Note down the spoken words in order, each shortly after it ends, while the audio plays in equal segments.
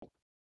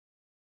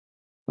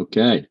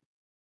Okay.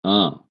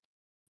 Uh,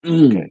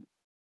 Okay.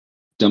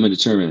 Dumb and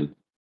Determined,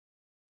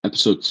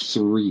 episode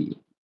 3.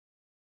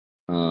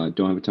 Don't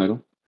have a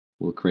title.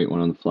 We'll create one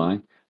on the fly.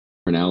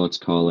 For now, let's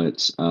call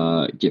it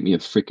Get Me a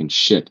Freaking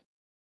Ship.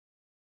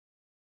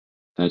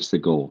 That's the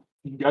goal.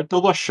 Get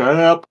to the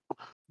ship.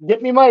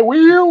 Get me my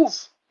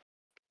wheels.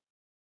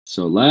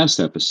 So last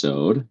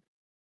episode,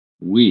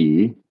 what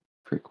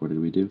did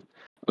we do?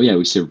 Oh yeah,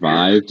 we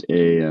survived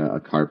a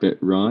carpet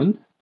run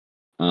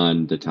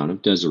on the town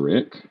of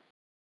Deseret.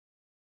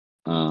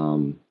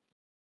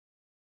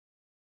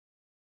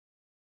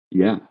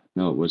 Yeah,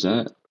 no, was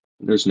that?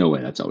 There's no way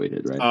that's all we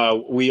did,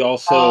 right? We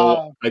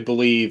also, I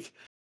believe,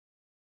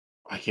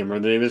 I can't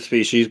remember the name of the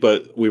species,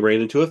 but we ran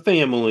into a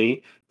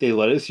family. They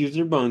let us use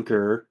their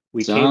bunker.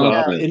 We came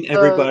Stop up, it. and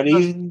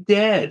everybody's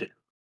dead.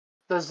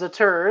 The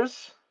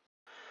Zaturs.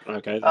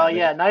 Okay.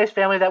 Yeah, nice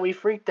family that we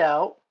freaked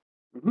out.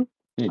 Hey,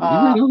 did you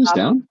write all this I'm-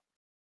 down?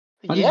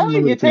 How did Yeah,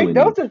 remember you the take family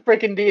notes in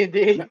freaking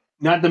D&D.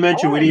 Not to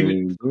mention,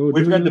 name?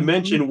 we forgot to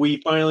mention we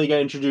finally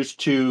got introduced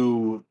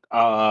to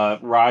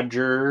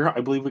Roger, I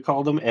believe we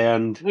called him,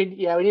 and We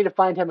need to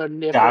find him a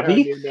new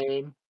Davi?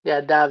 name. Yeah,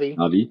 Davi.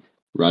 Davi,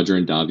 Roger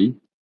and Davi.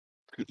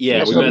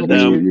 Yeah, we So met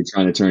them. you're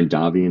trying to turn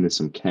Davi into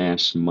some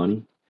cash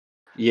money.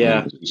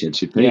 Yeah, She said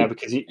she'd pay you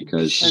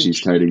because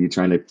she's tired of you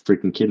trying to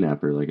freaking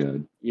kidnap her like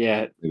a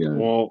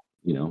well,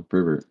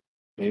 pervert.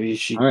 maybe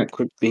she All right.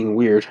 quit being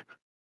weird.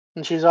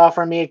 And she's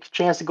offering me a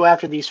chance to go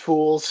after these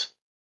fools.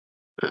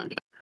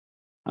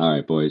 All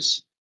right,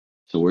 boys.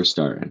 So we're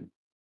starting.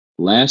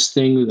 Last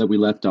thing that we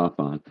left off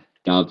on,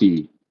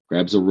 Davi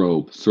grabs a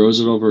robe,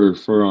 throws it over her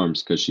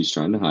forearms because she's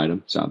trying to hide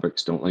them.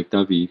 Zabriks don't like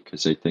Davi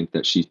because they think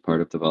that she's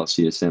part of the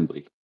Valsi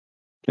assembly.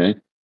 Okay?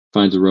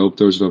 Finds a robe,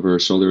 throws it over her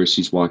shoulder as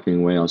she's walking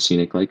away, all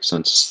scenic like,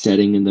 sun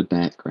setting in the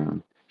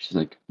background. She's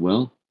like,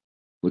 well,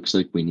 looks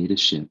like we need a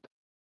ship.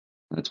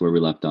 That's where we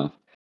left off.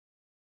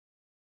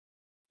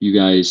 You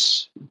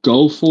guys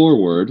go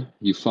forward,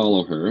 you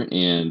follow her,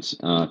 and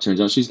turns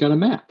out she's got a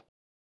map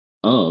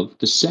of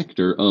the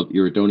sector of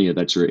Iridonia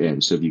that you're in.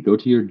 So if you go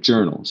to your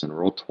journals and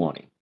roll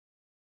 20,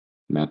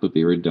 map of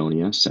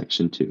Iridonia,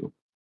 section 2.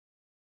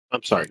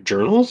 I'm sorry,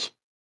 journals?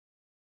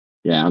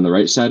 Yeah, on the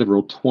right side of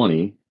roll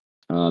 20,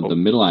 the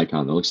middle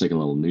icon that looks like a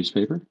little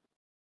newspaper.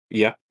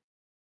 Yeah.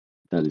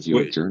 That is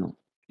your journal.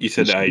 You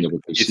said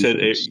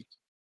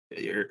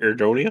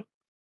Erdonia?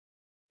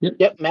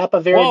 Yep, map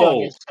of Whoa.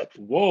 Iridonia.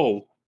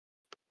 Whoa.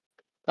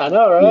 I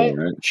know, right?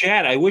 Cool, right?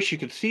 Chad, I wish you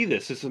could see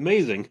this. It's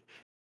amazing.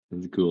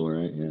 It's cool,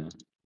 right? Yeah.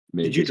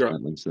 Did you draw?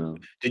 Myself.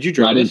 Did you No,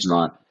 draw I this? didn't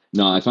draw it.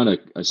 No, I found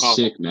a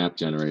sick map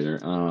generator.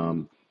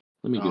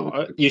 Let me do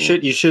it. You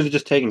should have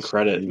just taken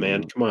credit,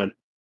 man. Come on.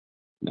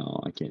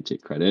 No, I can't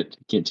take credit.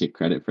 I can't take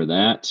credit for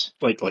that.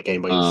 Like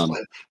anybody's but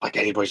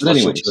listening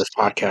anyways, to this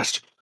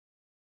podcast.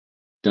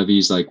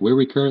 Davi's like where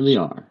we currently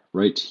are,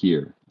 right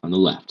here on the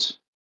left,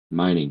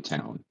 mining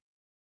town.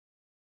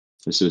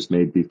 This was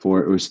made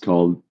before it was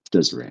called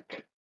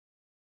Deseret.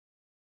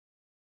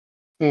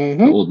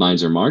 The old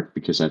mines are marked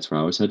because that's where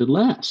I was headed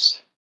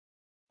last.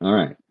 All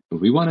right,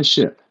 if we want a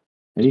ship,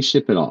 any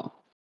ship at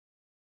all,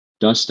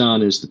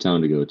 Duston is the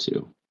town to go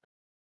to.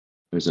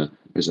 There's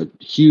a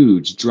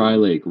huge dry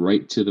lake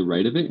right to the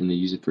right of it, and they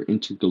use it for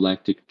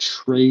intergalactic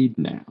trade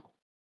now.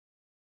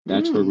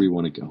 That's where we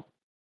want to go.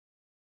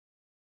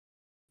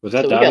 Was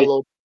that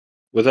Davi?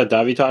 Was that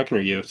Davi talking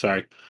or you?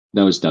 Sorry.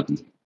 That was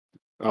Davi.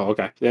 Oh,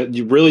 okay.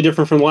 You're really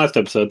different from the last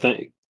episode.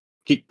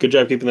 Good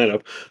job keeping that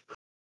up.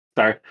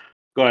 Sorry.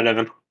 Go ahead,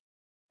 Evan.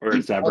 Or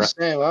Zebra.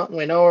 Well,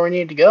 we know where we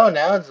need to go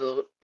now.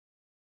 So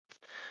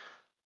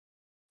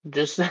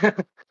just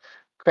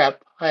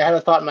crap. I had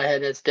a thought in my head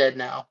and it's dead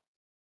now.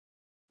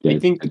 I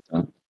think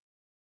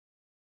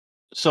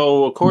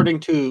so.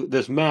 According to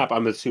this map,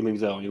 I'm assuming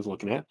Zellian's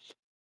looking at,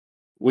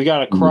 we got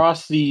to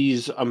cross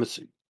these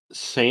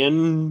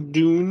sand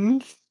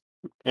dunes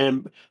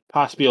and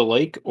possibly a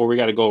lake, or we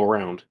got to go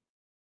around.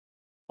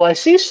 Well, I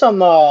see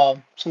some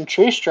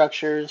tree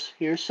structures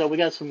here, so we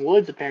got some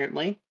woods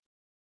apparently.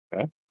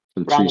 Okay.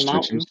 Some tree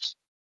structures.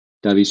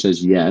 Davi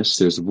says yes,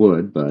 there's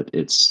wood, but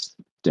it's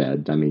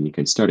dead. I mean, you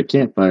can start a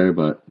campfire,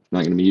 but it's not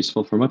going to be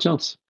useful for much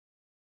else.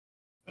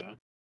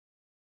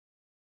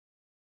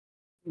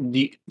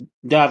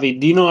 Davi,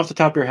 do you know off the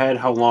top of your head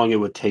how long it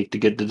would take to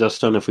get to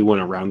Duston if we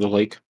went around the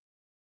lake?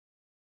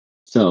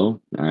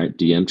 So, all right,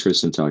 DM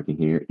Tristan talking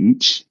here.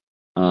 Each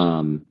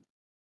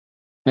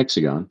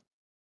hexagon,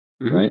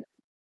 right?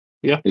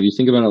 Yeah. If you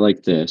think about it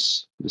like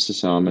this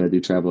is how I'm going to do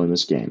travel in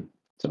this game.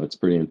 So it's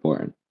pretty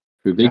important.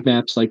 For big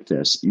maps like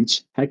this,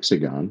 each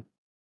hexagon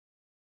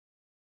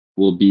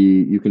will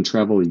be, you can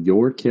travel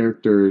your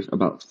character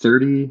about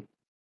 30.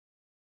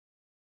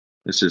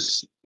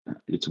 It's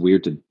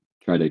weird to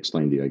try to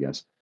explain to you, I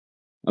guess.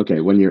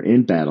 Okay, when you're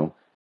in battle,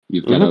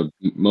 you've got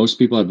most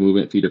people have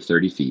movement feet of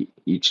 30 feet.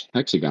 Each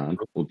hexagon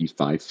will be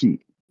 5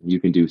 feet. You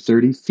can do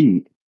 30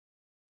 feet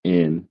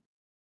in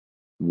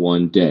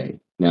one day.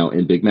 Now,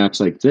 in big maps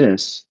like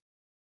this,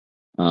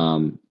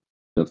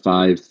 the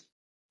 5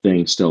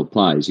 thing still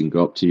applies. You can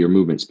go up to your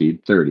movement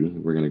speed, 30.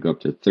 We're going to go up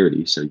to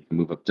 30, so you can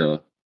move up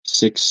to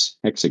 6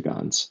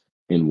 hexagons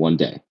in one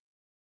day.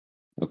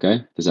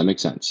 Okay? Does that make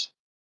sense?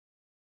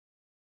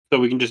 So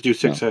we can just do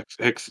six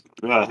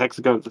No.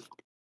 hexagons.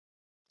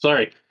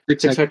 Sorry,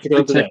 Six, six hexagons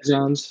six a day.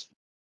 hexagons,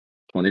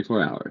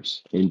 24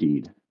 hours.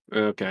 Indeed.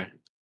 Okay.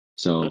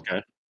 So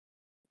Okay.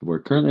 we're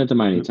currently at the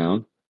mining Mm,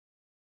 town.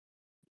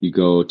 You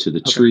go to the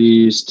okay.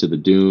 trees, to the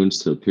dunes,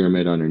 to the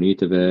pyramid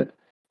underneath of it,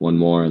 one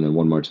more, and then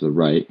one more to the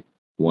right,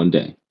 one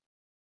day.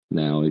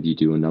 Now, if you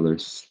do another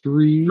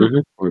 3,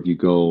 Mhm. or if you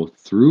go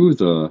through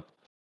the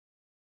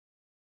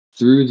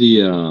through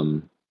the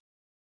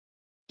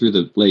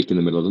lake in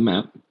the middle of the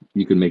map,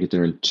 you can make it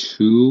there in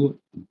 2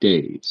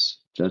 days,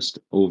 just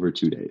over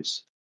 2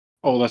 days.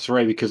 Oh, that's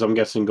right. Because I'm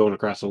guessing going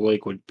across the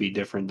lake would be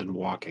different than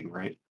walking,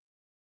 right?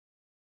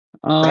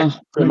 Correct.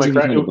 Am Depends I if you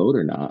correct? find a boat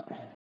or not.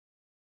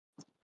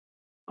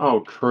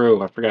 Oh,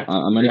 true. I forgot.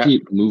 I'm gonna Forgot.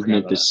 keep Forgot movement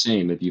about the that.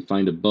 same if you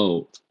find a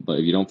boat, but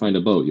if you don't find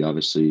a boat, you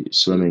obviously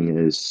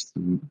swimming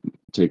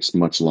takes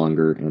much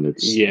longer and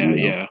it's Yeah.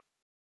 Yeah.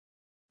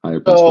 higher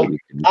So possibility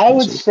to be I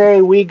would closer.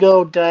 say we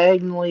go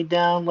diagonally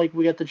down. Like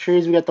we got the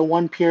trees, we got the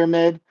one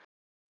pyramid,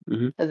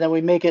 Hmm. and then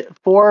we make it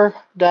 4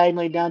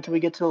 diagonally down till we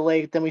get to the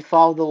lake. Then we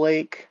follow the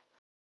lake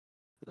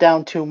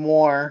down 2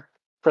 more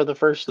for the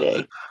first So,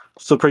 day.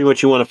 so pretty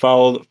much, you want to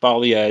follow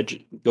the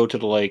edge, go to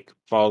the lake,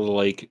 follow the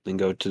lake, then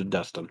go to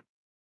Dustin.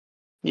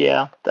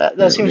 Yeah, that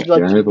Here, let seems me to see.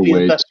 like I to have a be the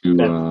way best. to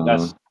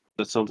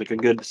That sounds like a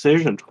good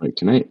decision. wait,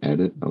 can I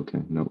edit? Okay,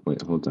 no,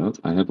 wait, hold up.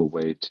 I have a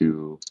way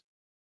to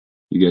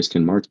you guys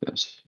can mark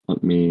this.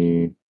 Let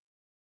me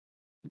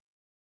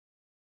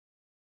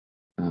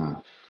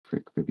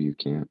frick, maybe you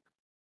can't.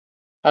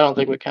 I don't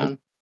think we I'm can.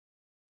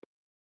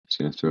 just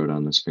gonna throw it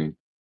on the screen.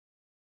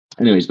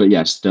 Anyways, but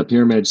yes, the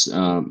pyramids,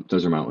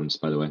 those are mountains,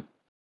 by the way,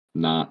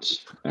 not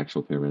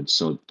actual pyramids.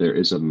 So there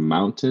is a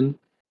mountain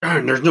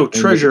Darn, there's no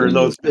treasure in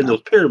within the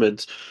those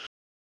pyramids.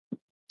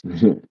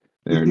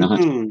 they're not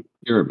Dang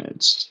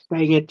pyramids.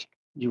 it!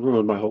 You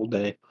ruined my whole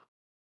day.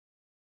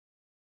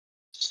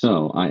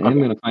 So I am Okay.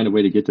 going to find a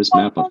way to get this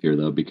map up here,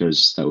 though,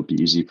 because that would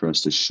be easy for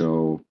us to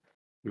show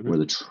Hmm. where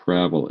the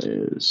travel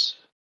is.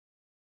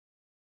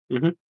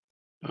 Hmm.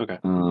 Okay.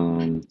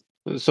 Um,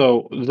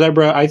 So,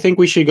 Zebra, I think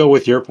we should go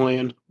with your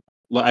plan.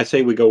 I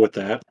say we go with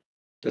that.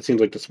 That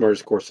seems like the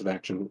smartest course of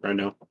action right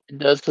now. It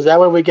does because that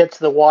way we get to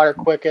the water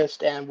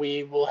quickest, and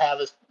we'll at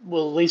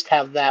least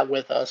have that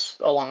with us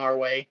along our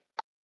way.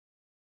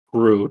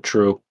 True.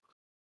 True.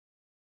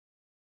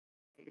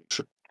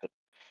 Tr-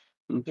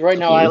 'Cause right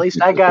now, so at let's least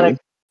make I this got way. to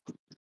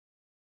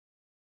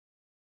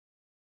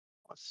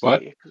let's What?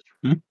 see. 'Cause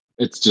Hmm?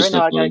 It's right just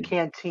now I got a uploading.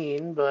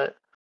 canteen, but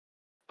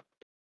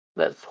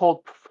that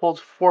holds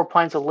 4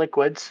 pints of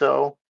liquid.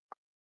 So Are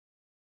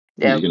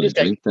yeah, you we going to just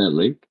got. drink that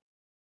lake?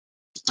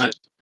 I,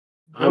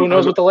 Who I'm,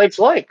 knows I'm, what the lake's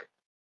like?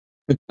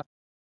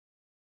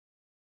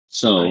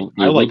 So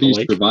I there will like a be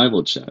lake.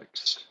 survival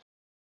checks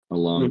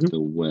along Hmm. the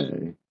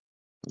way.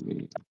 Let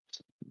me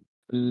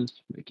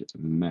this, make it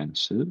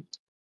massive,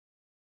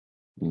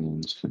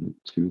 and send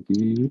it to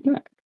the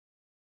back.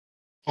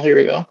 Oh, here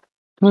we go.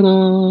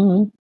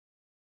 Ta-da!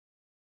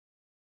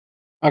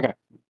 Okay.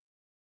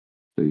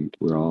 So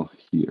we're all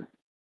here.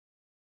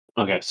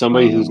 Okay.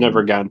 Somebody who's never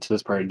Um, gotten to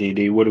this part of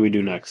DD. What do we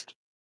do next?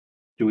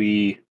 Do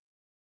we?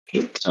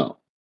 so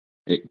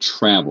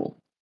travel. Okay.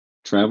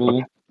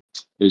 Travel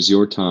is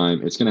your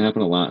time. It's going to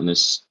happen a lot in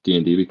this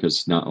D&D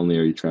because not only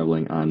are you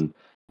traveling on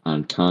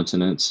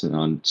continents and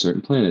on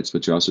certain planets,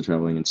 but you're also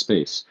traveling in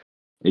space.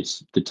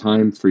 It's the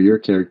time for your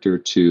character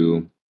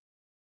to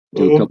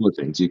do a Uh, couple of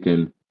things. You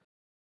can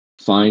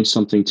find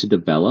something to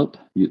develop.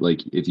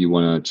 Like if you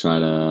want to try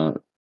to, I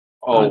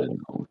oh. don't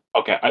know,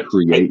 Okay. I.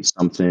 create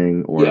something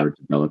Yeah. or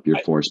develop your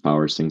I, force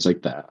powers, things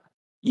like that.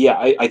 yeah.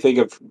 I think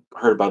I've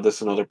heard about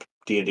this in other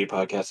D&D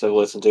podcasts I've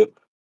listened to.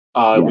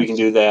 We can Yes.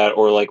 do that,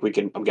 or like we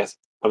can.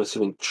 I'm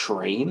assuming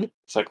train.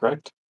 Is that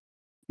correct?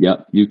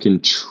 Yep. You can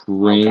Okay.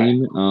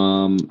 train.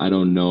 I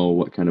don't know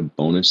what kind of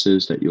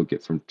bonuses that you'll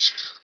get from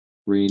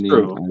training.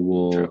 True. I True.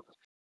 will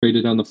trade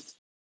it on the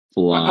I,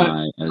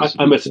 fly I as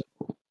I'm we ass-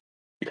 go.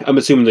 I'm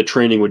assuming the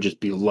training would just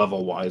be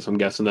level wise. I'm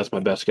guessing that's my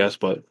best guess,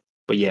 but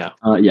yeah.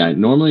 Yeah,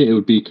 normally it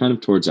would be kind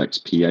of towards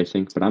XP, I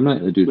think, but I'm not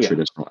going to do Yeah.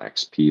 traditional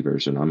XP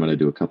version. I'm going to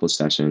do a couple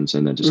sessions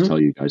and then just Mhm. tell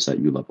you guys that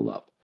you level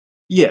up.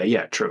 Yeah,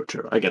 yeah, true,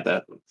 true. I get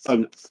that.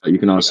 You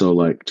can Okay. also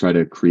like try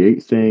to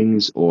create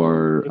things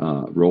or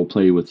role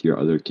play with your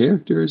other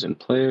characters and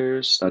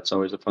players. That's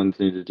always a fun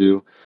thing to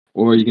do.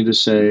 Or you can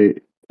just say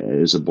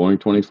it's a boring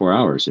 24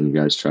 hours and you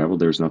guys travel.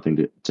 There's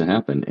nothing to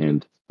happen.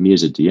 And me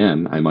as a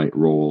DM, I might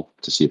roll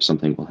to see if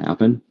something will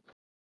happen,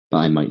 but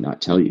I might not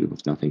tell you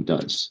if nothing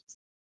does.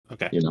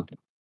 Okay. You know?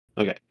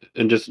 Okay.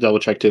 And just to double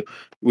check too,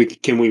 we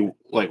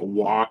like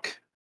walk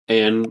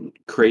and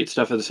create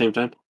stuff at the same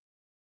time?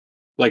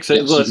 Like say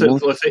Yes, you can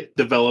walk. let's say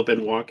develop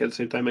and walk at the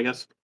same time, I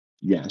guess.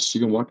 Yes,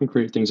 you can walk and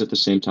create things at the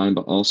same time,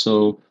 but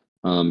also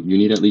you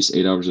need at least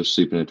 8 hours of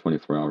sleep in a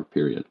 24-hour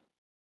period.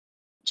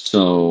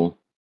 So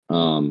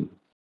um,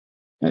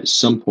 at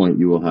some point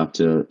you will have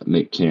to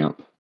make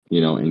camp,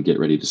 and get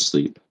ready to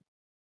sleep.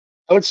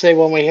 I would say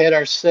when we hit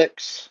our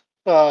 6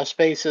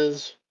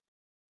 spaces,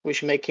 We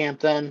should make camp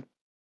then.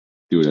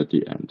 Do it at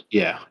the end.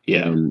 Yeah.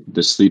 And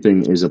the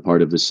sleeping is a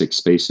part of the 6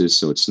 spaces,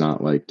 so it's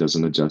not like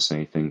doesn't adjust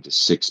anything to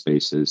 6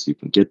 spaces. You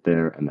can get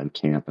there and then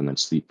camp and then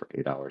sleep for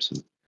 8 hours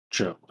and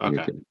True. you're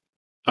Okay. good.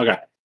 Okay.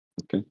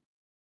 Okay.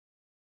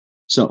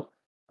 So,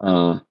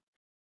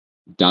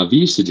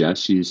 Davi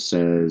suggests, she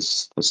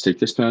says, let's take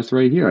this path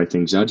right here. I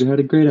think Zaja had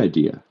a great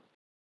idea.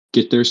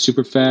 Get there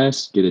super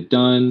fast, get it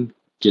done,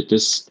 get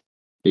this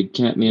big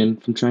cat man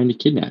from trying to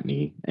kidnap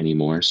me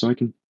anymore so I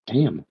can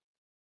pay him.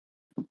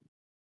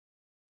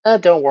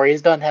 Don't worry,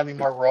 he's done having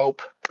more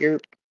rope.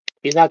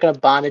 He's not gonna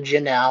bondage you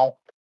now.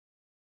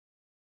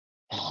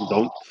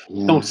 Don't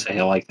Yeah. say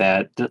it like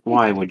that.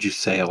 Why would you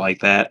say it like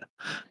that?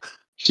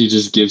 She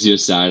just gives you a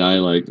side eye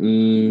like,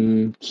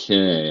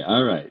 okay,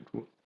 all right.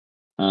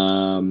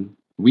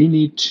 We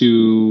need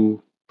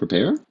to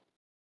prepare.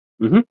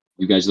 Mhm.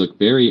 You guys look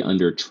very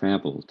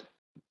under-traveled.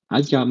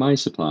 I've got my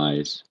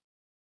supplies.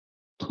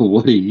 But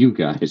what do you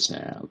guys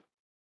have?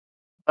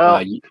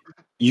 Well,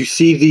 You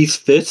see these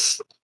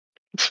fists?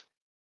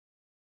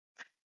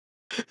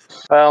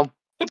 well,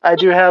 I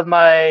do have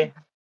my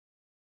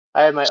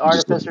She just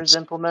artificer's laughs.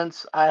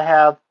 implements. I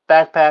have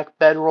backpack,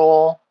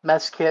 bedroll,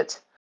 mess kit,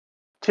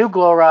 2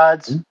 glow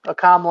rods, a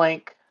comm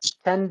link,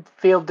 10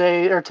 field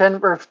day or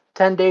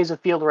 10 days of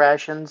field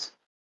rations,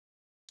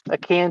 a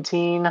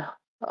canteen,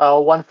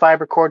 1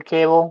 fiber cord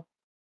cable,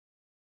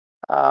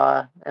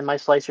 and my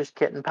slicer's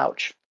kit and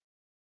pouch.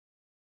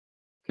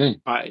 Okay.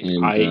 I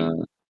And I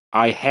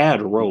I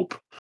had rope.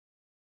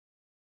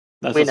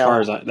 That's We as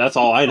far know. as that's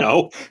all I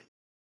know.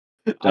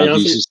 I Davi's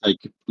honestly, just like,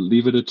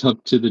 leave it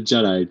up to the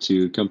Jedi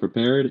to come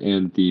prepared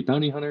and the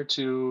bounty hunter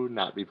to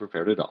not be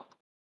prepared at all.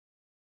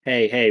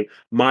 hey,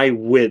 my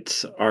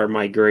wits are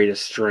my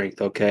greatest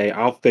strength, okay?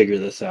 I'll figure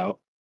this out.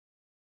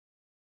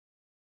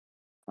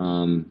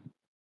 Um,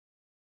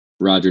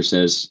 Roger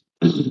says,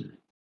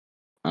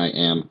 I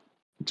am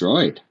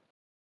droid.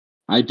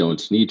 I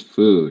don't need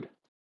food.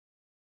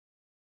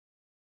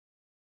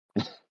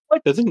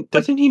 What?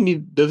 Doesn't he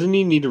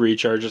need to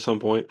recharge at some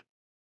point?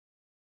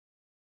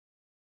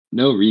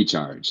 No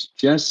recharge,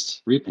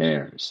 just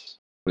repairs,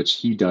 which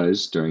he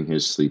does during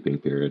his sleeping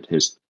period,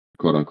 his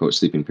quote unquote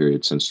sleeping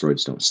period, since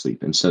droids don't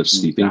sleep. Instead of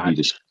sleeping, he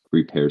just Gotcha.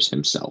 repairs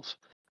himself.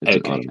 It's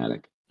an Okay.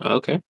 automatic.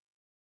 Okay.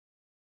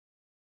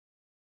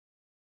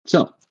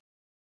 So,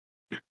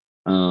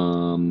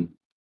 um,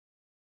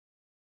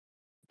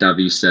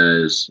 Davi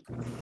says,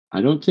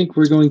 I don't think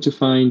we're going to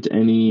find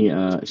any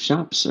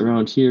shops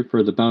around here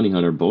for the bounty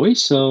hunter boy,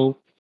 so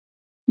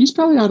he's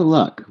probably out of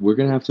luck. We're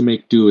going to have to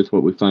make do with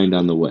what we find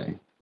on the way.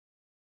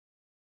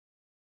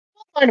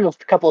 Find him a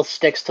couple of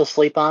sticks to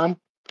sleep on.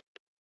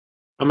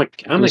 I'm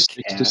Couple a of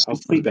sticks to cat. I'll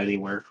sleep sleep on.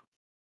 anywhere.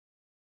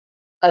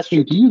 That's Hey,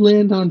 true. do you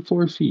land on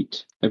 4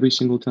 feet every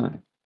single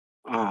time?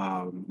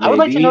 I would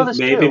like to know this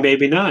too.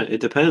 Maybe not. It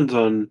depends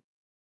on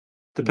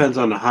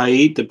the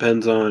height,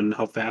 depends on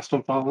how fast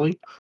I'm falling,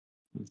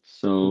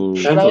 So,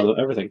 Should depends I? on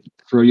everything.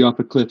 throw you off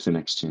a cliff the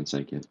next chance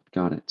I get.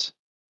 Got it.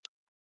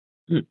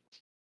 Hmm.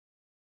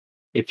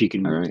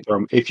 All right.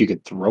 If you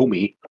could throw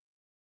me.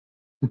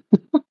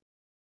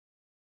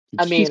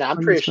 I Did you mean, just I'm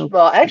call pretty sure. yourself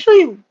Well,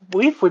 actually,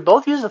 we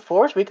both use the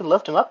force. We can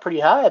lift him up pretty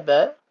high. I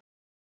bet.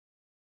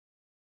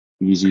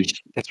 easy?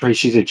 That's right,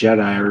 she's a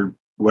Jedi or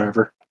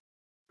whatever.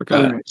 All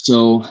Forgot. right.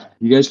 So,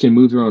 you guys can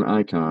move your own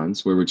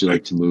icons. Where would you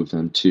like to move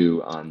them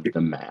to on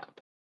the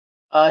map?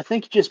 I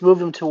think you just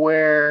moved him to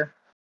where.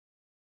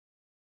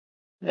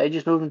 Yeah, you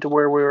just moved him to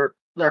where we were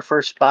our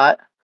first spot.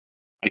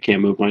 I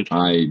can't move mine.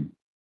 I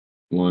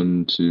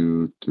 1,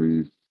 2,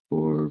 3,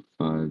 4,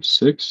 5,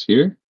 6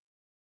 here.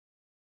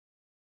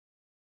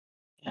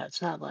 Yeah,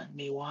 it's not letting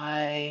me.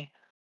 Why?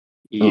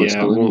 Oh, it's Yeah,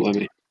 it not letting won't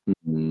me. let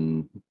me.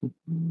 Hmm.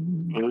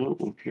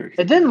 Oh,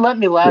 It didn't let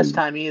me last Weird.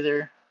 time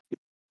either.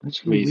 That's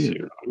Let really me see.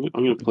 weird.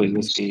 I'm gonna play Let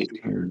me this game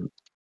here. start.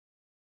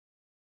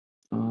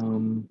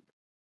 Um,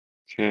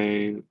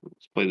 Okay,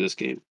 let's play this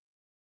game.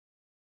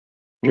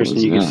 what Tristan,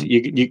 was you can that?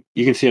 see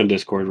you can see on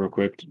Discord real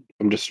quick.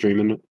 I'm just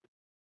streaming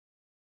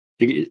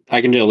it.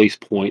 I can at least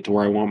point to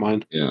where I want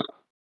mine. Yeah.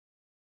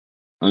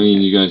 I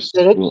mean, you guys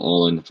Did it? will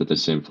all end up at the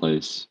same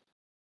place.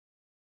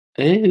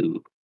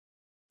 Oh,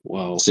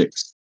 well,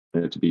 6.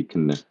 They have to be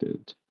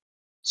connected.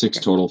 6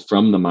 okay, total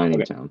from the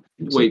mining okay. town.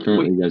 So Wait.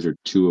 currently, you guys are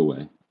 2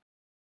 away.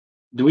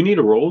 Do we need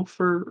a roll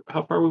for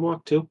how far we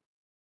walk to?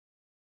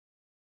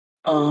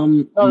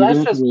 No, You're gonna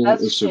have to roll a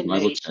that's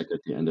survival innate. check at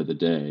the end of the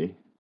day.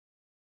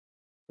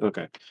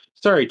 Okay.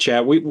 Sorry,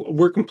 chat.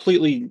 We're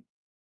completely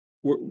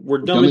we're We're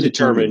dumb dumb and and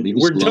determined. determined. Leave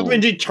us We're dumb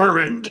and alone.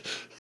 determined.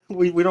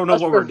 We don't know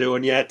Us what we're for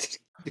doing yet.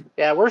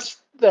 yeah,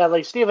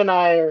 like Steve and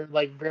I are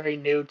like very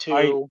new I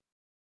to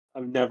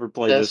I've never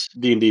played this this.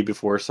 D&D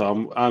before,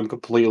 so I'm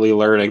completely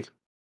learning.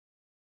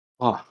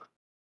 Oh,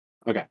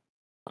 okay.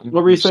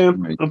 What were you saying?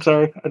 Right. I'm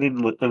sorry. I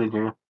didn't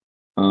hear.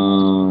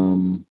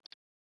 Um,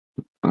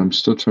 I'm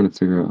still trying to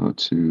figure out how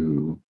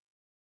to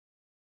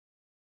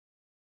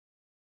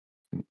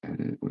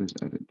edit. What does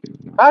edit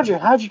do? Roger,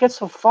 how'd you get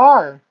so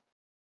far?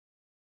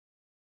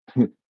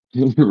 Nothing.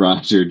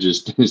 Roger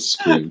just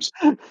screams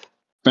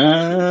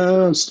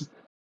fast.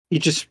 He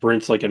just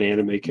sprints like an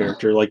anime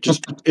character, like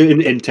just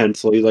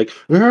intensely, like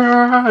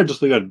 "Ah,"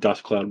 just like a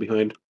dust cloud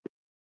behind.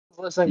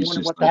 Unless I He's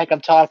wonder just what the like, heck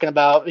I'm talking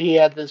about. He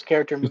had this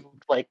character move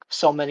like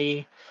so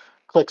many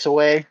clicks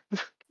away.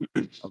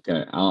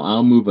 okay,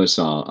 I'll move us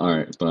all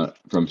right, but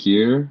from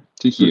here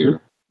to Mhm.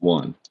 here,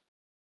 1,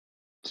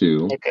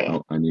 2. Okay.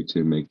 Oh, I need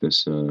to make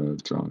this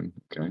drawing.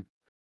 Okay.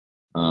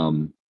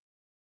 Um,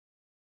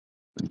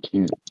 I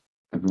can't.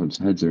 Everyone's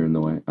heads are in the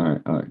way. All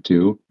right.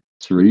 2,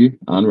 3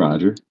 on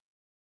Roger.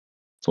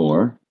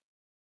 4.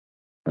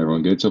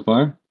 Everyone good so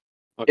far?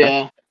 Okay.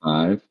 Yeah.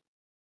 5.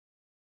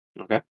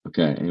 Okay.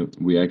 Okay, and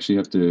we actually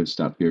have to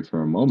stop here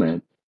for a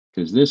moment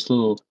because this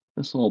little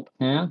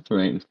path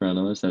right in front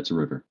of us, that's a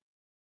river.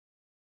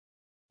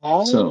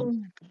 So Oh.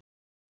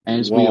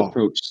 as we Whoa.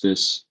 approach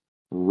this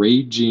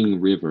raging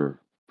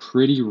river,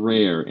 pretty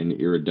rare in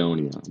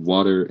Iridonia,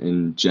 water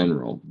in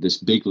general. This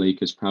big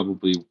lake is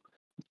probably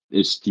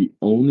it's the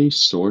only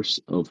source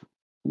of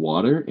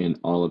water in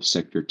all of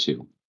Sector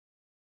 2.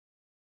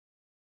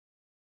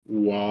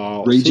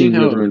 Wow. Seeing Raging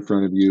how river in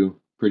front of you,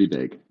 pretty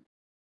big.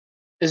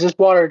 Is this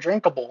water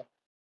drinkable?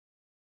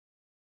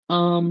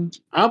 Um,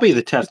 I'll be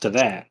the test of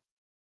that.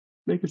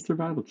 make a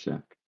survival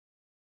check.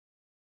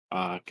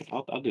 I'll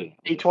do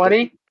that.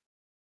 D20?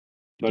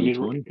 Do I need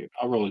to? D20.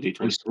 I'll roll a d20.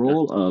 First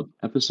roll of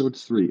episode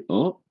 3.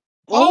 Oh,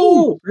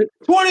 Oh, crit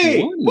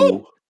 20! 20.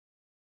 Woo!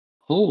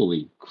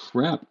 Holy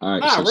crap. All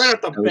right, so Ah, right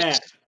off the that was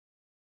bat.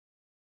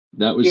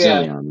 that was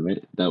Yeah. Zelion,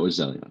 right? That was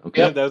Zelion. Yeah,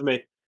 Okay. Yep. that was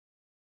me.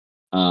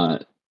 Uh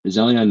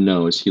Zelion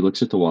knows. He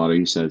looks at the water.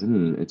 He says,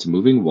 it's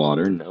moving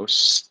water, no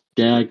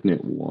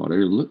stagnant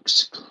water.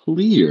 Looks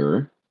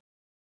clear.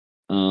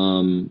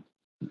 Um,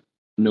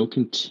 no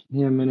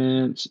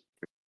contaminants.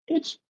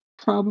 It's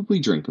probably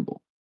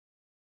drinkable.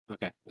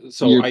 Okay.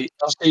 So You're I.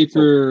 Oh,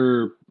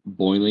 safer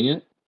boiling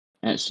it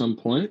at some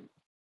point.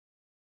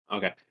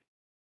 okay.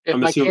 If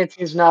I'm my assuming.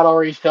 canteen's not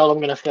already filled, I'm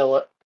gonna fill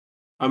it.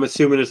 I'm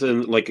assuming it's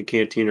in like a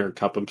canteen or a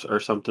cup or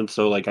something.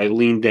 So like I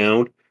lean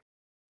down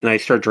and I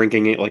start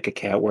drinking it like a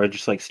cat, where I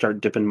just like start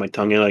dipping my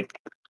tongue in like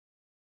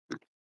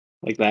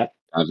that.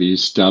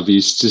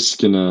 Davi's just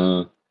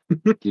gonna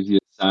give you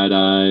a side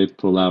eye,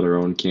 pull out her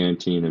own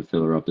canteen, and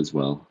fill her up as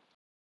well.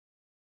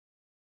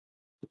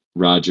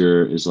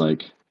 Roger is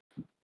like,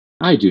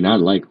 I do not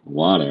like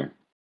water.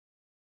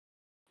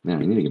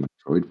 Man, I need to get my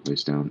droid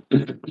voice down.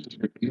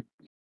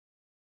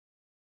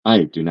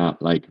 I do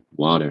not like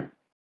water.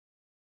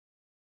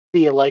 Do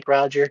you like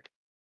Roger?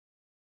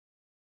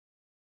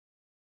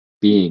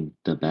 Being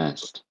the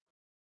best.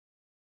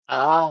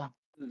 Ah.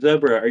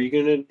 Zebra, are you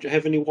gonna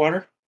have any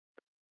water?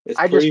 It's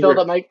I just pretty filled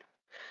rare. up my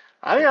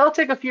I mean I'll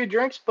take a few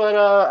drinks, but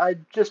I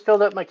just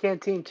filled up my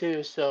canteen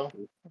too, so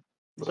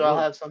I'll Oh.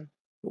 have some.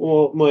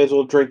 Well, might as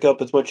well drink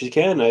up as much as you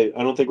can. I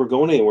don't think we're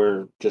going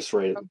anywhere just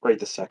right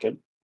this second.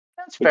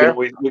 That's We can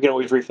fair.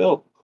 always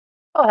refill.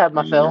 I'll have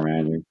my Roger, fill.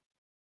 Roger.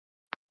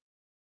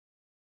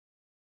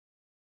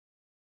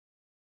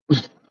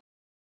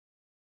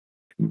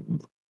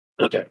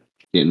 Okay.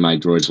 Getting my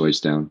droid voice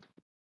down.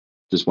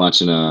 Just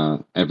watching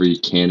every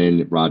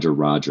canon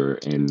Roger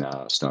in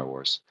Star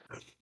Wars.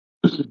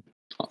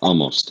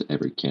 Almost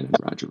every canon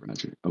Roger.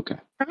 Okay.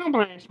 Don't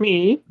blast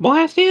me.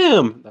 Blast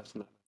him. That's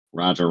not.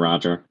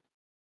 Roger.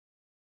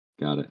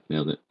 Got it.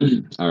 Nailed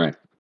it. All right.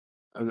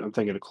 I'm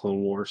thinking of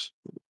Clone Wars.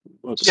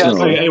 Okay. Yeah, So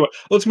same. Anyway,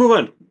 let's move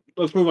on.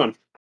 Let's move on.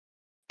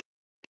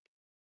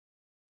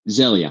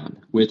 Zelion,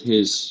 with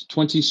his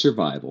 20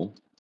 survival,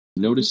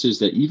 notices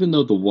that even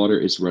though the water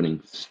is running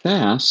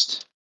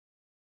fast,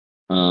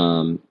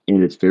 and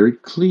it's very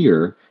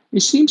clear, it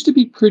seems to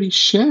be pretty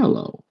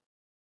shallow.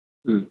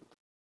 Hmm.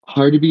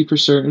 Hard to be for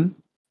certain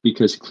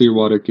because clear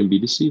water can be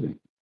deceiving.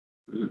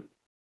 Hmm.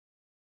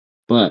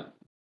 But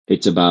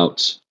it's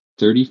about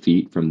 30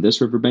 feet from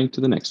this riverbank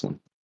to the next one.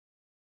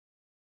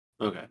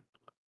 Okay.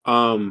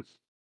 Um,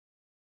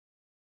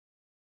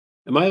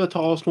 am I the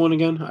tallest one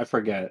again? I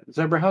forget.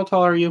 Zebra, how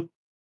tall are you?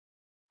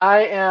 I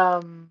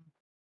am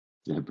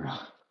Zebra.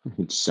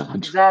 It's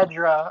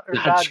Zadra.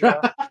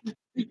 Zadra.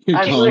 You're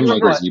I'm calling him six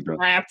like a foot. zebra.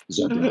 Crap.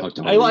 Zebra, how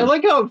tall I are you?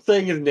 like how I'm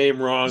saying his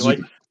name wrong. Like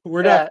Zebra.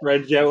 we're not Yeah,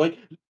 friends yet. Like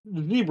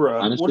Zebra, what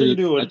are Honestly, you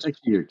doing? that's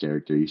actually your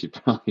character. You should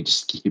probably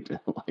just keep it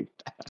like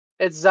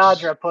it's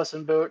Zadra Puss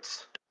in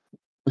Boots.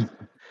 that.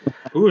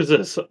 Who is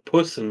this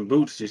Puss in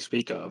Boots you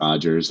speak of?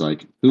 Roger's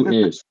like, who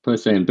is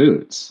Puss in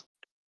Boots?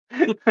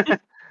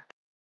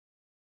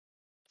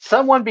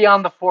 Someone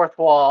beyond the fourth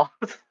wall.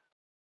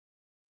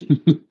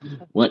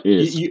 What You,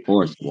 is you,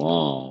 fourth you,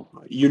 wall?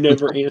 you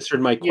never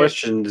answered my You,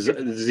 question,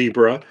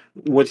 Zebra.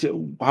 What's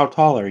how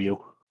tall are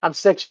you? I'm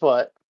 6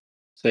 foot.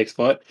 6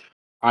 foot.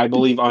 I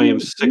believe I am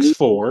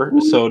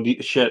 6'4". So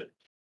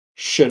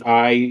should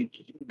I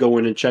go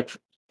in and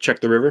check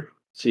the river?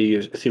 See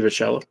if it's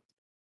shallow.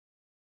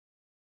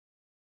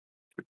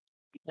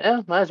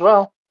 Yeah, might as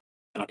well.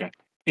 Okay.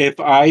 If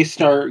I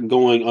start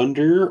going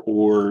under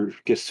or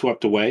get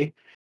swept away,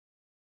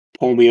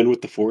 pull me in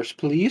with the force,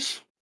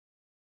 please.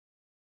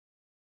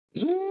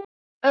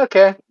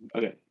 Okay.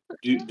 Okay.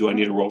 Do I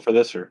need to roll for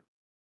this or?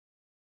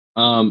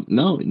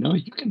 No,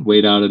 you can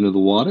wade out into the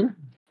water.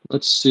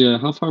 let's see.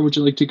 How far would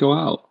you like to go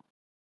out?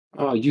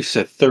 Oh, you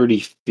said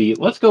 30 feet.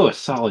 Let's go a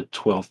solid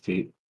 12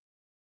 feet.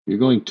 You're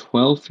going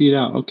 12 feet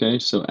out. Okay,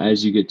 so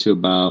as you get to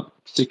about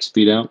 6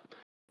 feet out,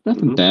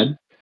 nothing Hmm. bad.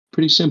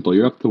 Pretty simple.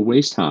 You're up to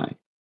waist high.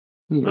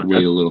 You Okay.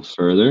 wait a little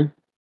further.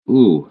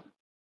 Ooh,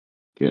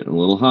 getting a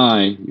little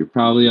high. You're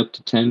probably up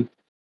to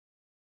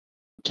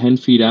 10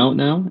 feet out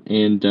now,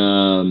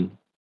 and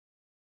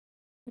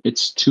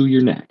it's to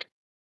your neck.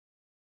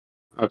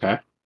 Okay.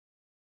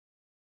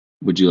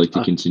 Would you like to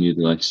Uh, continue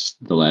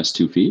the last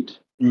 2 feet?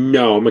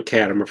 no, I'm a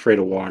cat. I'm afraid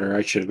of water.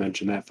 I should have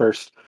mentioned that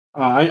first.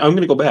 I'm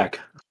going to go back.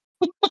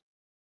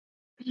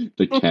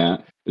 The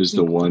cat is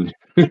the one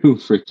who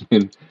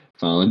freaking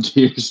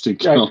volunteers to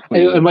Yeah, go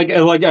and in. like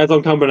as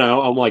I'm coming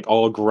out, I'm like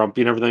all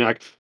grumpy and everything.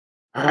 Like,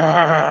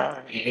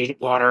 I hate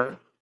water.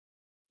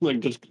 Like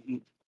just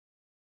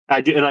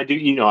I do I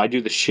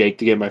do the shake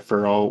to get my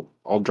fur all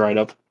dried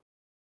up.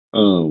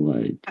 Oh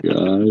my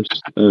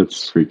gosh,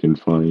 that's freaking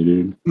funny,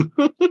 dude.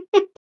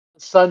 The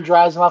sun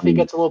dries him off. He Mm.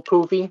 gets a little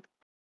poofy.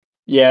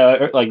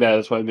 Yeah, like that.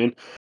 That's what I mean.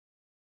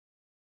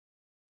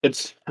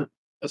 It's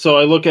so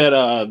I look at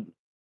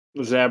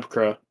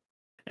Zabkra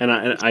and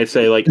I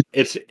say like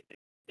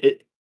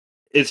it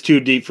it's too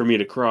deep for me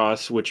to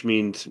cross, which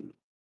means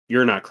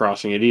you're not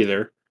crossing it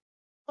either.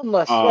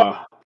 Unless, yeah,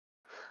 Uh,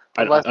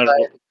 unless I don't I,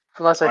 know.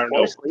 unless I I don't know.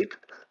 force sleep.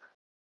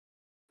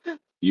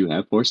 You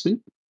have force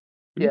sleep?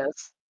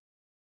 Yes,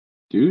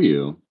 Do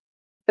you?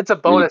 it's a Read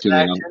it bonus to me.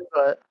 action,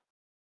 but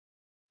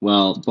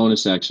Well,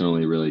 bonus action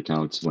only really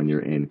counts when you're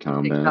in in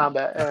combat.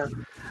 combat,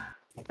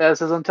 yeah, it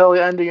says until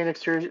the end of your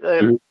next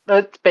turn.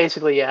 That's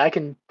basically, yeah. I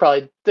can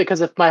probably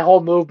because if my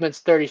whole movement's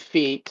 30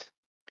 feet.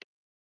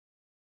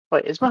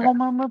 Wait, is my Okay. whole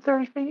movement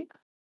 30 feet?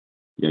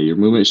 Yeah, your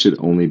movement should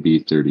only be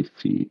 30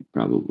 feet,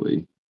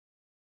 probably.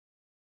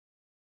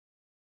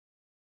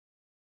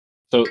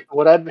 So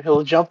Would I?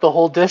 He'll jump the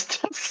whole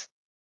distance.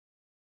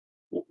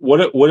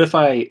 what if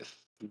I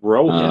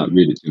throw him?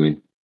 Read it to me.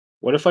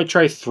 What if I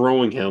try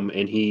throwing him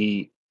and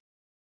he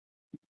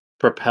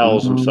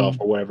propels himself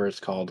Um, or whatever it's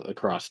called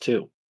across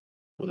too?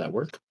 Will that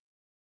work?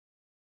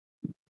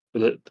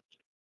 Will it,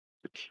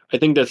 I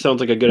think that sounds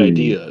like a good hmm.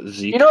 idea, You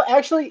Zeke. know,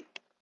 actually,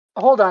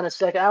 hold on a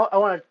second. I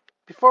want to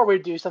before we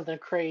do something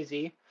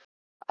crazy.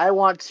 I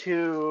want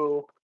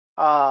to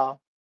uh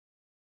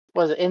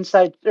was it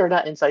inside or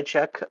not inside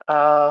check?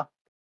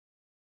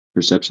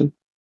 Perception?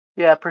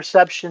 Yeah,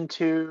 perception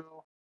to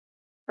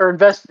or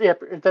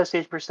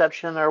investigate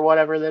perception or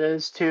whatever that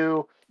is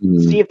to Hmm.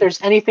 see if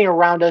there's anything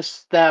around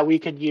us that we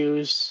could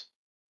use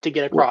to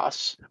get Wait,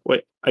 across.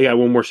 wait, I got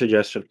one more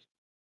suggestion.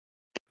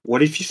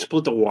 What if you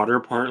split the water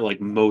apart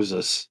like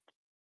Moses?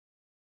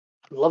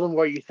 I'm loving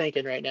what you're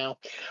thinking right now.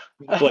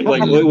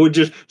 Like Hmm. we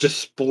just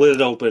split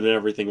it open and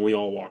everything. We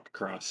all walk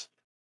across.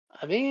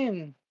 I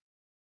mean,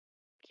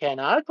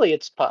 canonically,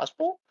 it's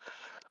possible.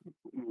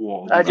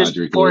 Whoa. I just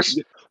Logic force,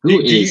 is. Who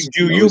is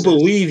Do you Moses?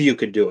 believe you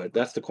could do it?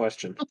 That's the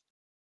question.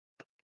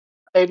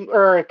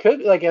 or it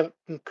could like,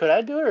 could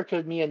I do it, or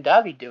could me and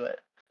Davi do it?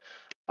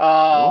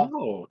 Uh,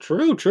 Oh,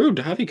 true, true.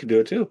 Davi could do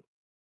it too.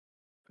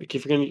 I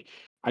keep forgetting.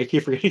 I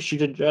keep forgetting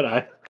she's a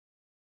Jedi.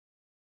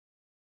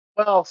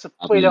 well, so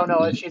we don't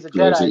know if Probably she's a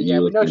glares Jedi at yet.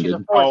 you We know she's a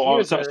offended. Force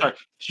Oh, sorry, user. sorry.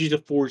 She's a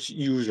Force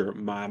user.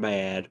 My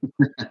bad.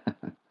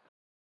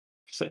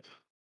 He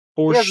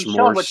Force hasn't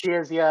shown what s'mores. she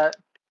is yet.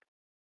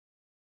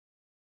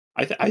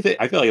 I feel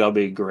like that'll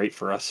be great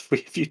for us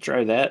if you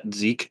try that,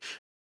 Zeke.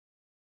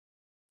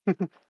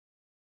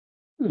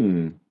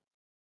 Hmm.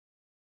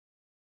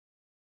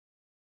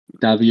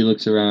 Davi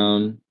looks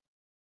around.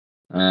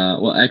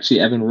 Well, actually,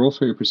 Evan, roll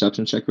for your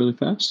perception check really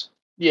fast.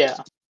 Yeah,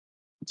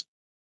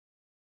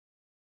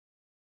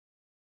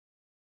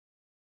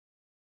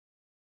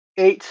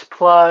 8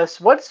 plus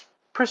what's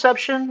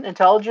perception,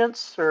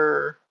 intelligence,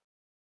 or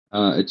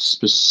It's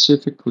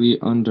specifically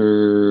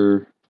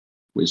under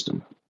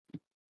wisdom.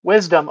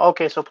 wisdom?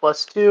 Okay, so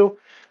plus 2,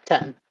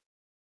 10.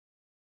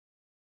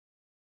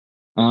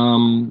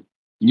 Um,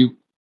 you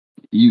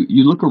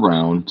you look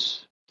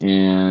around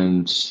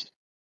and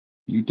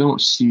you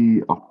don't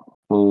see a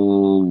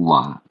whole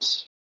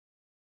lot.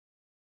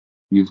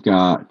 You've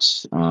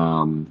got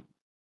a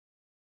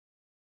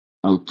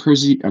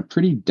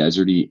pretty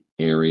deserty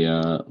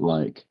area.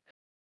 Like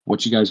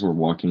what you guys were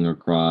walking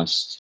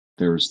across,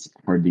 there's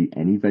hardly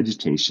any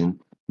vegetation,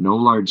 no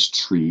large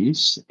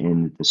trees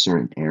in the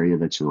certain area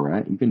that you were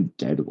at, even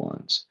dead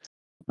ones.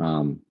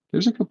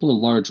 There's a couple of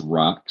large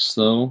rocks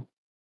though,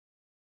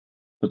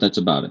 but that's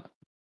about it.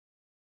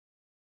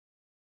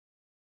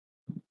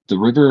 The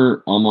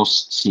river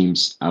almost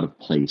seems out of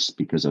place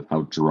because of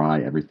how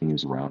dry everything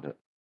is around it.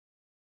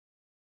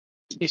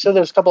 You said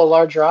there's a couple of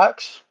large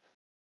rocks.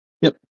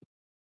 Yep.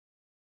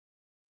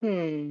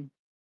 Hmm.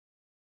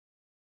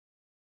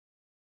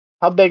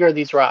 How big are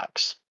these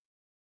rocks?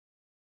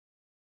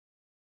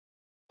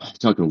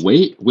 Talking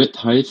weight, width,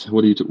 height.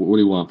 What do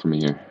you want from me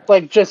here?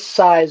 Like just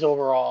size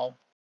overall,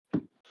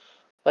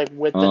 like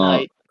width and Uh,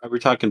 height. Are we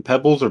talking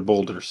pebbles or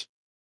boulders?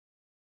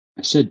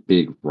 I said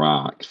big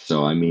rock,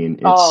 so I mean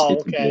it's Oh,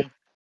 it's okay.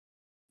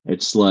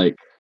 it's like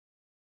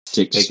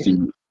six Big. feet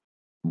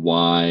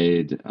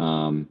wide,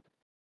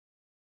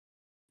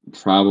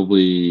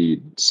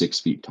 probably 6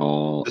 feet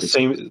tall. The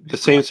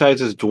same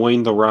size as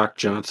Dwayne the Rock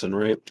Johnson,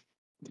 right?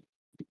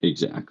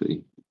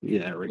 Exactly. Yeah,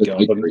 there we Like, go.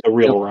 like, The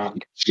real yep, Rock.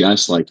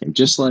 just like him,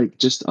 just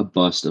a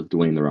bust of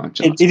Dwayne the Rock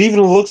It Johnson.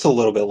 even looks a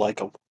little bit like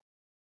him,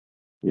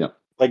 Yep.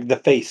 like the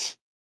face.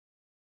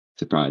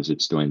 Surprise!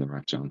 It's Dwayne the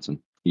Rock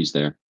Johnson. He's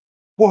there.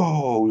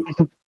 Whoa!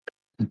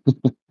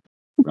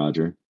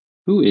 Roger.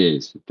 Who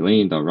is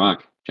Dwayne the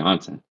Rock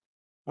Johnson?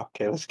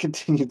 Okay, let's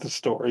continue the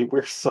story.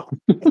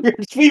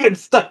 We've been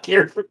stuck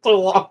here for so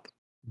long.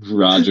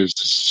 Roger's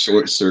just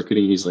short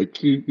circuiting. He's like,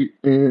 who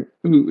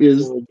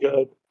is Oh my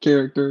god.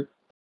 character?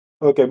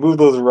 Okay, move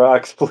those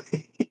rocks,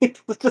 please.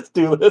 Let's just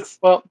do this.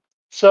 Well,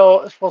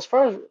 as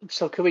far as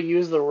could we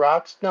use the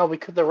rocks? No, we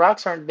could. The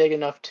rocks aren't big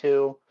enough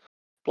to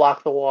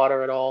block the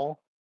water at all.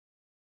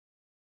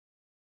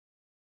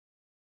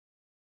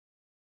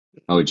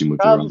 How would you move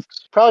the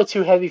rocks? Probably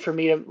too heavy for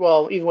me to.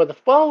 Well, even with the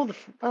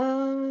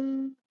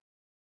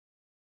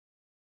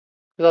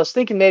because I was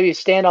thinking maybe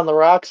stand on the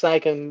rocks and I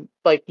can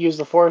like use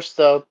the force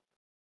to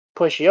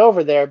push you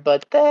over there,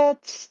 but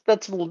that's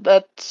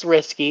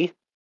risky.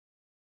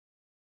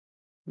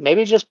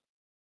 Maybe just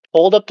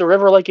hold up the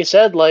river like you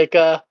said, like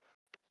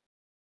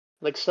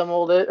some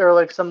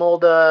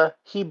old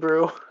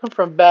Hebrew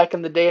from back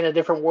in the day in a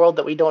different world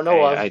that we don't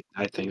know of. I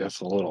think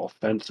that's a little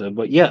offensive,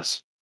 but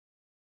yes.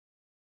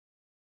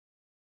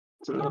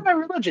 It's not my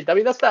religion. I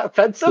mean, that's not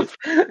offensive.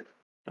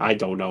 I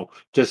don't know.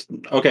 Just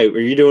okay, are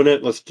you doing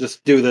it? Let's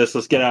just do this.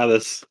 Let's get out of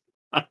this.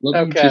 Let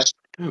me Okay. just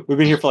We've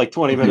been here for like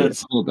 20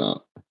 minutes. hold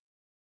up.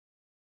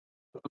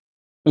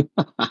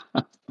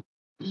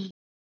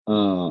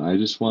 I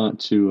just want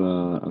to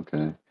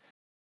okay,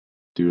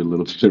 do a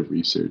little bit of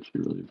research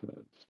here really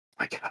fast.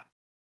 My god.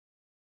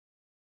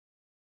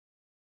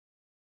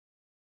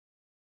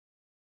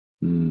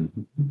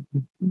 Mhm.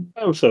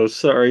 I'm so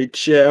sorry,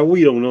 Chad.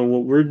 We don't know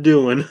what we're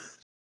doing.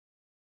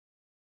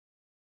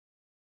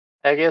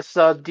 I guess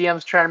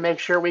DM's trying to make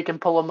sure we can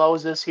pull a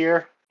Moses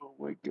here, Oh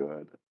my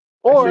god.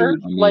 or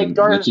I like mean,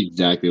 Darth. that's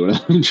exactly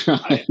what I'm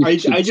trying I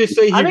to just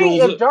do. say he I mean,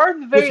 rolls if it. Darth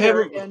Just have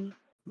Vader him. and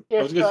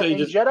I was if gonna say in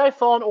just. Jedi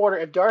Fallen Order,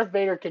 if Darth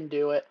Vader can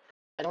do it,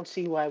 I don't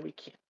see why we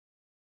can't.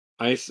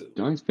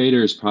 Darth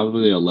Vader is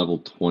probably a level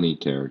 20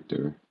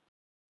 character.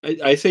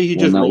 I say he One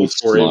just that rolls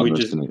would for it, and we slaughter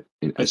us just.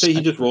 in I a say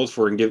he just second. rolls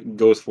for it and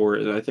goes for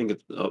it, and I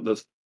think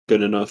that's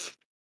good enough.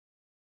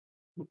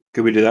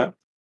 Could we do that?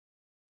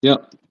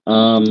 Yep.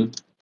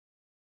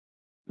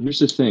 Here's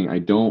the thing.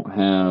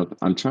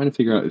 I'm trying to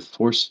figure out if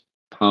force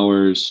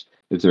powers,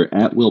 if their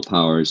at will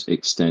powers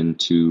extend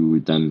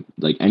to them,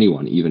 like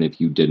anyone, even if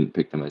you didn't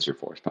pick them as your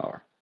force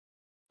power.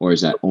 Or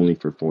is that only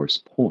for force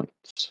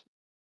points?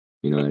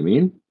 You know what I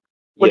mean?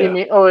 What do you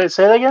mean? Oh, wait,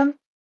 say that again.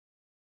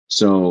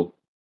 So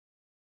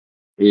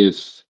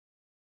if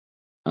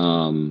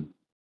Davi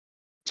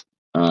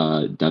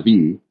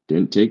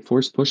didn't take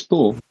force push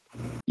pull,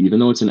 even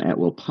though it's an at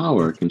will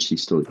power, can she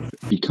still,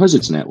 because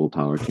it's an at will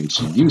power, can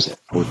she use it?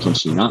 Or can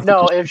she not?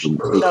 No, Because she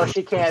didn't take no, it?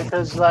 she can't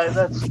because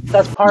that's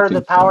You part of the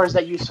think so? powers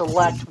that you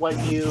select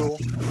when you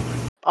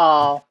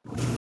because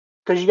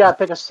you gotta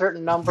pick a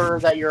certain number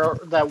that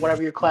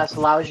whatever your class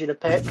allows you to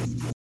pick.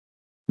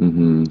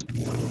 Mm-hmm.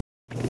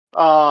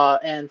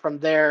 And from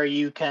there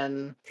you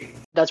can.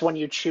 That's when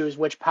you choose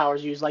which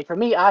powers you use. Like for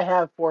me, I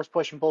have force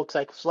push and pull because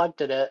I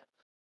selected it,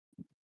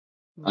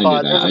 I knew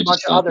but that. there's a I bunch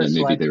just of thought other that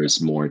maybe there selections.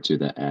 was more to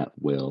the at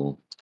will,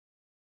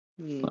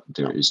 but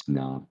there No, is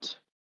not.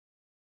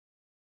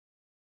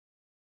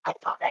 I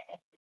thought I had.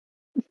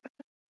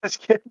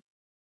 Just kidding.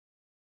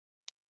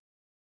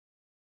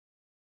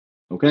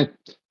 Okay,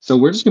 so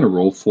we're just gonna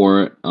roll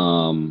for it.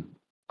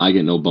 I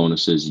get no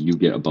bonuses. You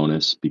get a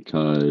bonus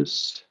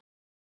because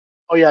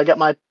Oh yeah, I got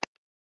my.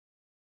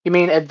 You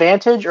mean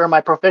advantage or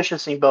my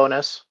proficiency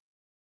bonus?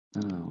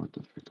 what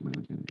the frick am I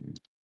looking at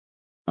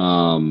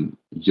here?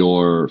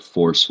 Your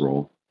force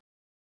roll,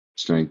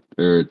 strength,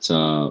 or it's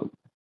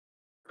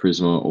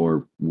charisma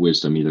or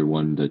wisdom, either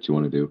one that you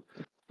want to do.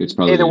 It's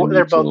probably Either a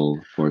they're both,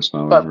 neutral force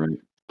power, but right?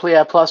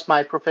 yeah, plus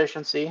my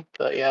proficiency.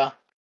 But yeah.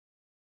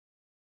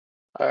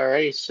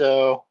 Alrighty,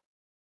 so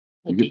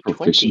a You get d20.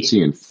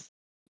 proficiency in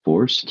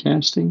force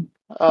casting.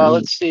 I don't.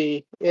 Let's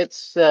see. It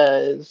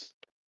says,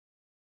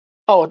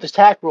 oh, it's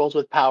attack rolls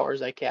with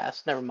powers I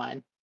cast. Never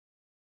mind.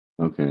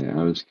 Okay,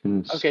 I was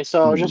gonna. Okay,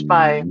 so just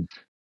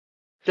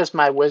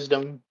my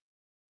wisdom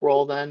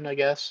roll then, I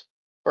guess,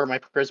 or my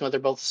charisma. They're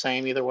both the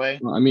same either way.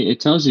 Well, I mean, it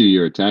tells you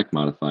your attack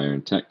modifier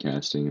in tech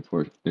casting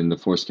in the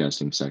force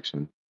casting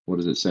section. What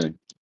does it say?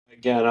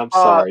 Again, I'm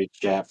Uh, sorry,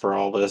 chat, for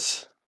all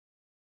this.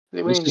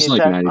 we This mean the is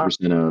like attack.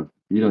 90% of.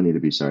 You don't need to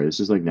be sorry. This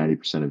is like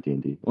 90% of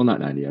D&D. Well, not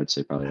 90. I'd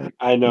say probably like.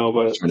 I know,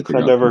 I'm just trying to but figure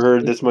I've out never things.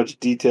 heard this much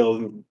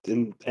detail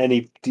in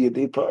any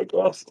D&D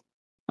podcast.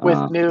 With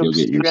You'll noobs,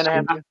 get you're used gonna to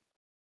have it.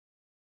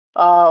 to.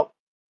 Uh,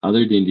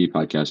 Other D&D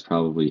podcasts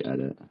probably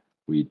edit.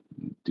 We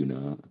do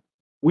not.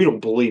 We don't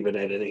believe in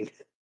editing.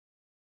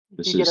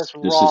 you get us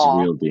This is raw.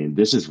 real D&D.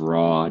 This is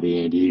raw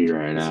D&D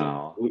right Listen,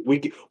 now. we I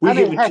give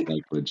mean, it to heck,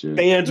 Like legit.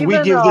 fans. We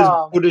even give this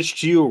footage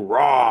to you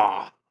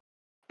raw.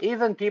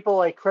 even people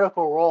like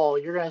Critical Role,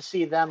 you're gonna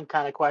see them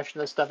kind of question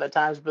this stuff at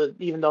times. But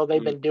even though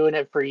they've been doing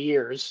it for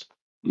years,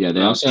 Yeah,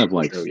 they also have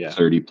like True, yeah.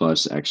 30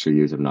 plus extra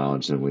years of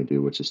knowledge than we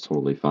do, which is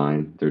totally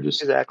fine. They're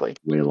just exactly.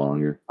 way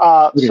longer.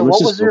 So let's what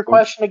just was go your for it.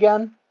 question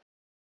again?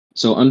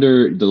 So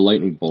under the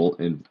lightning bolt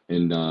in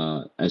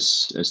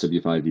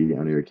SW5E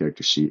under your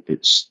character sheet,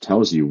 it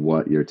tells you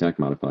what your attack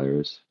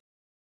modifier is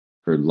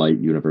for light,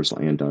 universal,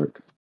 and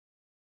dark.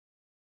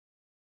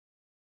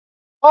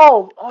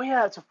 Oh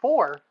yeah, it's a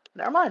 4.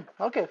 Never mind.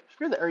 Okay,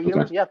 screw that. Or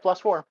universe, yeah,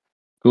 +4.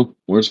 Cool.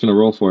 We're just gonna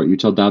roll for it. You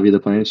tell Davi the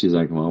plan. She's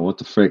like, "Well, what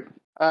the frick?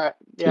 All right,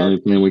 It's the yeah,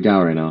 only plan we got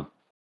right now."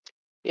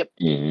 Yep.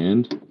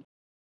 And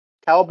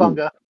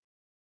Cowabunga.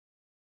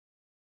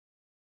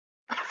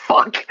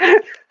 Fuck.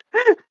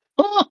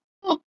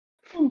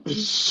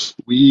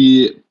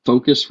 we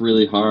focus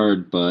really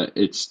hard, but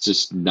it's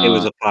just It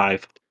was not a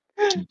 5.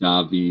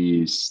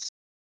 Davi's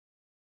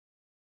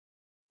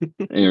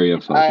area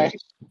of I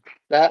focus.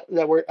 that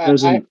we're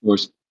Doesn't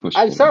force push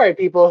I'm forward. sorry,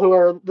 people who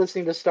are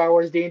listening to Star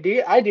Wars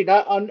D&D. I do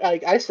not.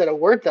 I said a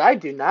word that I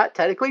do not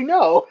technically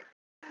know.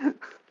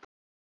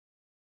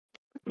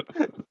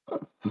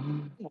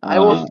 I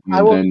will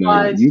And then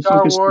find you Star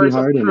focus pretty Wars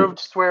hard, and approved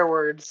swear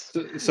words.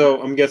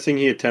 So I'm guessing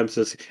he attempts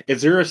this.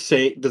 Is there a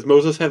say? Does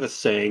Moses have a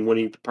saying when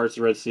he parts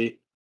the Red Sea?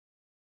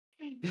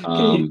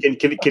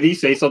 Can he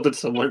say something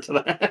similar to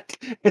that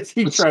as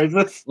he tries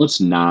this?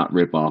 let's not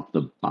rip off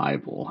the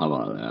Bible. How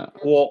about that?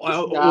 Well,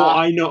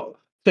 I know.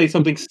 Say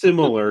something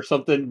similar,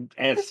 something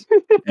as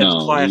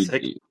No,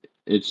 classic.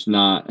 it's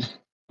not.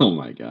 Oh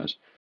my gosh.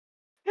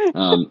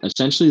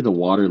 Essentially, the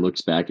water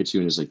looks back at you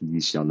and is like, "Ye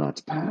shall not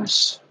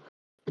pass,"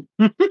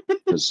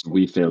 because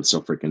we failed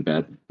so freaking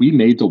bad. We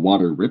made the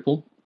water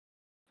ripple,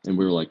 and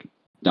we were like,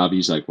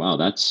 Davi's like, "Wow,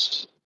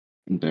 that's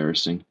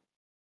embarrassing."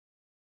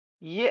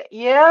 Yeah,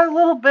 a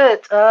little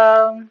bit.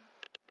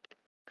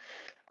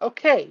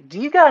 Okay, do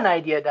you got an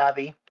idea,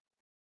 Davi?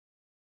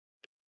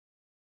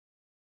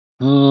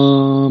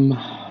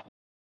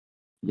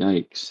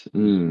 Yikes.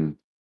 Can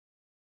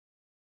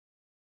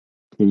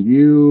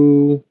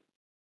you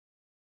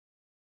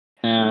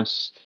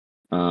cast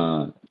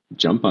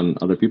jump on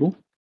other people?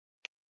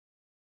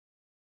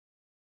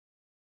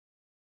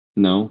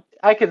 No,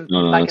 I can,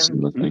 no, I that's can,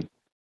 another thing.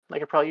 I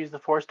could probably use the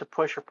Force to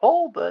push or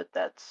pull, but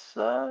that's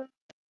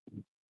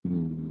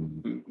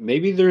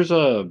Maybe there's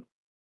a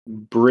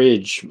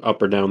bridge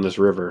up or down this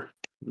river.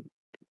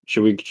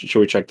 Should we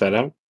check that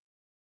out?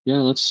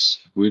 Yeah,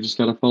 we just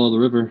gotta follow the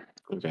river.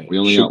 Okay. We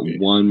only Should got we?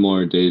 one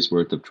more day's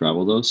worth of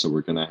travel though, so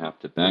we're gonna have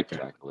to Okay.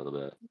 backtrack a little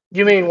bit.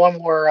 You mean one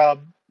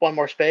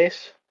more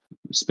space?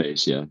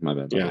 Space, yeah, my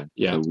bad.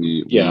 Yeah. So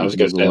we I was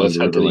gonna move say along let's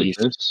the head to river the like east.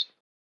 this.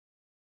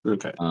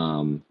 Okay.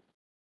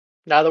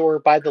 Now that we're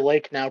by the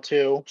lake now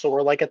too, so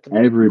we're like at the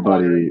corner.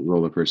 Everybody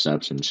roll a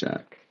perception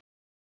check.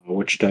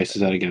 Which dice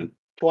is that again?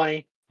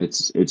 20.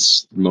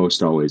 It's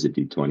most always a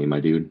D20, my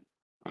dude.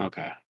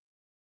 Okay.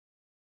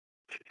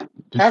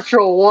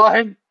 Natural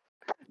 1.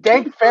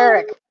 Dang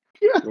Ferric.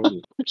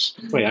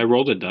 Wait, I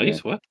rolled a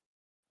dice. Yeah. What?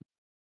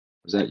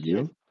 Was that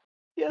you?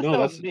 Yes, No, that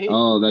that's was me.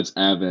 Oh, that's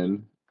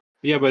Evan.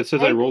 yeah, but it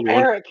says I Dang rolled one.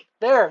 Ferric.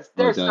 There's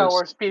Oh, Star dice.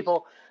 Wars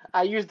people.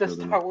 I used a So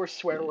then- Star Wars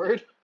swear word.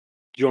 Do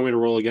you want me to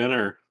roll again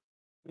or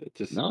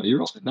just? No, you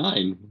rolled a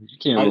 9. You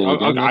can't roll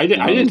again. I That's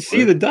not how didn't this see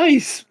works. the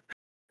dice.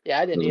 Yeah,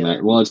 I didn't Doesn't either.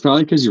 matter. Well, it's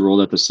probably because you rolled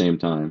at the same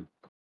time.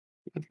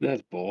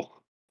 That's bull.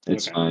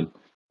 It's Okay. fine.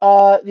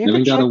 You Evan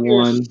can got check a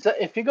 1.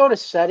 if you go to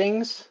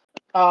settings,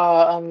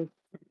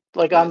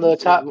 like on the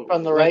top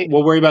on the right.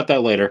 We'll worry about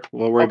that later.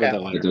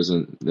 Okay. It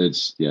doesn't.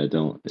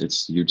 Don't.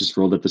 You just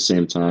rolled at the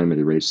same time. It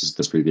erases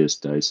the previous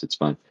dice. It's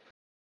fine.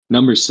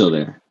 Number's still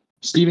there.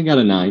 Steven got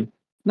a 9.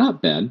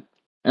 Not bad.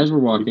 As we're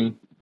walking,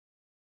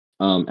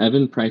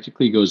 Evan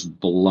practically goes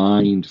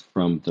blind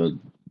from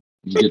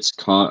he gets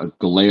caught a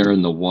glare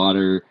in the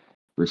water,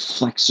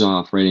 reflects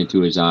off right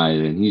into his eye,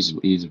 and he's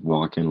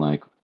walking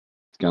like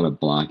he's got to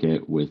block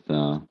it with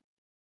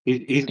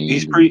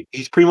He's sand.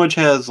 pretty much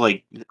has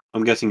like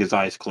I'm guessing his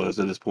eyes closed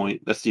at this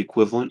point. That's the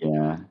equivalent.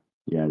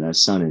 Yeah, that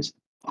sun is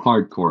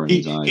hardcore in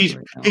his eyes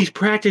right now. He's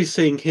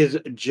practicing his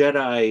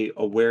Jedi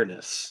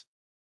awareness.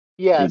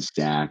 Yes.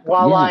 Exactly.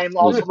 While Yes, I'm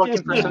also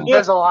looking for some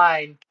yeah.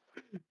 Invisalign.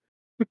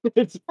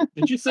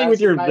 Did you say That's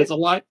with your my-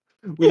 Invisalign?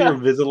 With your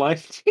Invisalign?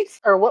 Jeez.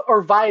 Or what?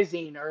 Or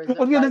Visine? Or is I it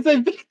was gonna say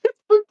Visine?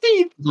 for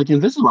teeth. It's like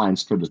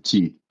Invisalign's for the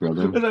teeth,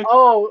 brother. Like,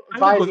 Oh,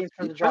 I look Visine's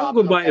for the drops.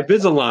 with my Okay.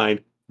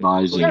 Invisalign.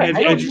 Visine. I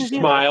don't As you use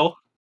either. smile,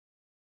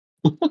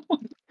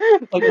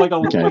 Okay.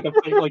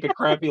 like a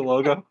crappy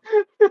logo.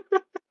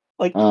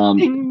 Like,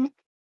 ding.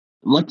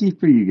 Lucky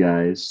for you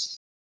guys,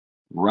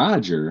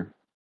 Roger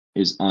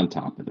is on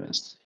top of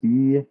this.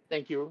 He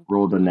Thank you.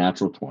 rolled a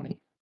natural 20.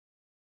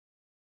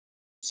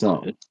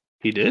 So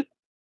He did.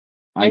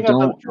 Hang up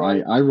on the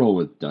droid. I roll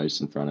with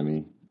dice in front of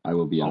me. I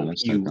will be Oh,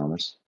 honest, I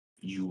promise.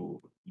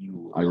 you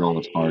I roll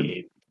with hard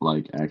lame.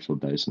 like actual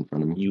dice in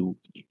front of me.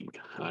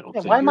 I don't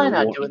Yeah, think why am I you're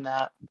not one. doing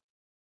that?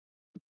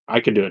 I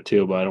could do it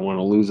too, but I don't want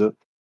to lose it.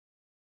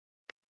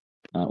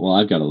 Well,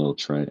 I've got a little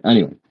tray.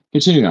 Anyway,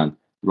 continuing on.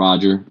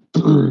 Roger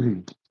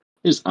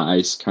His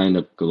eyes kind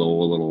of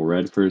glow a little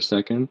red for a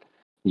second.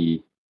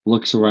 He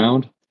looks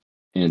around,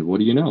 and what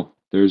do you know?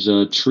 There's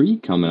a tree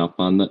coming up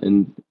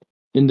in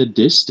the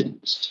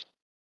distance.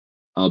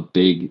 A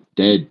big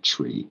dead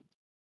tree.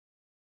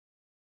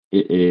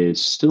 It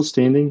is still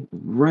standing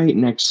right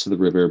next to the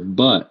river,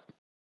 but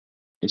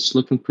it's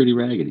looking pretty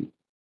raggedy.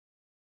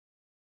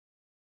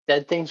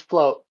 Dead things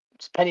float.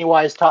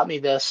 Pennywise taught me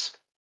this.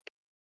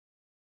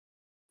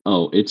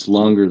 Oh, it's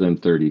longer than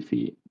 30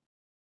 feet.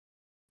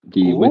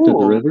 The width of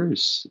the Ooh. river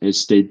has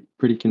stayed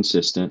pretty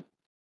consistent.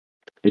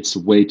 It's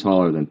way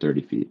taller than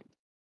 30 feet.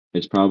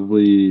 It's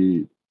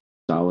probably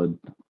solid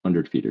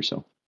 100 feet or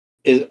so.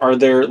 Are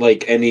there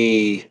like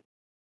anything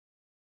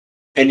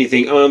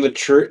on the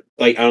tree,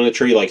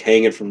 like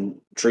hanging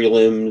from tree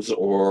limbs,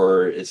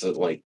 or is it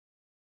like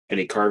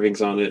any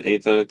carvings on it,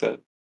 anything like that?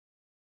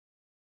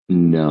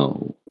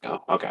 No, Oh,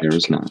 okay, there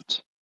just is curious.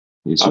 not.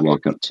 As you Okay.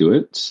 walk up to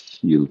it,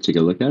 you take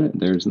a look at it,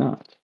 there's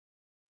not.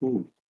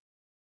 Ooh.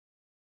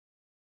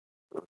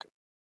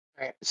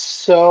 Alright,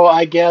 so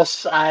I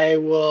guess I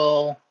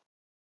will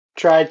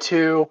try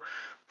to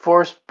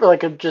force,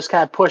 like, just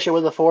kind of push it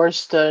with a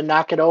force to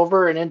knock it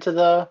over and into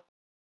the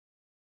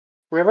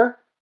river.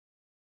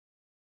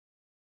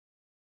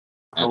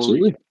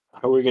 Absolutely.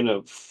 How are we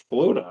gonna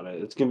float on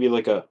it? It's gonna be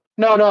like a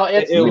No, no, No,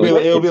 it'll be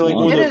it's like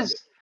long one it of enough. those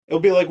is it'll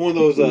be like one of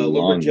It's those long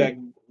enough. lumberjack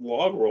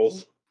log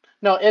rolls.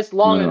 no, it's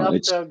long No, enough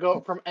it's to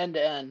go from end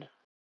to end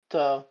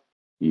to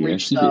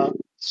reach yes, it the,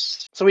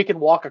 is. so we can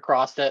walk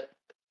across it.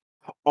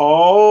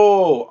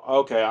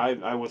 Oh, okay.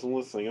 I wasn't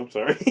listening. I'm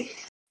sorry.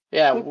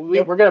 Yeah,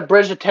 Yep. we're gonna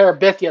bridge the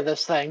Terabithia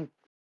this thing.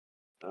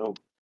 Oh,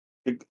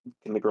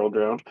 can the girl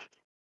drown?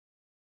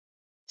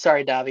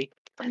 Sorry, Davi.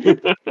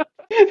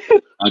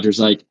 Roger's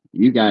like,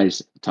 you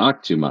guys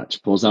talk too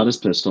much. Pulls out his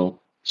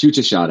pistol, shoots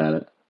a shot at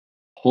it,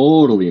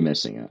 totally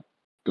missing it.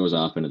 Goes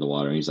off into the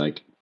water, and he's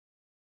like,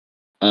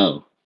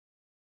 oh,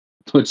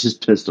 puts his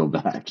pistol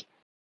back.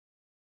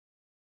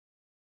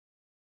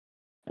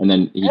 And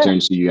then he Yeah.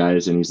 turns to you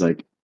guys and he's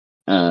like,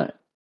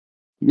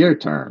 your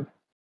turn.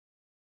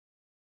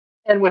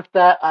 And with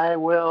that, I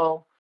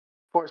will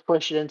force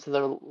push it into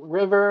the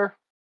river.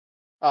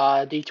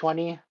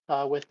 D20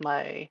 with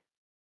my,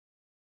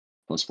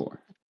 +4.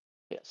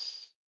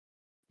 yes,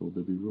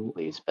 Roll.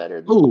 please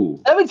better than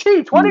Oh, 17, you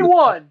would have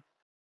 21.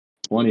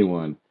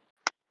 21.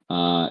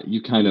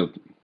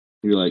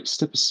 You're like,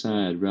 step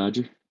aside,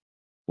 Roger.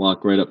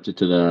 Walk right up to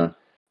the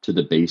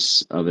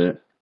base of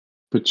it.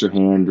 Put your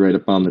hand right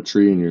up on the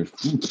tree and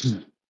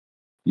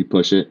you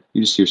push it.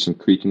 You just hear some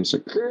creaking. It's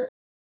like,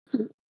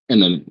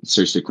 and then it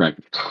starts to crack.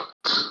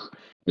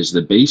 As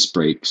the base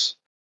breaks,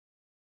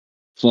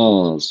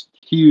 falls,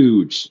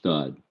 huge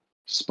thud,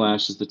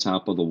 splashes the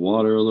top of the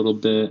water a little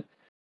bit,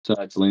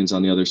 thuds, lands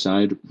on the other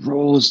side,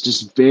 rolls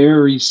just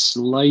very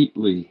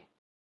slightly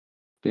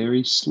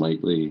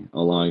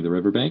along the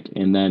riverbank,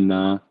 and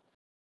then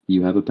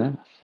you have a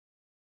path.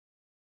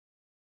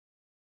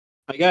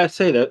 I gotta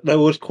say that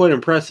was quite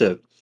impressive.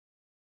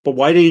 But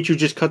why didn't you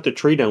just cut the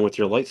tree down with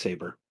your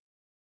lightsaber?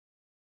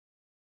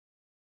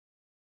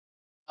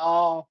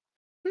 Oh,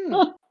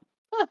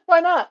 why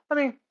not? I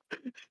mean,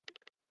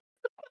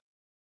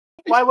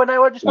 why would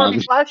I just want to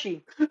Now, be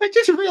flashy? I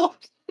just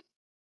realized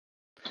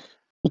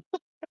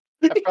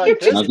I probably you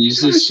could now be.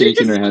 she's just you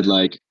shaking just her head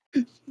like,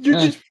 you're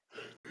eh, just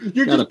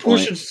you're got a just point.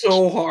 pushing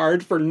so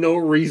hard for no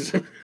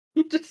reason.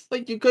 Just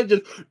like you could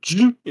just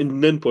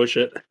and then push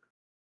it.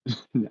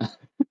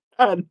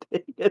 God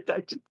dang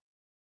it!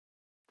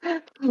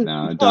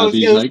 Now, That was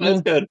Davi's good. like,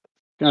 That's good.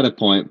 got a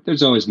point.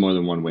 There's always more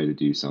than one way to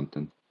do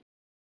something.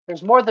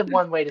 There's more than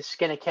one way to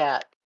skin a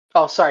cat.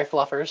 Oh, sorry,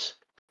 fluffers.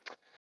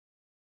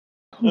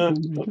 Oh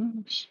my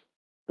gosh.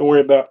 Don't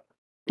worry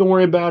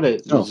about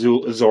it, So,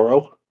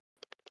 Zorro.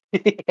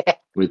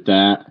 with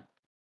that,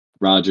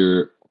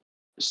 Roger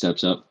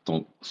steps up,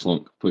 thunk,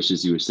 flunk,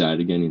 pushes you aside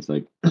again. He's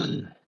like,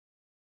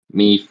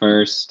 me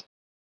first.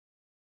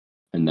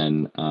 And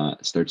then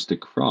starts to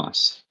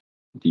cross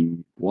the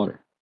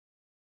water.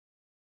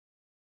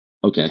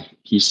 Okay,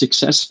 he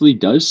successfully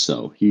does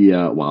so. He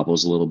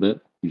wobbles a little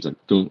bit. He's like,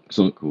 dunk,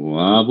 dunk,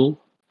 wobble,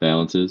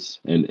 balances.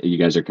 And you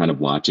guys are kind of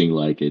watching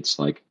like it's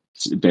like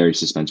very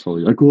suspenseful.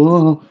 You're like,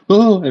 whoa,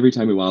 oh, every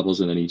time he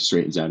wobbles, and then he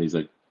straightens out. He's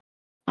like,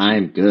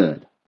 I'm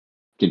good.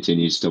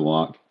 Continues to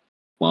walk,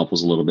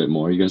 wobbles a little bit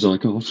more. You guys are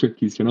like, oh, frick,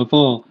 he's going to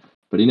fall.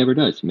 But he never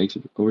does. He makes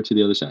it over to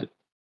the other side.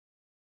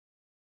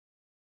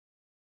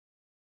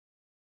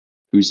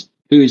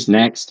 Who's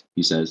next?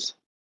 He says.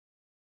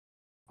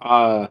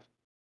 Uh,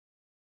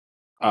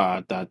 da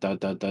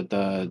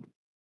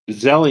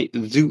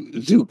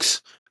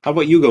Zooks. How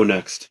about you go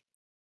next?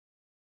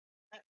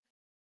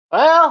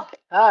 Well,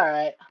 all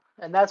right.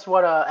 And that's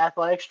what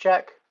athletics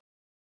check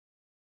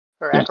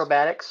or Yes.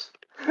 acrobatics.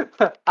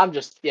 I'm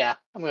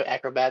gonna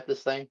acrobat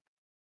this thing.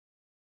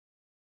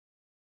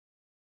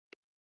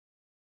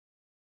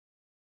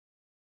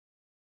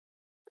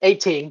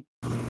 18.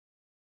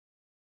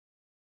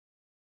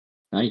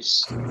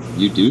 Nice.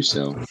 You do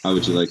so. How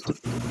would you like to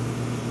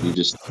You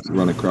just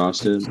run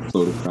across it,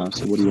 float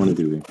across it. What do you want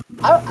to do here?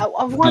 I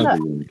However wanna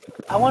you want to get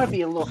across. I wanna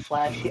be a little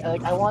flashy.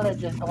 Like I wanna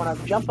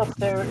jump up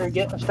there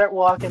or start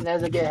walking.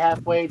 As I get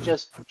halfway,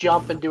 just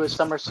jump and do a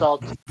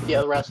somersault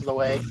the rest of the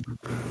way,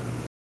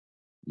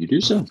 You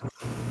do so.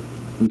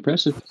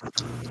 Impressive.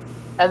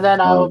 and then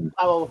Um,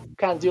 I will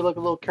kind of do like a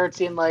little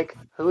curtsy and like,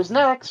 who's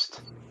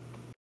next?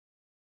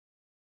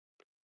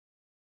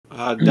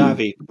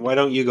 Davi, why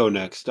don't you go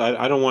next?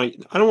 I don't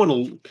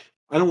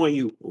want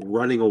you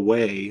running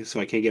away so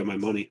I can't get my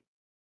money.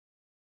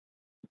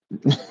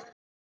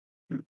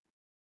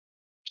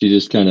 she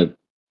just kind of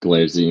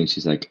glares at you and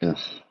she's like, ugh,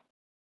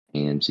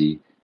 Angie.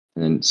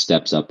 And then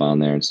steps up on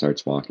there and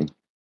starts walking.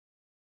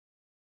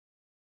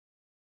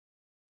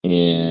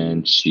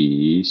 And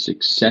she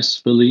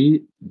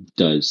successfully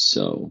does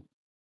so.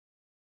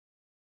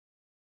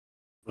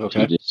 She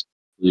Okay. just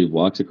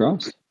walks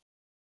across.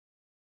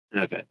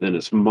 Okay. Then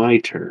it's my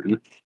turn.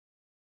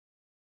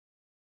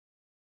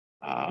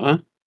 Uh,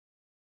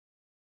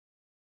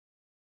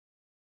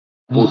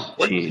 What?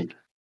 14.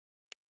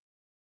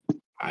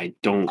 I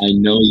don't. I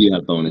know you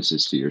have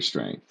bonuses to your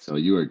strength, so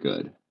you are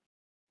good.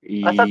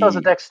 I thought that was a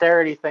e-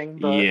 dexterity thing,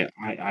 but Yeah,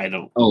 I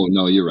don't. Oh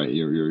no, you're right.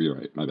 You're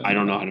right. My bad. I My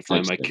don't know bad. how to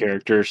find my Dexterity.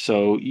 character,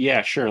 so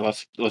yeah, sure.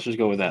 Let's just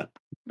go with that.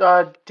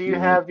 do you You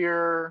want have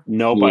your?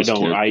 Nope, I tools don't.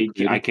 character I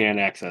creator? can't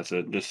access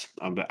it. Just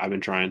I've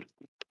been trying.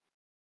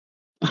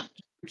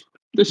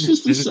 This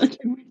is the This is,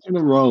 second week in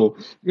a row.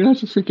 You're gonna have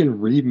to freaking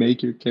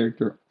remake your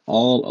character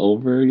all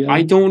over I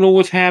again. don't know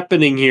what's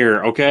happening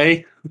here.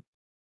 Okay.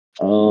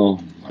 Oh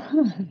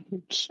my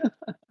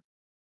God.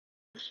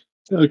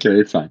 Okay,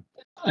 it's fine.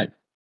 Fine.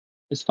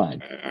 It's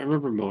fine. I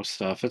remember most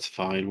stuff. It's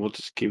fine. We'll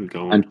just keep it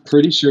going. I'm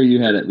pretty sure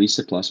you had at least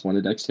a +1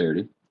 to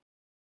dexterity.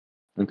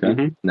 Okay. And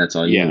Hmm. that's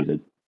all you Yeah.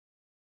 needed.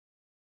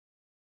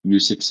 You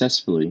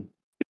successfully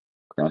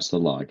cross the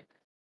log.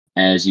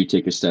 As you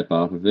take a step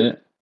off of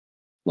it,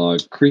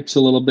 log creaks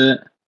a little bit,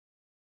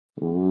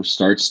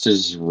 starts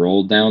to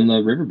roll down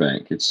the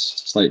riverbank. It's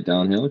slight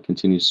downhill,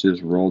 continues to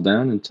just roll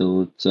down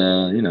until it,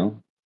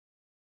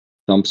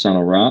 thumps on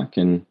a rock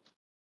and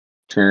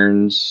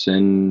turns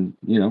and,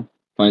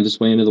 finds its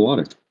way into the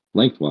water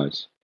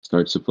lengthwise.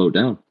 Starts to float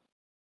down.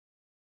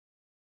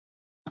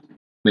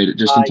 Made it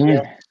just in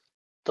Yeah, time.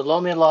 the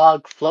lonely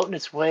log floating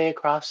its way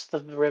across the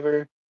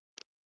river,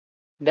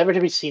 never to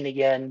be seen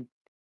again.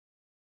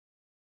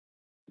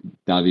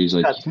 Davi's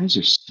like, That's, you guys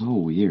are so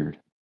weird.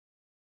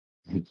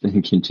 And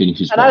then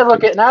continues and I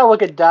look walking. at and I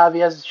look at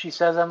Davi as she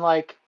says, I'm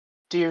like,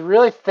 do you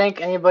really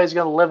think anybody's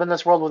gonna live in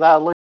this world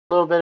without a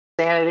little bit of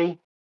sanity?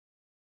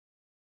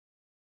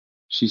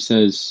 She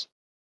says,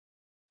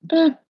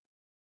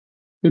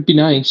 it'd be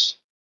nice.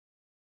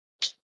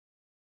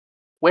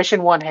 Wish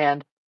in one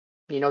hand,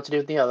 you know what to do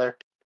with the other.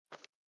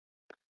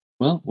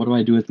 Well, what do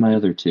I do with my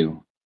other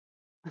two?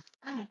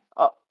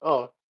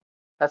 Oh,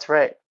 that's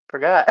right.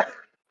 Forgot.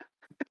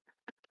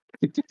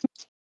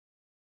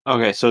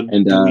 Okay. So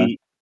And do we?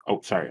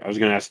 Oh, sorry. I was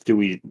gonna ask. Do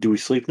we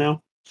sleep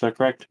now? Is that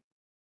correct?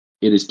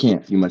 it is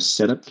camp. You must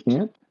set up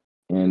camp,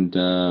 and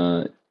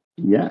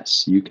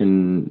yes, you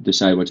can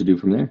decide what to do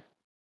from there.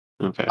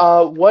 Okay.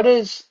 What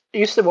is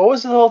you said? What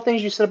was the whole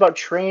things you said about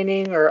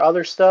training or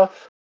other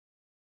stuff?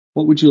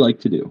 What would you like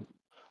to do?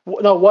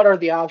 No, what are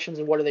the options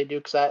and what do they do?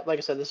 Because like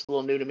I said, this is a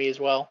little new to me as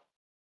well.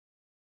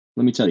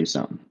 Let me tell you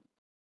something.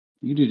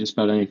 You can do just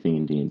about anything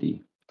in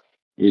D&D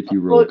if you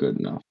roll Well, good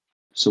enough.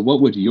 So,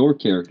 what would your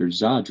character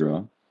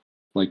Zadra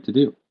like to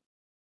do?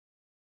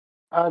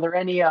 are there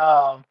any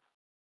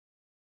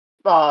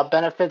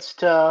benefits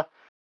to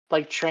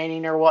like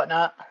training or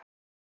whatnot?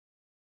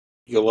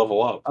 You'll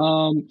level up.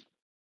 Um,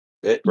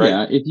 It right.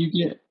 yeah, if you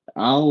get,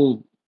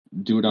 I'll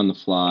do it on the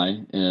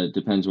fly. It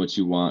depends what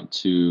you want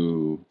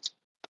to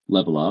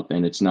level up,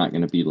 and it's not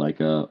going to be like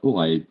oh,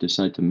 I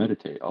decide to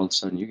meditate. All of a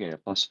sudden, you get a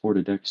 +4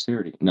 to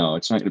dexterity. No,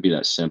 it's not going to be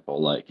that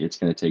simple. Like it's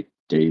going to take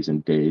days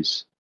and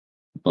days.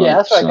 Yeah,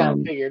 that's But what I kind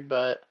of figured.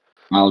 But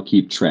I'll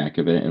keep track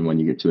of it, and when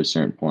you get to a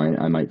certain point,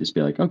 I might just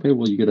be like, okay,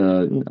 well, you get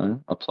a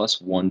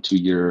 +1 to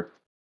your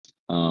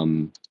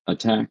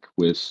attack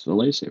with a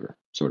lightsaber,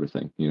 sort of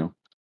thing.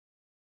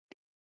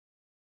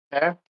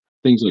 okay,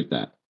 Things like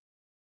that.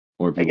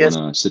 Or if I you want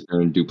guess. to sit there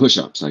and do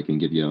push-ups, I can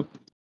give you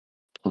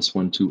a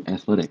 +1 to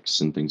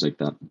athletics and things like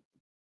that.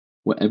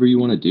 Whatever you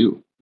want to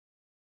do.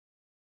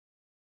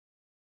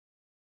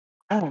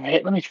 All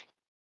right, let me.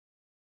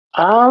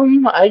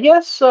 I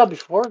guess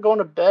before going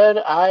to bed,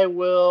 I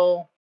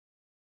will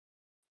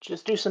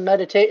just do some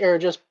meditate or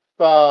just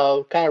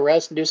kind of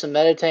rest and do some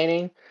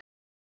meditating.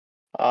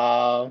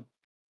 Uh,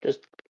 just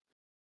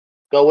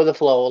go with the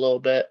flow a little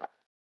bit.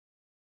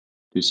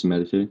 Do some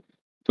meditating.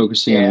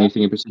 Focusing on Yeah.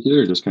 anything in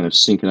particular, or just kind of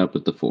syncing up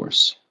with the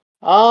force.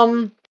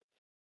 Um.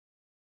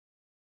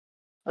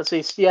 Let's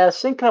see. Yeah,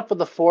 syncing up with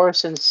the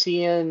force and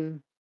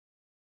seeing,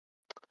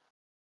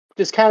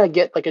 just kind of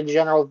get like a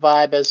general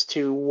vibe as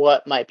to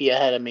what might be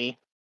ahead of me.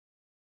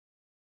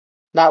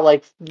 Not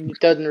like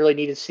doesn't really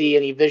need to see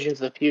any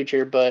visions of the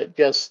future, but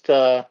just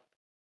Right.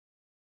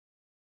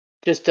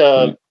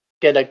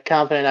 get a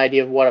confident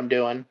idea of what I'm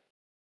doing.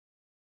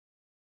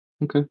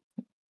 Okay.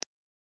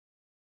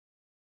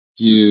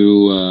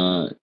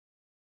 You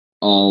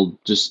all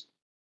just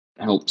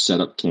help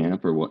set up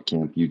camp, or what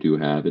camp you do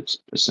have. It's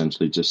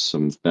essentially just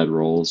some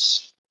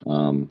bedrolls.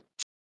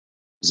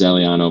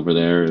 Zelion over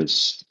there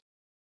has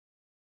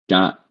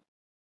got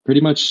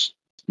pretty much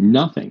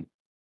nothing.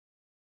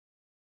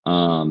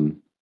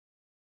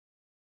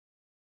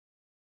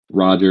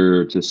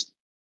 Roger just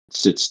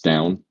sits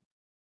down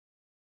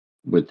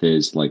with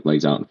his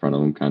legs out in front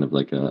of him, kind of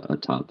like a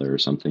toddler or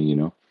something,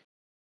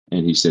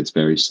 And he sits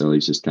very still.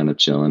 He's just kind of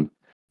chilling.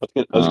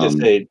 I was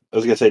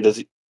gonna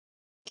say,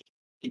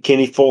 can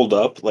he fold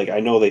up? Like, I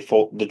know they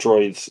fold the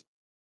droids,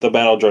 the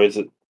battle droids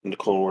in the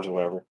Clone Wars or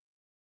whatever.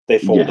 They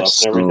fold up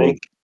Yes. and So everything.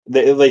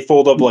 They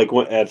fold up like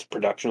at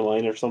production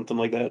line or something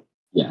like that.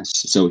 yes.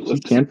 So he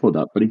Let's just- can fold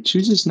up, but he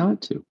chooses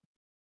not to.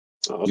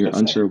 I was You're gonna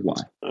say. unsure of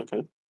why.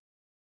 Okay.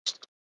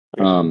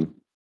 Okay.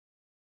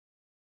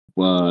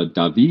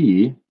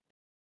 Davi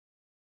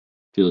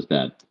feels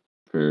bad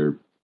for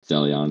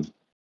Zelion.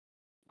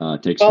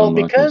 Takes Well, one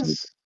look and is like,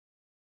 because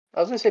I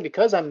was gonna say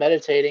because I'm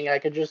meditating, I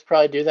could just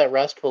probably do that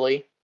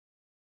restfully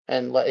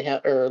and let him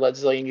or let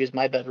Zillion use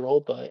my bedroll.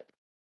 But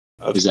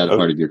is that a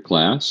part of your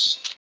class?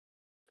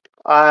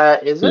 is it?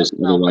 Because I don't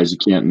think otherwise you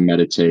can't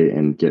meditate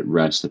and get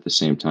rest at the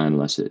same time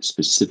unless it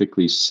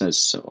specifically says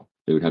so.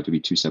 They would have to be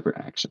two separate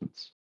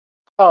actions.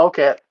 Oh,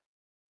 okay.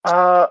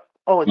 Oh,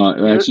 it's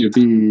good.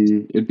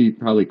 Actually, it'd be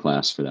probably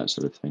class for that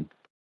sort of thing,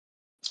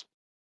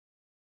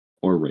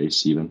 or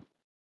race even.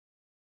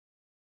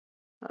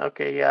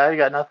 Okay, yeah, I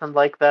got nothing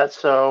like that.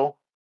 So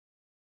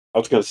I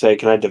was gonna say,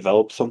 can I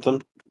develop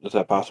something? Is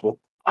that possible?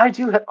 I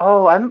do.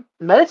 I'm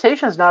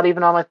meditation's not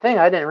even on my thing.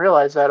 I didn't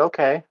realize that.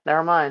 Okay,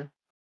 never mind.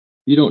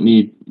 You don't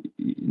need.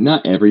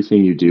 Not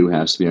everything you do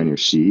has to be on your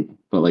sheet,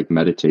 but like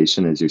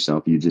meditation as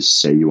yourself, you just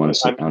say you want to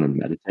I sit down and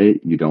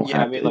meditate. You don't Yeah, I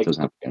have mean, to. It like,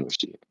 doesn't have to be on your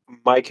sheet.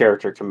 my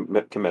character can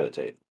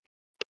meditate.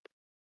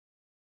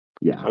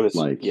 Yeah,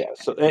 like Yeah,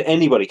 so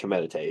anybody can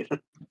meditate.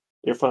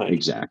 You're fine.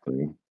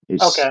 exactly.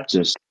 It's Okay,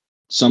 just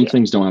some Yeah.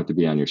 things don't have to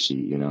be on your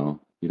sheet. You don't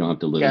have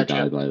to live and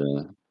die gotcha. by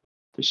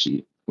the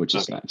sheet, which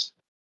is Okay. nice.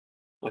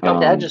 Okay.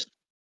 Okay, Um, I just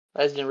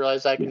didn't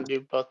realize I yeah. can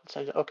do both.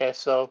 Okay,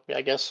 so yeah,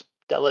 I guess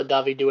let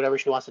Davi do whatever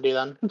she wants to do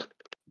then.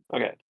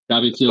 Okay.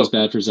 Davi feels So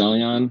bad for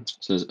Zelion,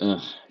 says,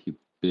 ugh, you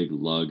big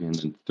lug, and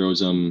then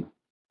throws him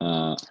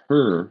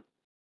her.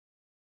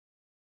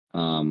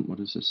 What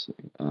is this?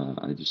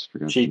 I just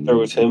forgot the she name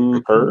throws of it.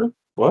 him her.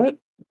 What?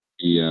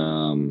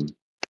 The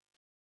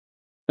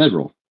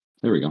bedroll.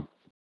 There we go.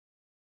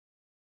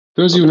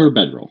 Throws you Okay. her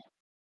bedroll.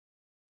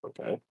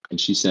 Okay. And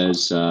she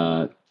says,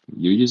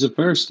 you use it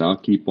first. I'll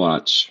keep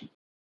watch.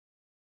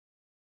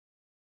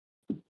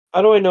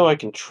 How do I know I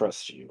can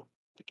trust you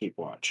to keep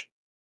watch?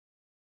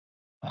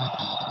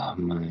 Oh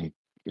my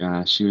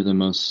gosh, you're the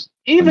most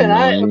Even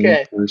annoying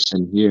okay.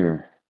 person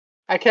here.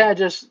 I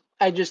just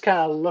kind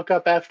of look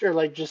up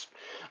after just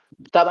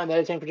stop my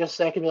meditating for just a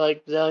second, and be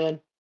like, Zillion,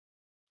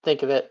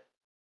 think of it.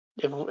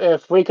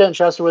 If we couldn't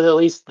trust her with at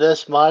least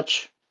this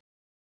much,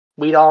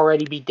 we'd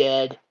already be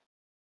dead.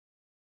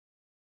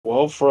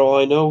 Well, for all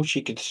I know,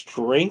 she could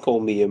strangle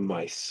me in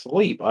my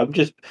sleep. I'm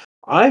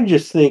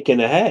just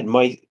thinking ahead.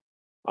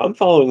 I'm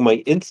following my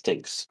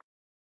instincts.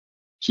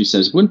 She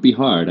says, wouldn't be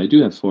hard. I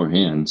do have four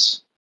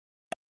hands.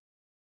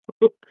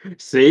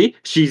 See,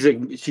 she's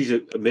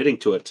admitting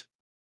to it.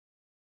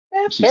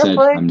 She Fair said,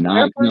 play, I'm fair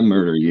not going play. to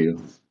murder you.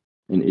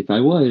 And if I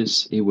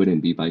was, it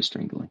wouldn't be by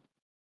strangling.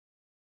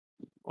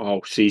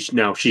 Oh, see,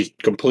 now she's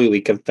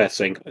completely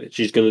confessing.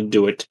 She's gonna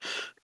do it.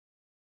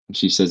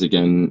 She says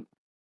again,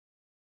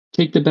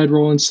 take the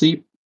bedroll and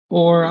sleep,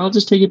 or I'll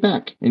just take it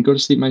back and go to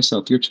sleep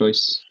myself. Your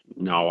choice.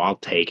 No, I'll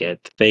take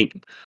it.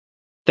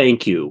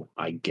 Thank you,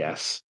 I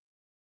guess.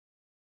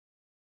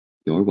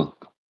 You're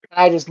welcome.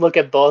 I just look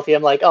at both of you.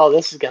 I'm like, oh,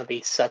 this is gonna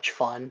be such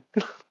fun.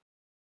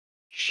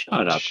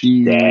 Shut up,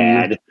 She.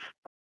 Dad.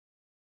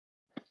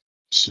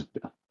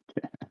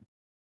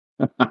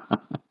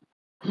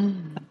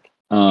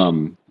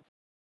 um,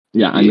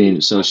 yeah, I Yeah.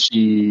 mean, so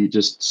she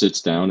just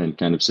sits down and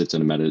kind of sits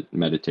in a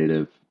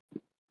meditative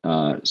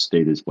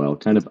state as well,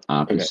 kind of Okay.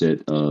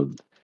 opposite of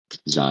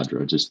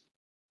Zadra, just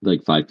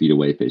like 5 feet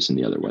away, facing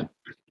the other way.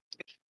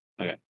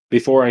 Okay.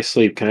 Before I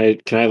sleep, can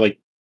I like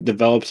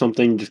develop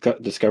something,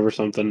 discover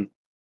something? Is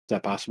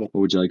that possible?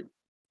 What would you like?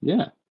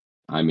 Yeah,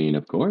 I mean,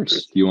 of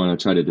course. Do you want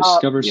to try to Uh,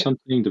 discover Yeah.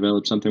 something,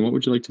 develop something? What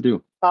would you like to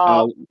do?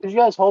 Uh, could you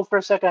guys hold for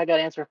a second? I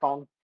gotta answer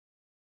phone.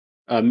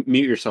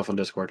 Mute yourself on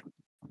Discord.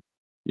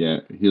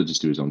 Yeah, he'll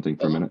just do his own thing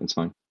for a minute. It's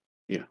fine.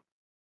 Yeah.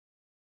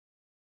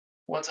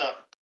 What's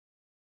up?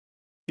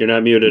 You're not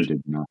He muted.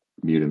 did not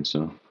mute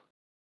himself.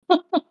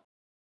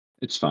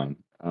 It's fine.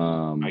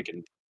 I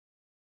can.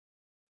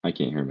 I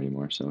can't hear him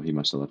anymore, so he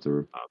must have left the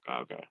room.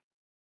 Okay. Okay.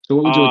 So,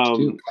 what would you like to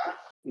do?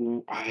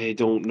 Um, I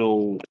don't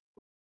know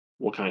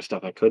what kind of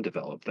stuff I could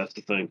develop. That's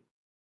the thing.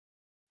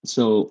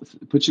 So,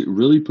 put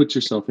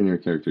yourself in your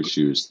character's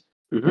shoes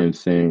Hmm. and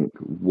think,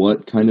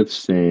 what kind of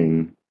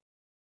thing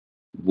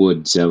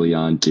would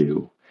Zelion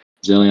do?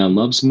 Zelion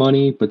loves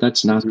money, but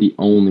that's not Hmm. the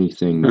only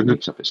thing that Hmm.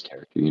 makes up his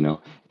character.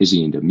 Is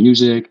he into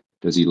music?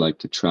 Does he like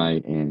to try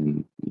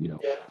and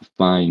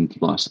find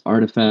lost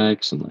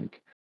artifacts, and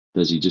like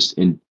does he just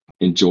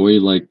enjoy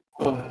like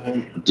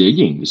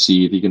digging to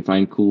see if he can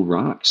find cool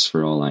rocks?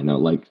 For all I know,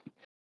 like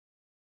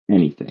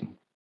anything.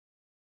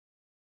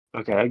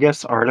 Okay, I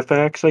guess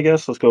artifacts. I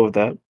guess let's go with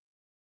that.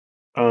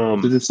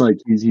 Because it's like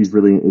he's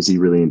really, is he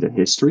really into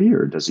history,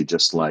 or does he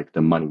just like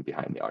the money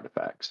behind the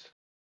artifacts?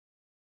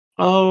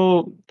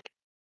 Oh,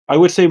 I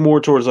would say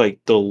more towards like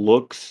the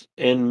looks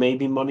and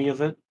maybe money of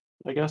it.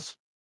 I guess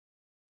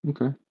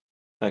Okay.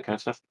 that kind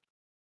of stuff.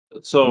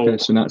 Okay, So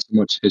so not so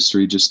much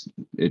history, just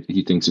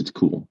he thinks it's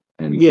cool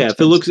and yeah,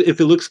 expensive. if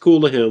it looks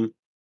cool to him,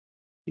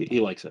 he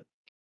likes it.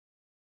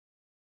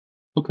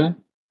 Okay.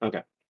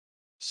 Okay,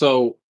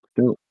 so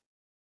So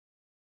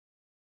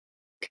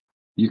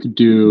you could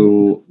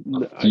do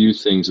a I, few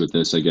things with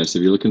this, I guess.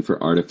 If you're looking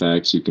for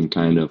artifacts, you can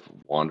kind of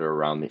wander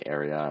around the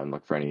area and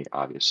look for any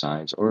obvious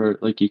signs, or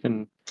like you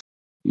can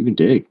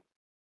dig.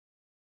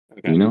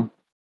 okay, You know?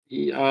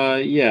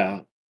 yeah.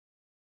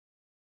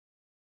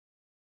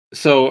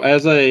 So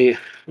as I,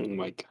 oh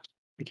my god,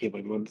 I can't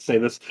believe I'm going to say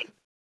this.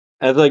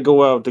 As I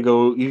go out to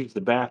go use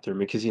the bathroom,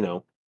 because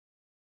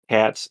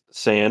cats,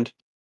 sand,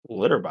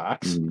 litter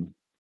box. Mm.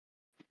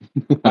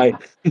 I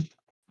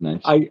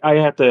Nice. I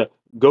have to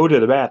go to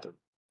the bathroom.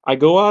 I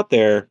go out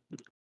there,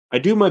 I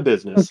do my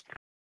business,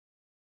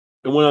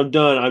 and when I'm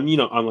done,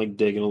 I'm like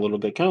digging a little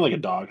bit, kind of like a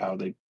dog, how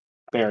they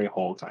bury a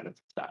hole kind of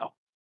style.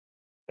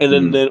 And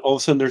then Mm. then all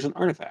of a sudden there's an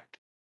artifact.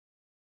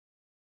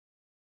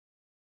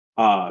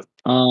 Uh,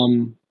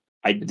 Um,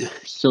 I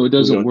so it we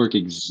doesn't go, work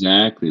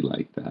exactly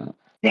like that.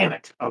 damn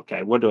it.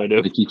 Okay, what do I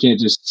do? Like you can't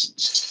just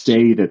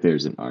say that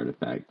there's an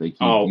artifact. Like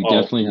Oh you oh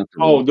definitely have to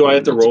oh. roll Do I for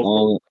have it. to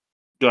roll for?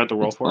 Do I have to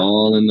roll It's for it?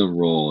 all in the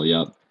roll.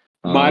 Yep.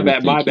 My Let me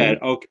bad. My think bad.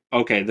 here. Okay.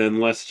 Okay. Then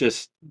let's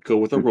just go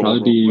with a It'd roll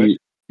probably real quick.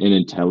 be an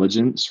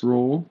intelligence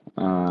roll,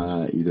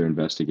 either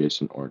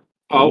investigation or.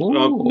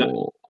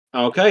 Oh.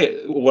 Oh,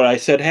 Okay. What I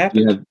said do you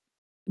happened. have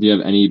do you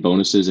have any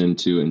bonuses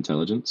into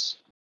intelligence?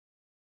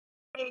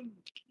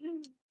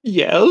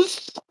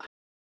 Yes.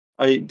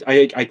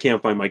 I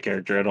can't find my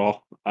character at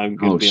all. I'm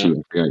gonna Oh be honest. shoot,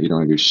 I forgot you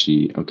don't have your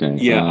sheet. Okay.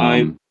 Yeah,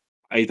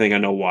 I think I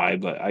know why,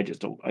 but I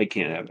just don't. I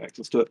can't have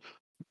access to it.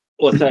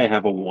 Let's say I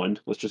have a one.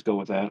 Let's just go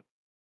with that.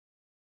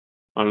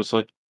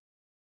 Honestly,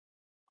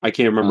 I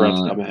can't remember off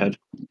the uh, top of my head.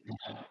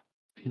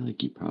 I feel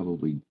like you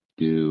probably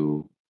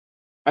do.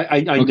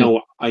 I Okay.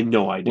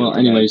 know I do. Well, I got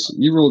anyways,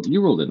 you rolled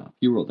enough.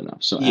 You rolled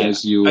enough. So yeah.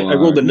 as you I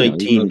rolled are, a you go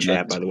 19 to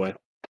chat, that, by the way.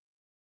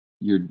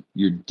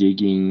 you're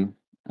digging.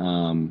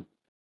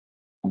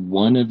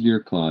 One of your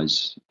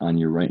claws on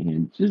your right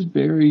hand, just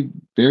very,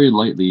 very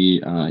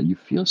lightly, you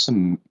feel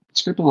some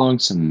scrape along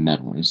some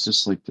metal. It's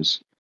just like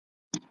this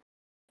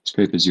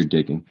scrape as you're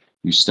digging.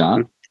 You Mhm, stop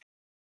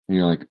and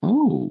you're like,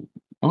 oh,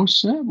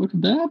 snap, what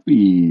could that be?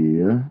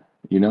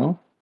 You know?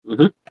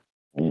 mhm.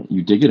 And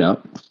you dig it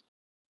up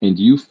and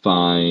you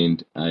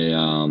find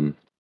oh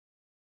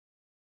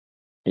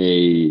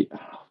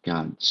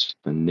God,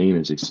 the name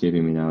is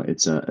escaping me now.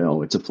 It's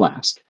a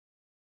flask.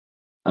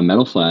 A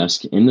metal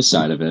flask in the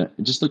side of it.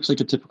 It just looks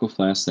like a typical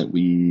flask that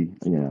we,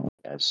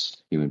 as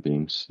human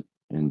beings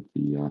in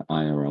the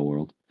IRL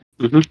world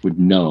Mhm. would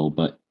know.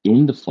 But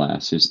in the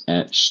flask is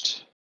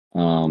etched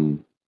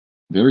um,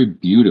 very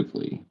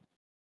beautifully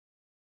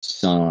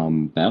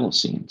some battle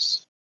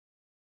scenes.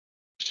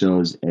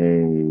 Shows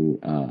a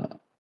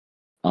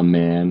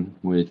man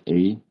with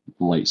a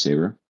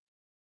lightsaber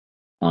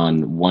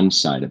on one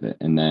side of it,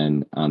 and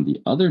then on the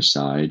other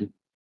side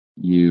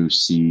you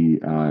see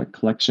a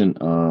collection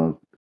of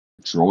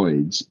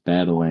droids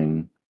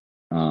battling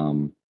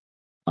um,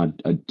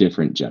 a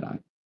different Jedi,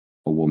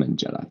 a woman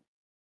Jedi,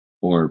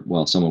 or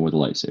well, someone with a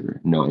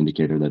lightsaber. No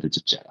indicator that it's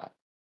a Jedi.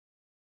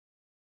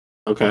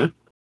 Okay.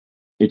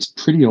 It's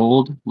pretty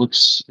old.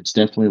 It's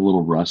definitely a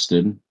little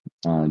rusted,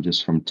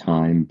 just from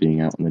time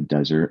being out in the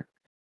desert.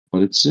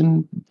 But it's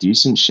in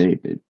decent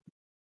shape.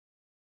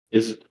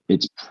 Is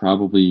It's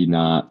probably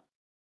not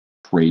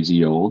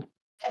crazy old.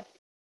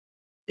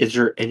 is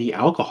there any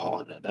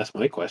alcohol in it? That's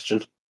my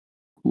question.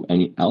 Ooh,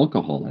 any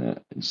alcohol in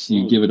it? So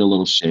you Mm. give it a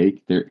little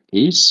shake. There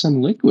is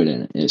some liquid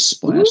in it. It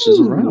splashes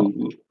around.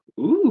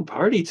 Ooh, ooh,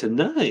 party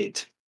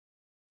tonight.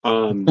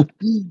 Um,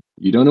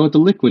 You don't know what the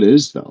liquid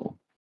is, though.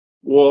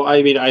 well,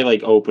 I mean, I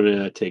like open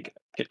it. I take.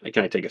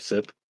 Can I take a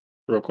sip,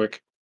 real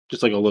quick?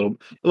 Just like a little,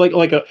 like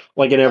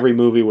in every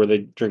movie where they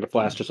drink a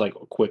flask, just like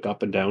a quick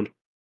up and down.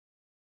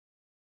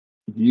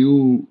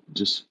 You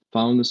just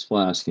found this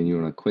flask and you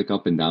want to quick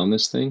up and down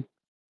this thing.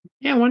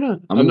 Yeah, why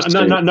not? I'm I'm gonna not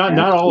say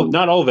absolutely.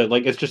 not all of it.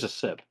 Like it's just a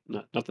sip,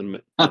 nothing.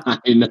 Nothing.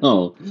 I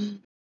know.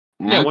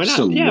 Yeah, why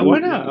not? Yeah, why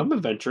not? Absolutely. I'm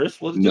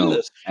adventurous. Let's do No,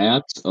 this.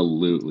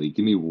 absolutely.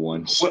 Give me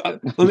one Well,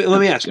 second.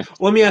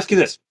 let me ask you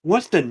this.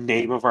 What's the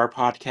name of our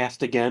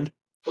podcast again?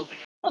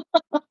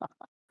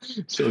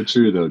 So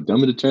true though.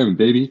 Dumb and determined,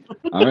 baby.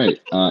 All right.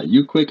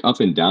 You quick up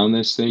and down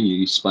this thing,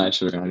 you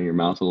splash it around in your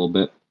mouth a little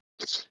bit.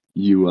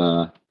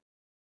 You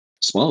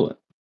swallow it.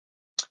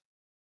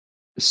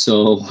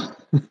 So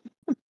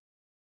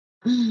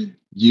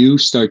you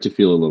start to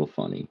feel a little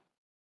funny.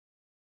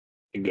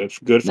 Good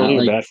Not funny or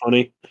like bad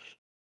funny?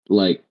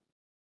 like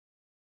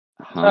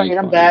All high right,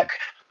 I'm funny. back.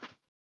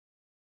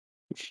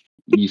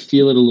 You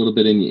feel it a little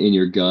bit in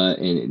your gut,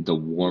 and the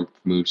warmth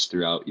moves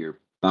throughout your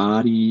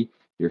body.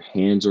 Your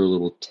hands are a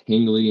little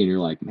tingly, and you're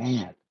like,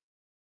 man,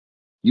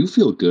 you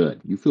feel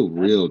good. You feel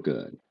That's real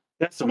good.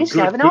 that's some He's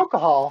good having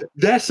alcohol.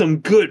 that's some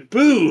good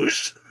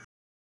booze.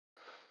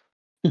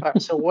 All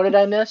right, so what did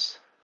I miss?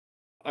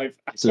 I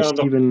So found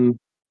a Stephen,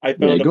 I yeah,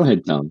 found a go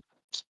ahead, Tom.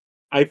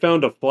 I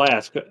found a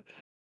flask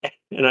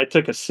and I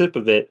took a sip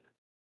of it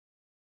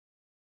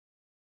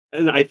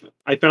and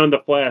I found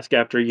a flask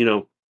after,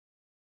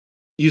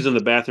 using the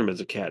bathroom as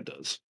a cat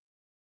does.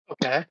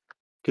 Okay.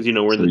 Because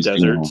we're in So the he's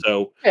desert, gonna.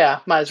 so Yeah,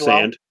 might as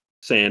well.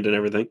 sand and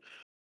everything.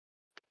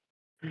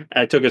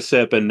 I took a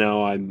sip and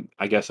now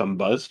I guess I'm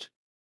buzzed.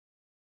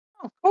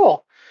 Oh,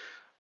 cool.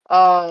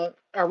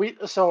 Are we?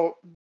 So,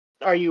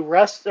 are you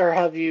rest or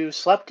have you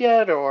slept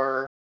yet,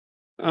 or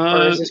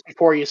Uh is this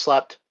before you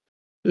slept?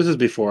 this is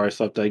before I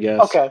slept, I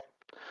guess. Okay.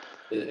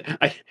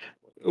 I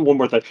one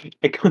more thing.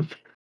 I come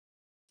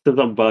since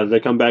I'm buzzed, I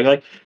come back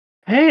like,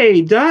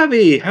 "Hey,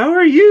 Dobby, how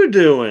are you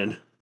doing?"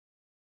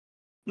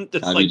 It's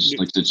Abby like just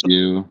looks at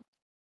you,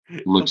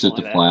 looks something at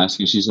like the that. flask,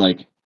 and she's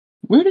like,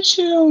 Where did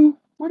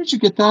you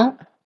get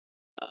that?"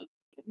 Uh,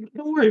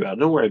 don't worry about it.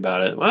 Don't worry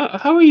about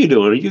it. How are you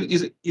doing?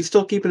 Are you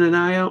still keeping an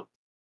eye out?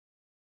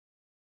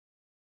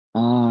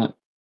 Uh,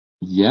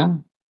 yeah,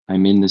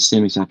 I'm in the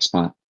same exact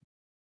spot.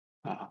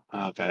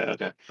 Okay,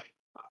 okay.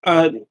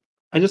 Uh,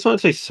 I just want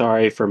to say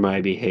sorry for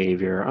my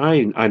behavior.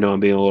 I know I'm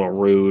being a little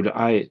rude.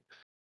 I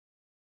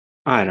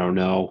don't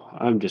know.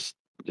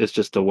 It's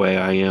just the way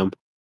I am.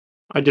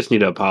 I just need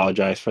to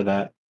apologize for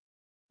that.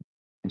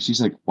 And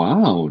she's like,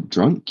 wow,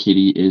 drunk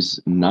kitty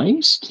is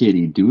nice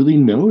kitty, duly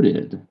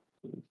noted.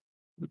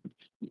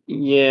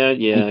 Yeah,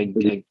 yeah,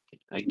 Okay.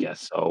 I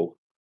guess so.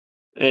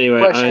 Anyway,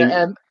 Question.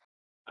 And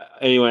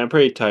I'm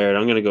pretty tired.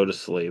 I'm gonna go to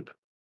sleep.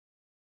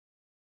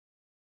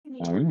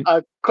 All right. a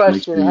Like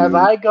question: have you,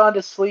 I gone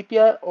to sleep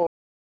yet, or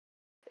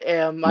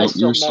am I nope,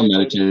 still you're still meditating?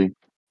 meditating.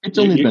 It's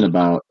You only been you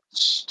about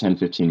 10,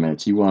 15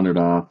 minutes. He wandered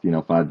off,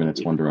 5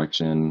 minutes one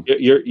direction.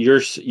 you're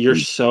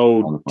He's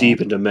so on the phone.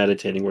 deep into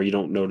meditating where you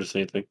don't notice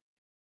anything.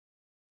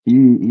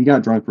 He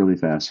got drunk really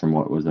fast from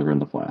what was ever in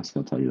the flask,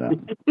 I'll tell you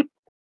that.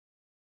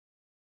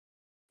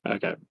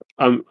 Okay,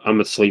 I'm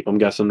asleep. I'm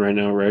guessing right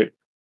now, right?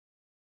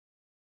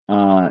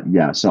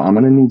 Yeah, so I'm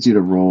gonna need you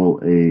to roll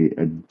a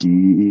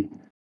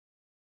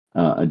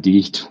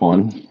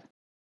D20.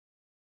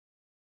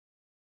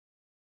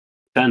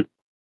 10.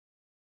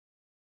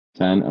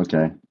 10,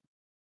 okay.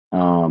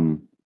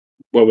 Um,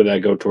 What would that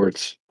go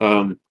towards?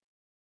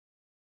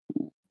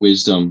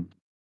 wisdom,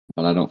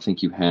 but I don't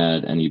think you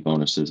had any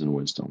bonuses in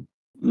wisdom.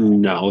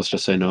 No, let's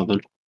just say no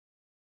then.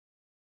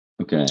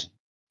 Okay.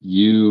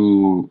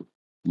 You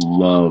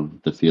love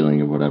the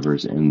feeling of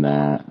whatever's in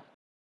that,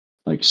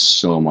 like,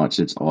 so much.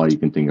 It's all you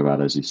can think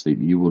about as you sleep.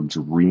 You will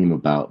dream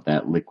about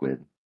that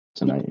liquid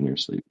tonight in your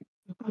sleep.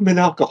 I'm an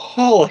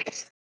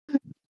alcoholic.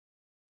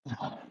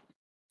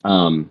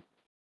 Um,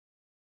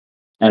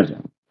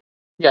 Evan,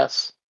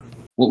 Yes.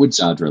 what would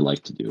Zadra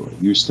like to do?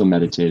 You're still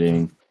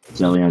meditating.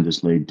 Zelion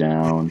just laid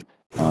down.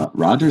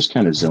 Roger's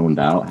kind of zoned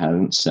out,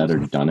 hasn't said or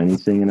done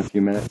anything in a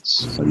few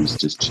minutes, but he's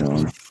just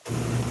chilling.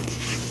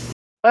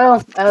 Well,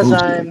 What as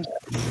would you like I'm to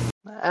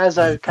as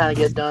I kind of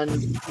get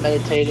done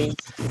meditating,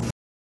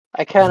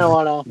 I kind of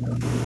want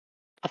to.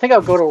 I think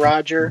I'll go to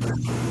Roger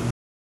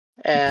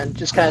and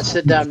just kind of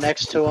sit down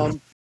next to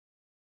him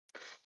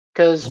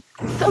because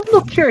I'm a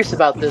little curious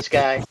about this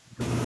guy.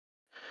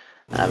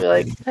 I'll be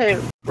like, "Hey,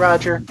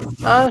 Roger,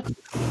 how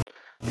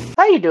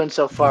you doing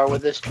so far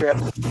with this trip?"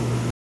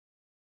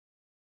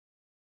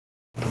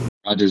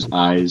 Roger's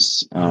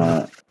eyes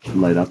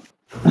light up.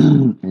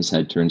 His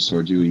head turns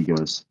towards you. He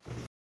goes,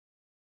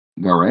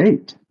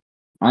 great.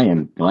 I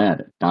am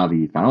glad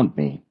Davi found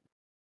me.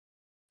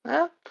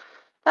 Well,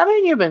 I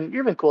mean, you've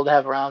been cool to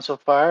have around so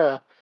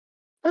far.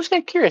 I'm just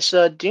kind of curious.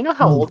 Do you know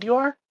how old you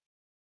are?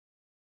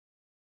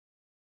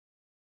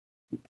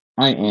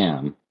 I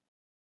am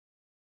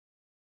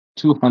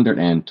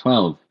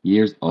 212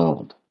 years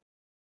old.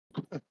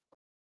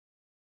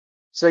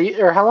 So,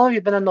 or how long have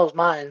you been in those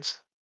mines?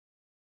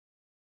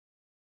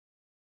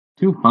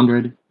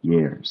 200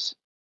 years.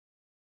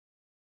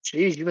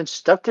 Jeez, you've been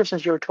stuck there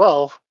since you were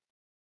 12.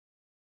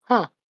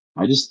 Huh.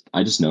 I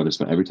just noticed,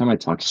 but every time I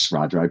talk to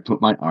Roger, I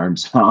put my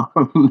arms out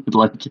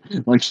like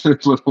they're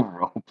little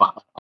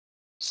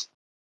robots.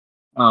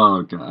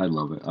 Oh god, I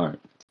love it. All right.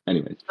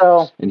 Anyways,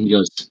 So, and he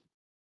goes,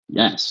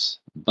 yes,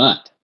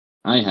 but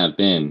I have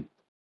been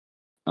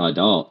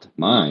adult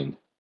mind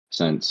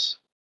since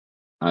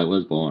I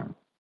was born.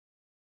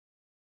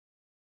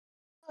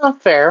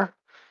 fair.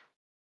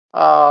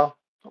 Uh,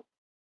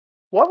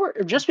 what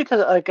were just because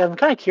like I'm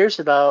kind of curious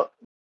about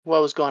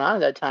what was going on at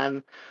that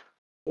time.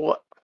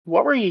 What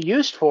what were you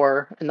used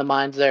for in the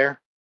mines there?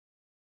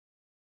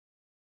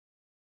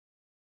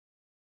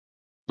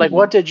 Like, He, he,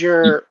 what did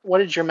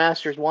your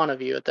masters want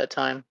of you at that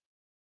time?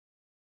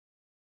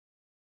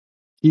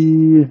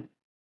 he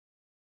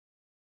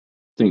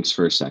thinks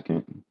for a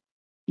second.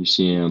 You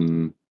see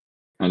him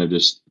kind of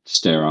just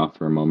stare off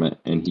for a moment,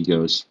 and he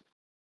goes,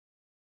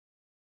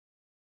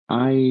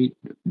 I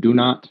do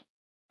not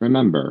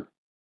remember.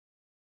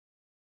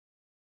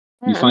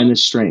 You find Alright.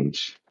 this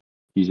strange.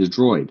 He's a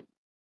droid.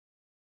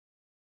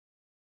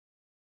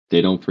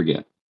 They don't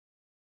forget.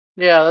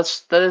 Yeah,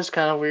 that is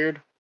kind of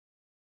weird.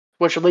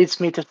 Which leads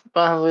me to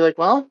finally like,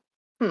 well,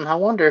 I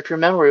wonder if your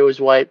memory was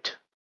wiped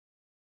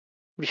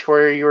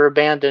before you were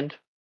abandoned.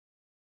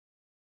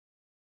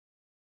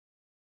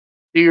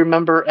 Do you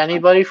remember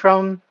anybody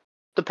from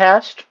the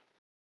past?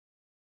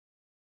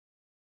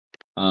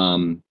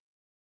 Um,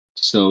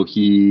 so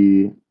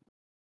he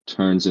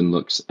turns and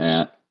looks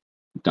at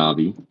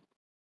Davi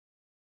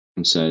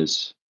and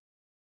says,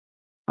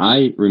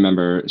 I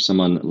remember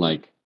someone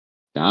like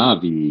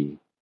Davi.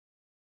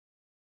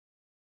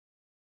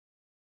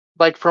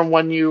 Like from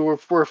when you were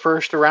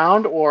first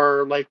around,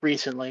 or like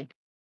recently?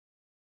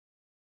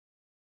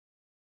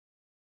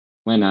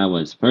 When I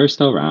was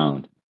first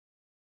around.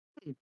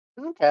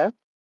 Okay.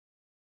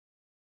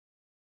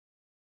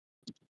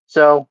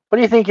 So, what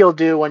do you think you'll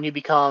do when you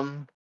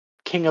become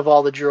king of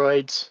all the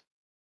droids?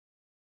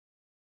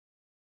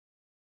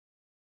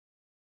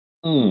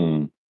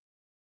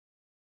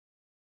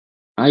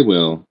 I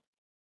will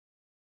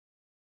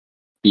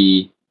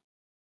be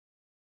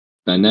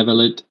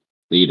benevolent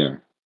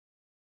leader.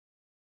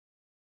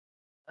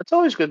 That's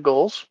always good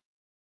goals.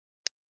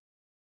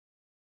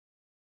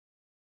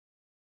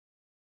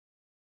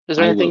 Is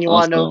there I anything will you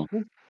want to also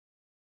know?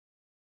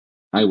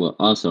 I will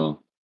also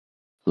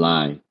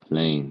fly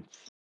planes,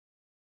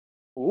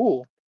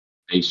 Ooh.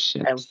 And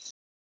spaceships.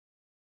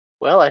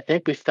 well, I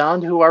think we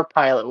found who our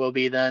pilot will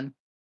be then.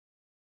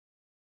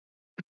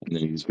 And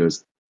then he just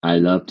goes, I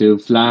love to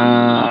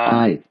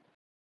fly.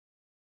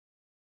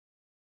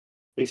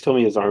 Please tell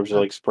me his arms are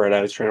like spread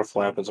out. He's trying to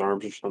flap his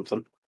arms or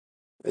something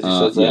as he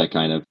says Yeah, that.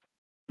 kind of.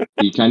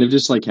 He kind of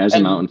just like has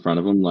them out And in front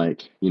of him,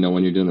 like,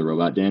 when you're doing the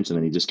robot dance, and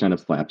then he just kind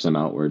of flaps them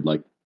outward,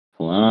 like,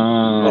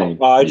 fly.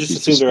 Oh, I Like just he's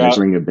assumed just they're out.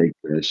 measuring a big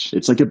fish.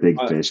 It's like a big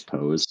Uh, fish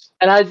pose.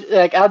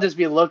 I'll just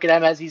be looking at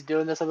him as he's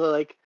doing this. I'm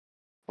like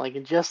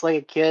just like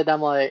a kid.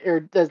 I'm like,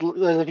 or as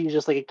if he's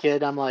just like a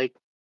kid. I'm like,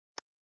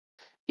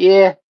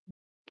 yeah,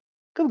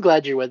 I'm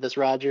glad you're with us,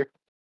 Roger.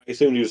 I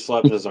assumed he was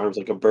slapping his arms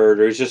like a bird,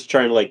 or he's just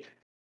trying to like,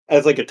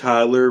 as like a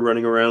toddler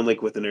running around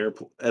like with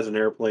as an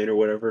airplane or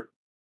whatever,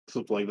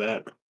 something like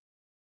that.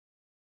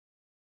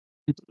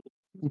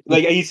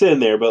 Like he's sitting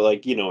there, but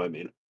like you know what I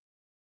mean.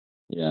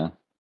 Yeah.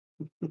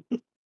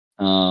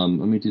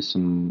 Let me do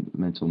some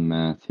mental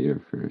math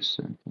here for a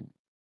second.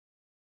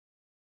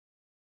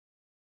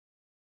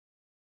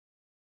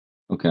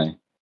 Okay.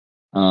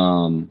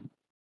 Um,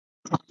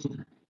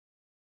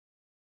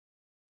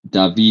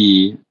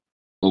 Davi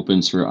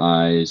opens her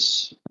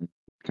eyes,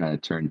 kind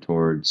of turned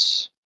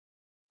towards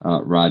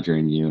Roger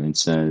and you, and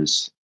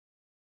says,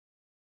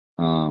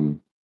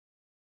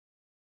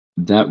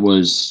 "That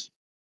was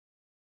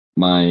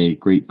my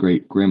great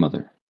great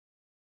grandmother."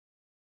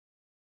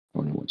 I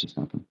don't know what just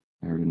happened.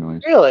 I heard a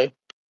noise. Really?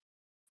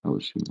 Oh,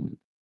 shoot.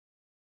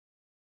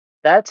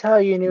 That's how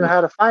you knew Yep.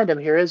 how to find him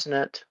here, isn't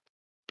it?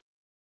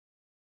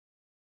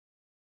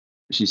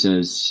 She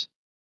says,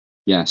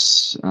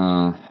 "Yes."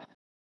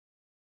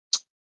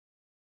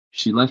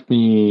 She left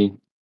me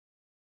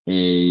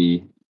a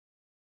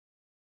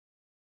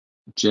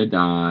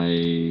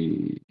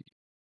Jedi.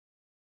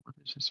 What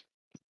is this?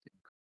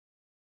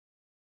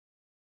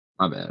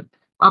 My bad.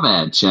 My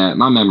bad, chat.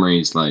 My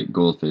memory's like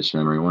goldfish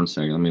memory. One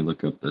second. Let me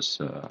look up this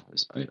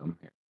item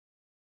here.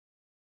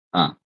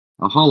 Ah,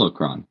 a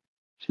holocron.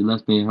 She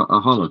left me a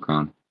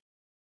holocron.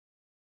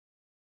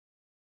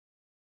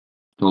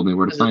 Told me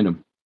where to Is it? find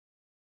him.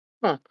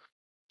 Huh.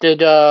 Did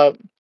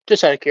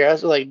just out of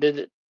curiosity, like, did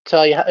it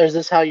tell you? Is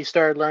this how you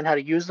started learn how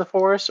to use the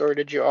Force, or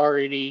did you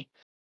already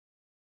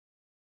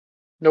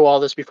know all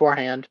this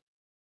beforehand?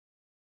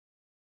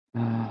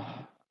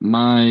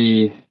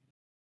 My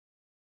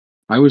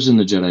I was in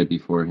the Jedi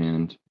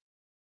beforehand.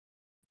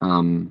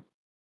 Um,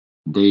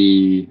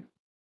 they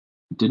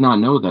did not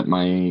know that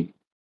my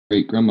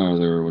great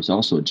grandmother was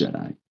also a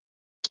Jedi.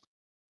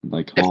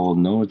 Like If whole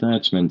no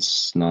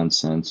attachments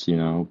nonsense,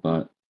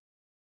 but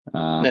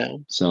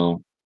no,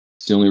 so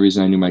it's the only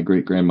reason I knew my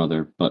great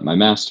grandmother, but my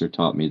master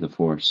taught me the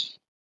Force.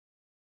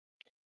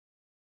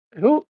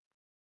 who?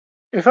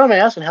 If I'm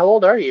asking, how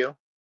old are you?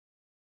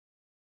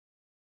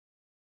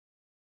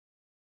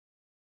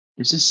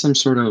 Is this some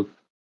sort of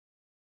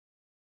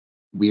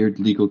weird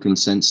legal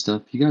consent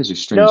stuff? You guys are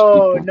strange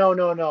No, people. no,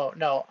 no, no,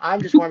 no.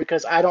 I'm just wondering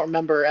because I don't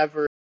remember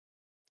ever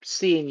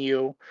seeing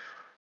you.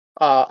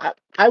 I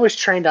was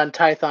trained on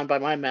Tython by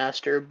my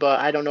master, but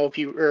I don't know if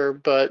you or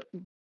but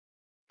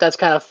that's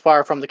kind of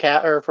far from the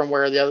cat or from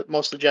where the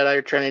most of the Jedi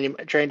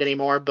are trained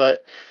anymore.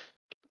 But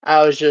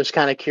I was just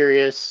kind of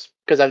curious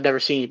because I've never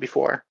seen you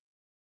before.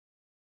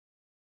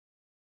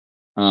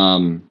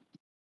 Um,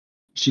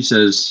 she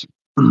says,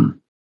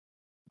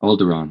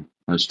 Alderaan.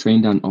 I was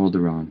trained on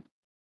Alderaan,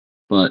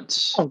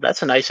 but Oh,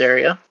 that's a nice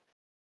area.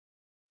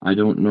 I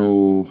don't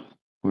know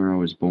where I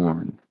was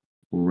born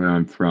or where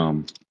I'm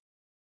from.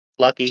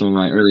 Lucky. Some of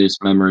my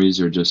earliest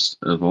memories are just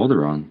of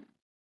Alderaan.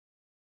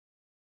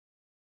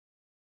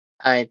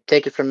 I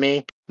take it from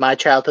me. My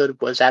childhood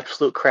was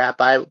absolute crap.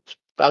 I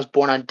was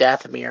born on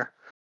Dathomir,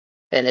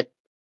 and if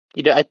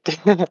you know,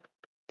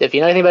 if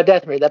you know anything about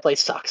Dathomir, that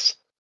place sucks.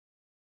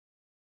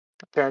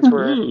 My parents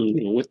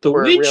With the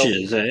were real.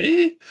 witches,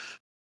 eh?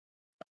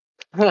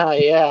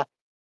 Yeah,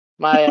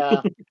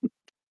 my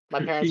my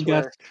You parents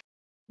got were.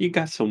 you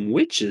got some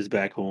witches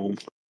back home.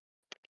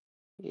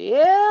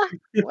 Yeah,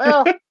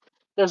 well,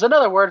 there's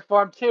another word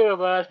for them too,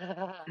 but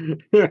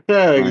Fine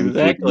food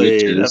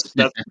Exactly. witches.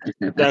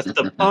 That's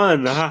the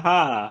pun.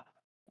 Haha.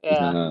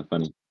 yeah,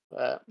 Funny.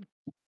 but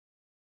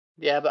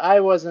yeah, but I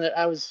wasn't.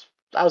 I was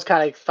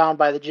kind of found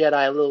by the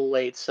Jedi a little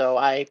late, so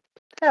I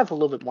have a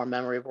little bit more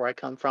memory of where I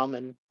come from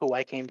and who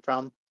I came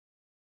from.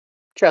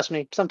 Trust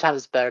me, sometimes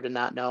it's better to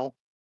not know.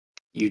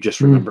 You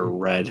just remember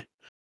red,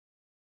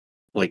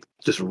 like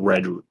just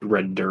red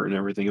dirt and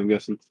everything. I'm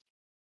guessing.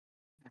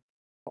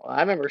 Well,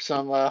 I remember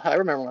some. I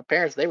remember my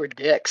parents; they were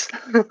dicks.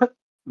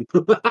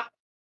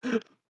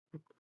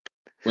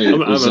 Wait,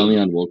 was I'm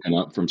Zelion woken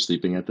up from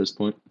sleeping at this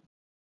point?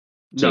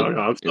 no, no.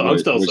 I'm still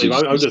Was he asleep.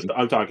 just missing?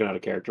 I'm talking out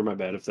of character. My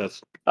bad. If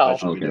that's I Oh,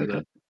 shouldn't be Okay, doing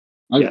okay.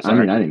 that. Yeah, I sorry.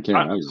 mean, I didn't care.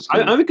 I was just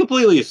curious. I'm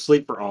completely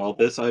asleep for all of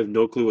this. I have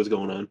no clue what's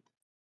going on.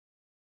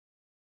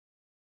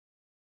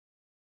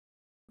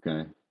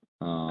 Okay.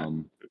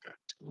 Um,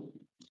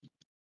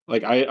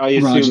 Like I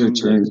Roger assume like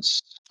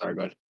turns. sorry,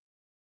 go ahead.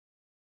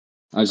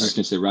 I was Sorry. just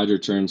gonna say, Roger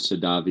turns to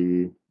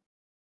Davi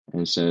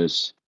and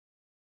says,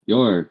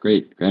 "Your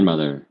great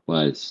grandmother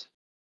was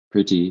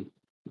pretty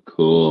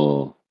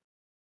cool.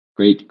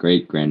 Great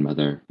great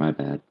grandmother. My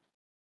bad."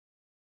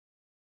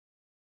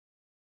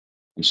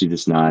 And she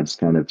just nods,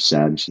 kind of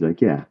sad. And she's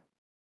like, "Yeah,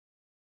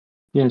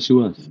 yeah, she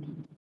was."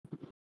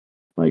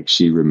 Like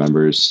she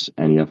remembers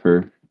any of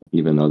her,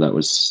 even though that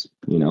was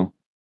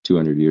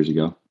 200 years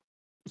ago.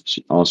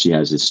 All she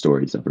has is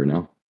stories of her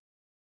now.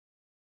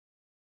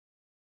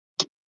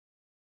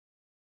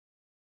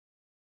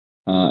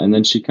 And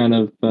then she kind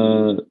of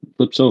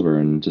flips over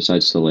and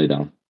decides to lay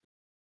down,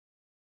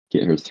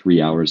 get her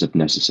 3 hours of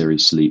necessary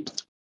sleep.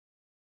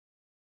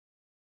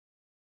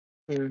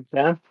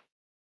 yeah.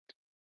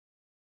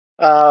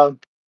 Um.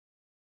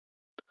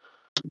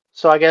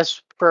 So I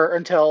guess for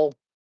until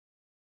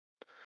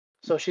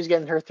so she's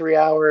getting her 3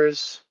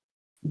 hours.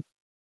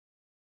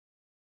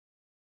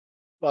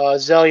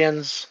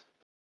 Zillion's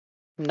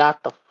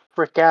knocked the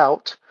frick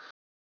out.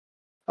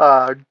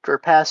 Or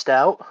passed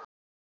out.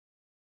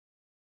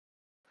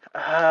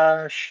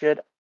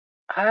 Should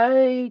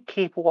I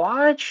keep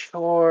watch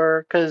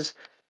or because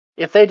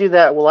if they do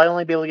that, will I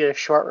only be able to get a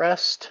short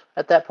rest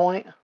at that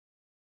point?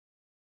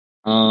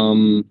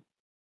 Um,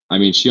 I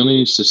mean, she only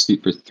needs to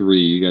sleep for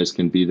 3. You guys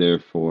can be there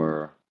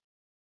for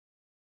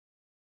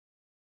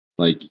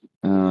like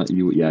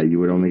you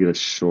would only get a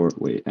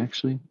short wait.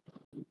 Actually,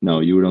 no,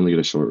 you would only get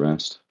a short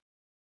rest.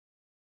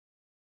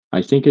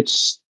 I think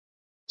it's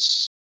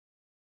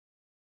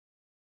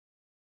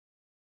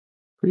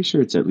pretty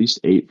sure it's at least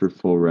 8 for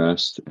full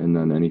rest, and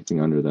then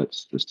anything under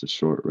that's just a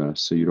short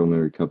rest. So you'd only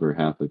recover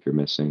half if you're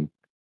missing.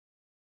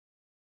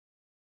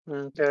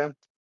 Okay.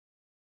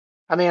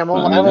 I mean, But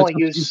I mean, I've that's only up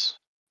to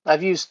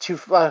you. used two.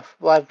 Well,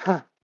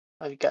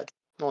 I've got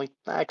only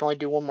I can only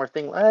do one more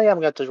thing.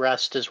 I'm got to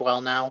rest as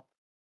well now,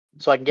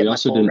 so I can We get my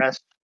also full didn't.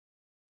 rest.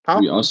 Huh?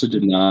 We also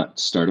did not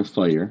start a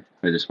fire.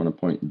 I just want to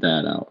point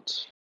that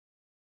out.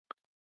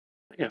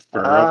 I got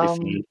fur. I'll be Um,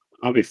 fine.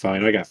 I'll be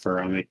fine. I got fur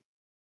on me.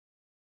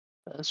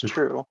 that's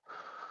true.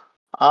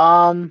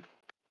 Um,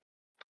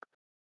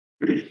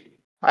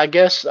 I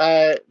guess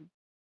I.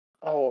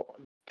 Oh,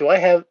 do I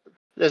have?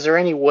 Is there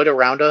any wood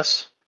around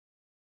us?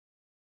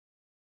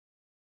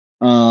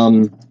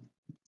 Um,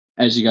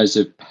 as you guys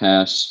have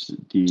passed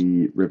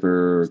the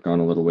river, gone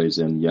a little ways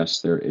in,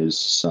 yes, there is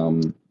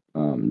some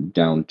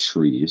down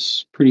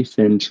trees. Pretty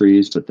thin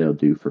trees, but they'll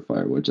do for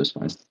firewood just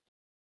fine.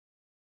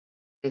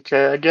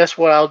 Okay, I guess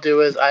what I'll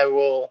do is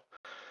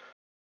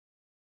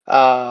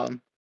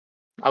um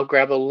I'll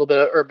grab a little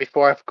bit or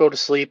before I go to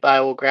sleep,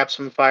 I will grab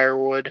some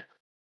firewood,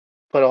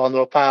 put it all into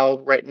a pile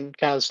right in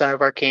kind of the center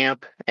of our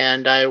camp,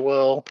 and I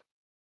will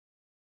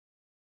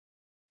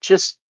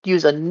just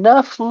use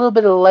enough little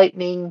bit of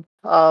lightning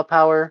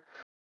power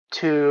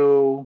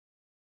to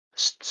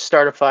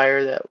start a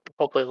fire that will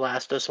hopefully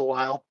last us a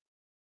while.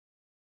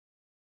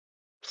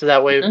 So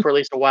that way, Okay. for at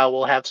least a while,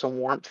 we'll have some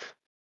warmth.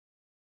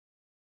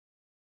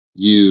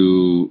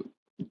 You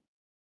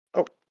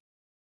Oh,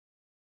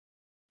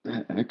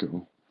 that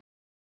echo.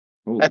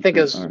 I Holy think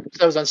crap! All right,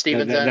 that was on That,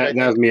 Steven's that end. I that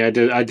that think. was me.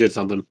 I did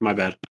something. My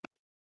bad.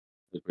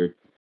 that's weird.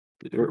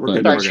 We're good.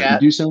 But No, Sorry, we're good. you chat.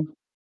 do so.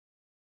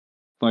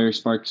 Fire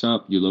sparks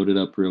up. You load it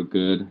up real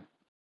good,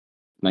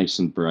 nice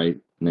and bright,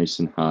 nice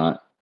and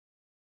hot.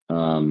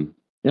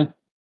 Yeah,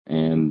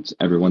 and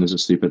everyone is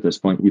asleep at this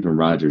point. Even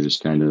Roger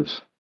just kind of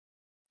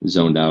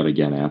zoned out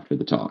again after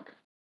the talk.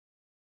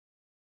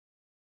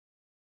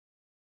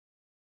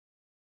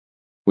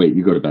 Wait,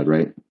 you go to bed,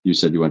 right? You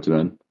said you went to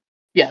bed.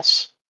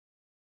 Yes.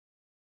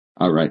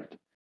 All right.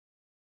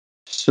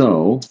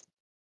 So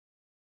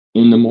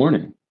in the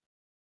morning,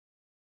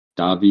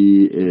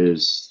 Davi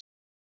is.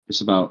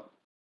 It's about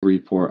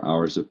 3-4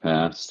 hours have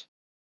passed.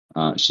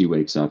 She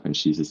wakes up and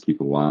she's just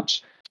keeping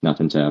watch.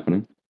 Nothing's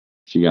happening.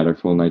 She got her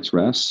full night's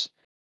rest.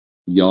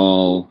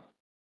 Y'all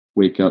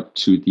wake up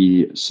to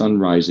the sun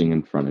rising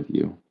in front of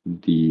you.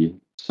 The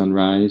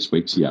sunrise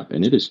wakes you up,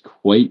 and it is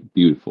quite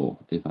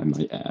beautiful, if I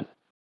might add.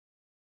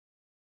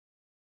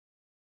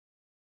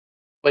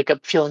 Wake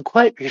up feeling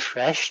quite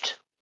refreshed.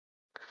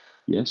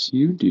 Yes,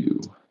 you do.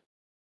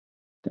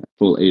 That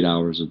full 8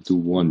 hours of the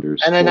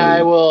wonders And then for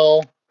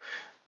you.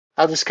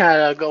 I'll just kind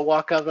of go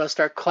walk up and I'll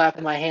start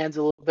clapping my hands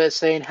a little bit,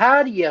 saying,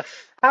 how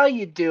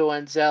you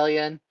doing,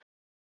 Zellion?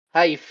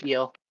 How you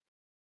feel?"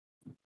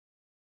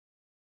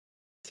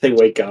 They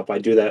wake up. I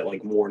do that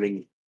like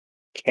morning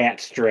cat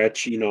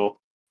stretch. What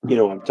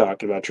I'm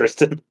talking about,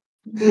 Tristan.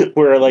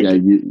 Where Yeah, like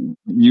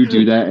you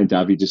do that, and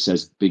Davi just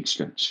says, "Big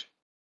stretch,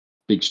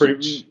 big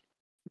stretch."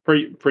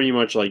 pretty pretty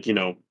much like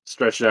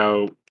stretch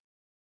out,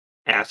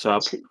 ass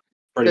up,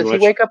 pretty Does he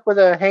much. wake up with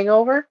a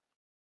hangover?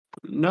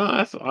 No,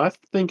 I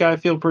think I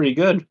feel pretty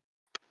good. Do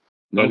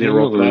I No need to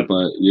roll for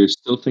hangover, that? but you're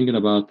still thinking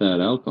about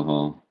that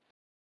alcohol.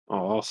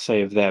 Oh, I'll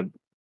save that.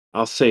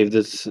 I'll save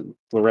the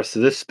rest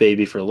of this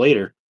baby for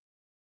later.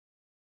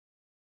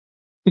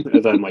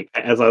 As I'm like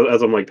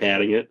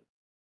patting it.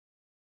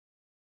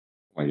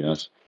 Oh my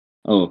gosh.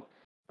 Oh,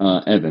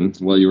 Evan,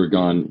 while you were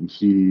gone,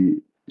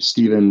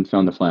 Steven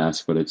found the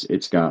flask, but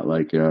it's got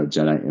like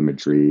Jedi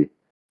imagery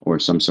or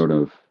some sort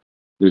of.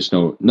 There's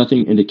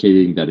nothing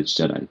indicating that it's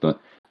Jedi, but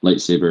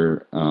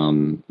lightsaber.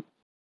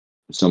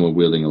 Someone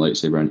wielding a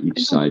lightsaber on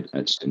each side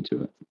etched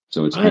into it.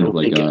 So it's I kind of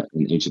don't like think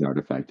an ancient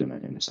artifact in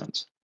a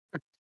sense.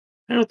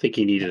 I don't think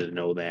he needed to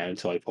know that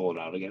until I pull it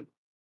out again.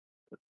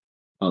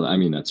 Oh, I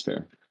mean that's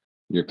fair.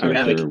 Your I mean,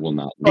 character like, will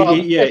not know Well,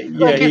 that. yeah,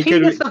 yeah, if he he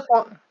could. gets the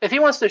point, if he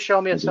wants to show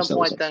me I at guess some that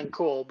was point, up to then you.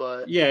 cool.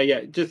 But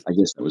Yeah. Just I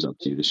guess that was up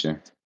to you to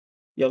share.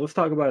 yeah. Let's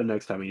talk about it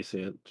next time you see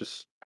it.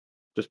 Just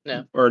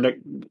no, or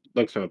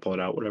next time I pull it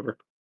out, whatever.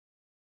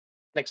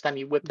 next time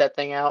you whip that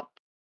thing out,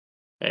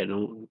 Hey,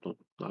 don't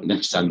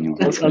Next time you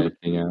whip that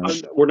thing out,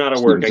 we're not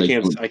at work.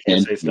 Steven's like, "Don't I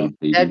can't tempt say me, stuff.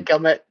 baby."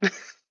 dadgummit.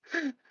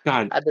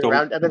 God, I've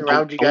been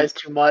around you guys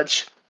too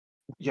much.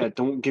 yeah,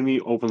 don't give me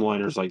open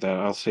liners like that.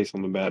 I'll say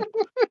something bad.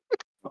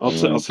 Oh I'll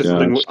my say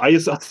something.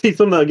 gosh. I'll say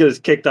something that gets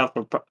kicked off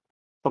for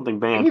something We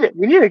banned. need it.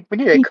 We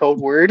need a code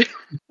word.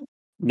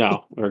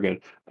 No, we're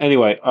good.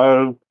 Anyway,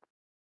 so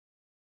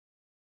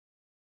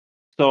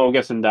I'm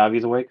guessing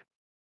Davi's awake.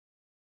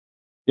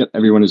 Yep,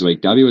 everyone is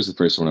awake. Davi was the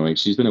first one awake.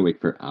 She's been awake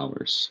for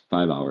hours,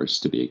 5 hours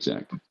to be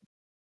exact.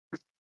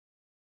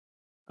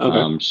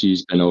 Okay.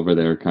 She's been over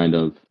there kind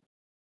of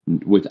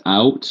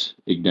without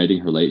igniting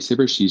her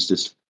lightsaber. She's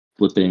just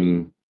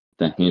flipping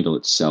the handle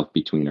itself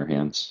between her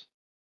hands.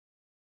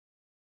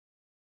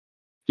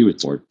 She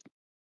was bored,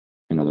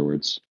 in other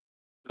words.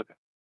 Okay.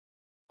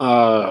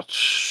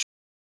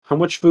 How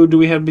much food do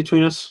we have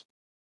between us?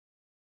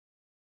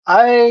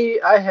 I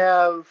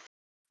have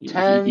He's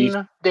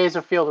 10 days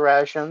of field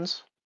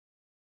rations.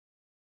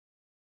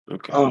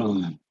 okay.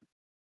 Oh.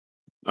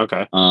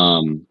 Okay.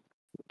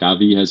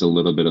 Davi has a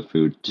little bit of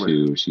food Wait,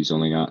 too. She's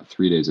only got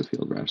 3 days of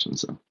field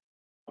rations though.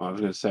 I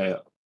was gonna say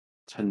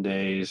 10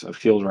 days of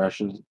field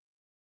rations.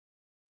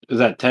 Is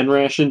that 10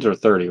 rations or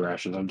 30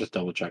 rations? I'm just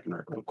double checking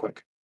real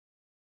quick.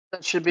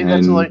 That should be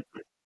that's like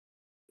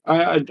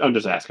And I'm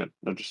just asking.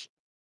 I'm just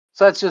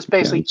so that's just yeah,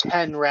 basically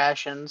 10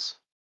 rations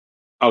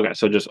okay.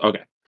 So just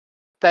okay.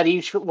 that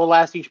each will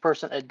last each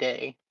person a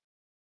day.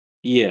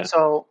 Yeah.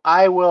 So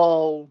I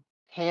will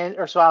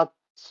I'll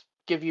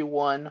give you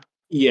one.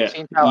 Yeah.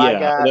 Seeing how I Yeah.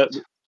 got.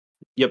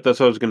 Yep. That's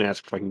what I was gonna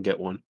ask if I can get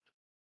one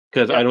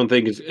because Yep. I don't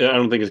think it's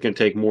gonna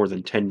take more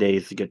than 10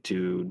 days to get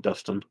to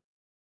Dustin.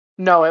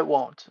 No, it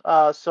won't.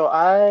 So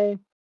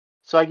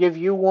I give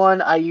you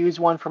one. I use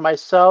one for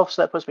myself,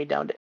 so that puts me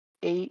down to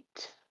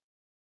 8.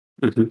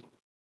 Mhm. What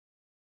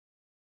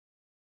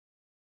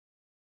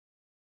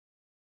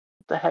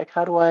the heck?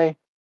 How do I?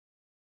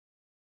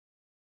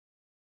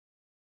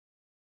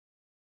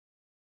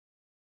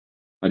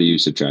 how do you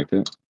subtract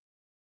it? Is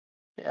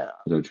Yeah,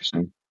 that what you're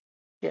saying?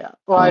 yeah.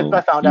 Well, I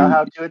Oh, found out you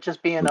how to. It's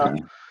just being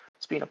okay?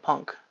 a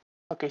punk.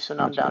 Okay, so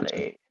now I'm Gotcha, down to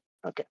gotcha. 8.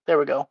 Okay, there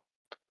we go.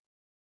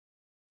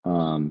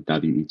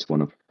 Davi eats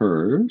one of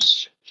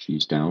hers.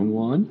 She's down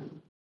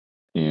one,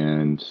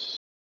 and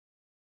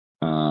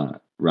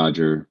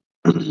Roger,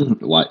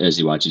 as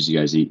he watches you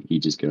guys eat, he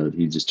just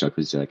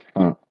chuckles. He's like,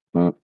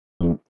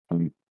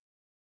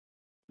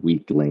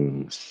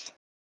 weaklings.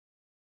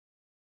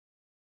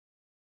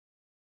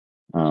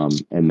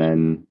 And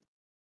then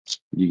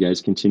you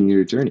guys continue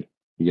your journey.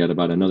 You got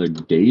about another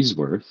day's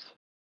worth,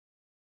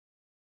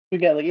 We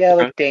got like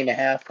Okay. a day and a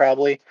half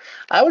probably.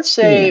 I would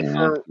day and say a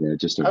half, yeah,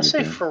 just over a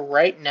day. for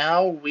right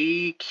now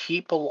we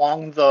keep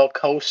along the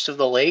coast of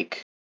the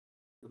lake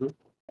Mhm.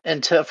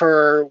 until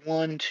for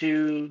 1,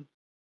 2,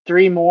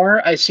 3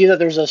 more. I see that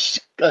there's a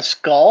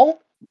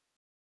skull.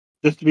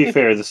 Just to be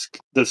fair,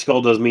 the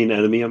skull does mean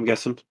enemy. I'm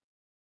guessing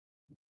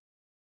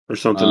or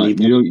something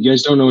evil. You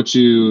guys don't know what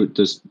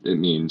it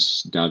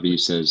means. Davi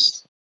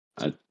says,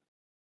 I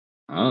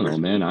don't know,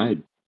 man.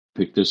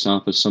 pick this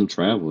off as some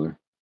traveler.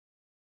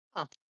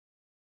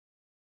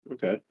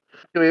 Okay.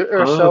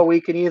 So we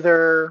can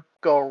either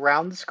go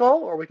around the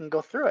skull or we can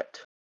go through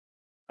it.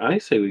 I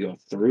say we go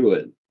through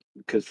it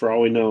because for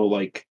all we know,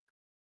 like,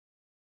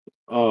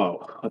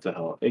 oh, what the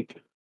hell? It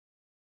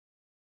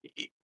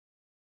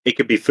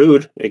could be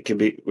food. It could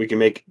be we can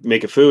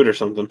make a food or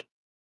something.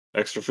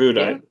 Extra food.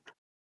 Yeah.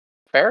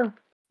 Fair.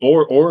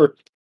 Or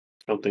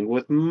something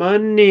with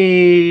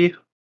money.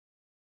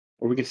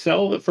 Or we can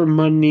sell it for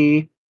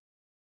money.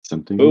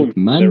 Something Boom. with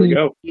money. There we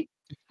go.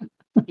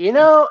 You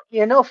know,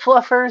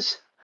 fluffers.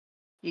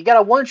 You got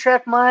a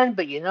one-track mind,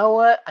 but you know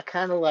what? I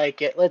kind of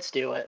like it. Let's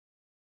do it.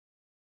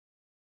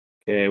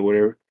 Okay,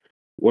 whatever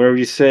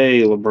you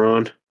say,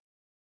 LeBron.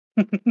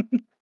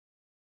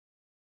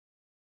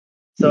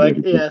 So You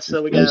gotta get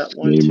so we this got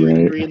one, name two,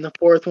 right. three, and the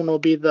fourth one will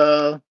be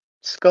the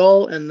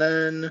skull, and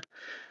then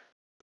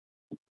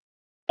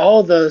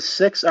all the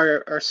six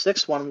our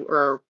sixth one,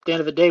 or at the end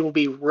of the day, will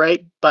be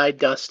right by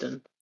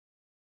Dustin.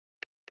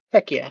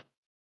 Heck yeah.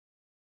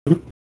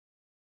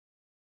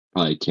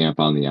 Probably camp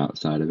on the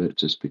outside of it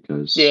just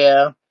because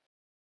Yeah.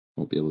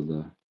 won't be able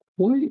to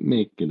quite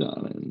make it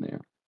on in there.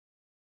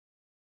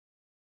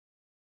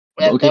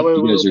 But That okay, way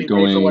you guys we'll are be ready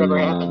for going. whatever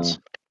happens.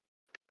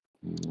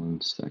 1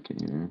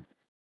 second here.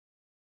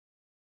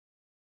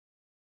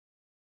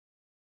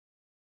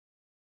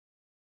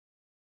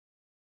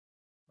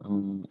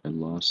 I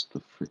lost the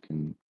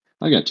freaking.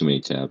 I got too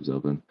many tabs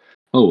open.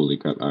 Holy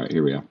crap! All right,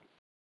 here we are.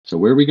 So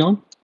where are we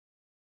going?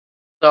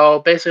 So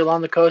basically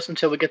along the coast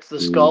until we get to the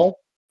 3, skull.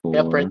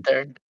 Yep, 4. right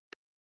there.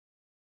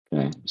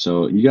 Okay,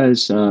 so you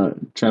guys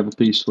travel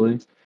peacefully.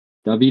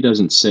 Davi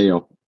doesn't say a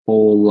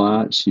whole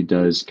lot. She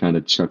does kind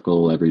of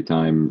chuckle every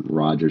time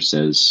Roger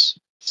says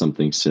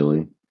something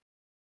silly.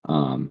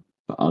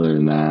 But other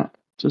than that,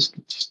 just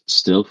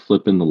still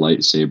flipping the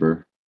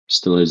lightsaber.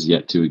 Still has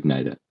yet to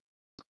ignite it.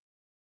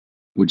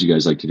 Would you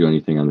guys like to do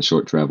anything on the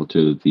short travel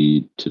to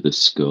the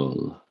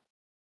skull?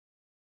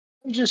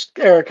 Just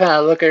kind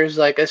of look at her,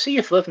 like, I see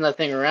you flipping that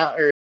thing around,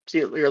 or see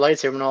your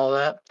lightsaber and all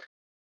that.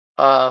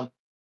 A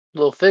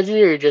little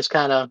fidgety, or just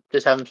kind of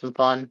just having some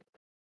fun?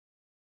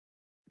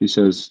 He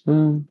says,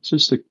 it's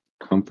just a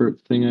comfort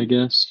thing, I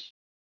guess.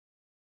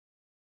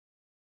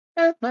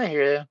 I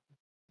hear you.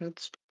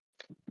 It's,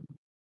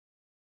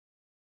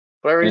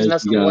 for whatever reason,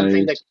 As that's you the one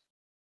thing that.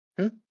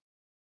 guys, Hmm?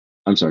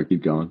 I'm sorry,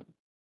 keep going.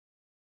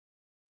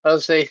 I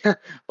would say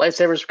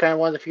lightsabers are kind of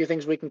one of the few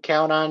things we can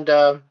count on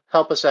to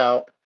help us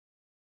out,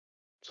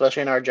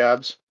 especially in our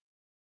jobs.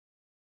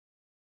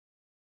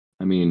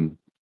 I mean,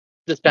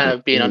 Just kind the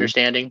of being Force.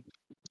 understanding.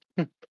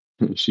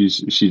 She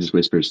just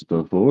whispers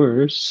the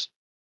Force,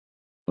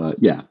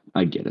 but yeah,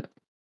 I get it.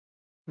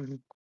 Mhm.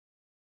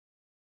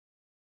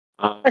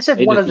 I said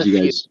Hey, one of did the you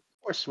few. guys?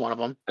 Of course, one of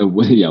them.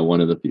 Yeah,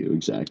 one of the few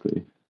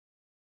exactly.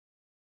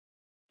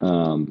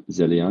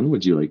 Zelian,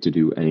 would you like to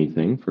do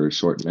anything for a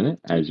short minute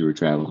as you were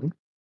traveling?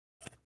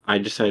 I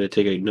decided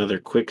to take another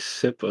quick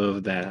sip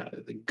of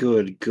that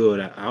good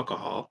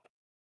alcohol.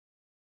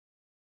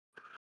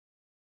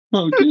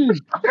 Okay, We and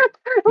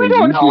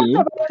don't you know what's do.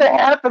 about to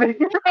happen.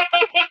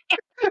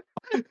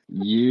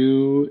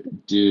 You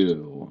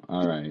do.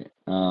 All right.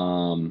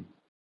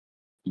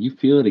 You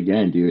feel it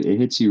again, dude. It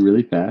hits you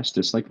really fast,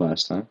 just like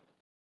last time.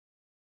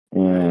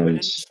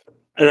 And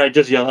And I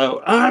just yell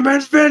out, "I'm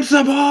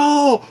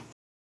invincible!"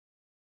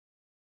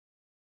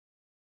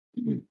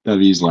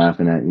 W's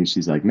laughing at you.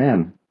 She's like,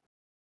 man,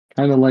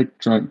 kind of like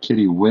drunk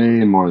kitty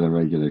way more than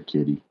regular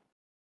kitty.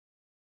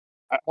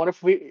 What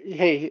if we?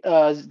 Hey,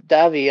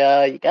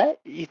 Davi,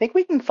 you think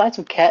we can find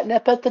some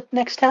catnip at the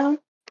next town?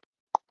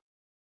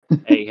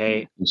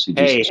 Hey, And she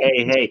just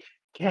chuckles. hey!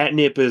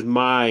 Catnip is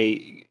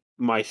my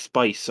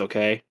spice,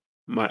 okay?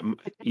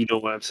 You know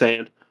what I'm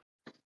saying?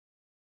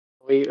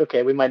 We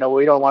might know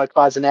we don't want to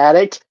cause an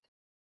addict.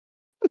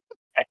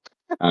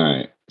 All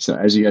right. So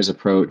as you guys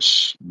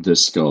approach the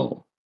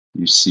skull,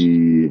 you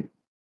see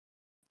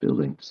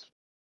buildings.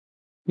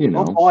 You Oh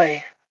know,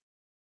 boy.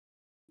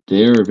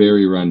 they're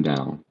very run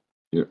down.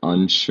 You're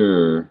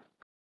unsure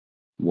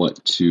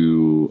what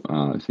to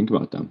think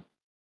about them.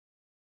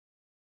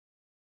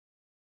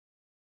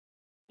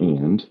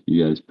 And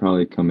you guys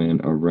probably come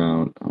in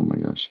around, oh my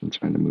gosh, I'm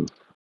trying to move.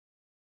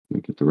 Let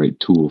me get the right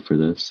tool for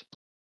this.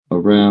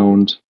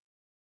 Around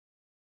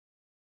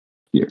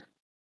here.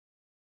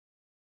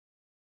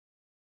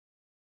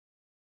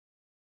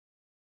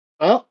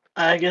 Well,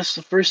 I guess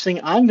the first thing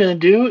I'm gonna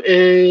do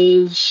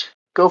is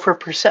go for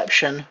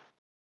perception.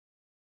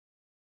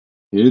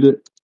 Hit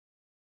it.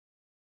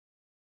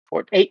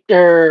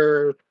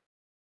 For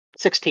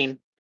 16.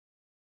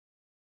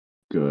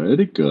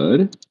 Good,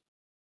 good.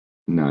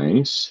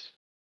 Nice.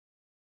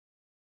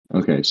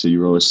 Okay, so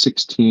you roll a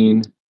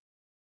 16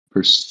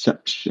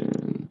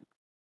 perception.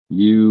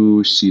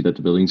 You see that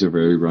the buildings are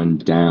very run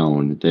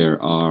down.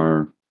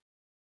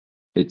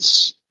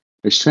 It's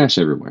there's trash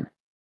everywhere.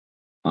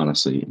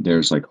 Honestly,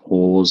 there's like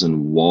holes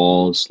in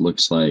walls.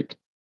 Looks like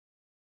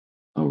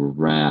a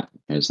rat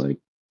has like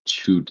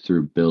chewed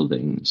through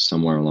buildings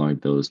somewhere along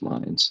those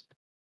lines.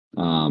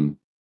 Um,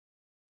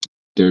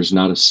 There's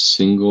not a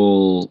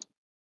single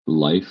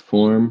life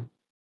form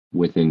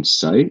within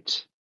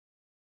sight.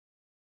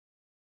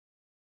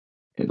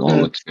 It all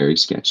Hmm. looks very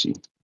sketchy.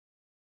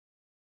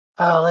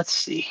 Let's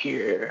see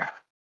here.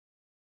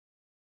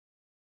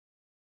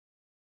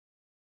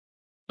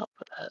 Nope,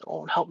 that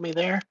won't help me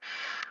there.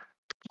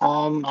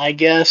 I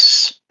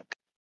guess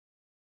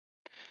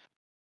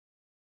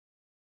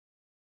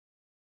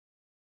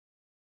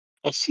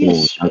I see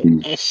Oh, that'd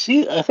be I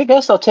see. I think I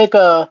guess I'll take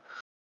a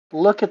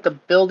look at the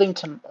building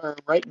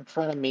right in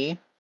front of me.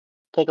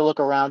 Take a look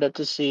around it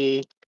to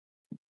see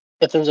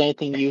if there's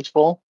anything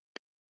useful.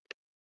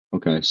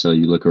 okay. So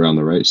you look around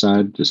the right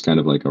side, just kind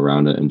of like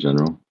around it in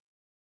general.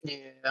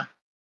 Yeah.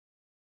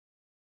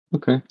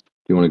 Okay. Do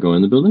you want to go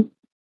in the building?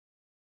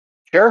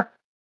 Sure.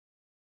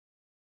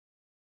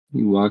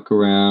 You walk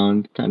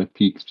around, kind of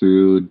peek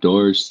through.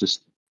 Doors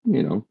just,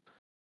 you know,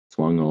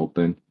 swung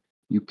open.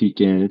 You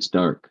peek in. It's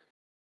dark.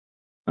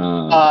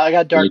 I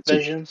got dark Lights are.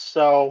 vision,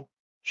 so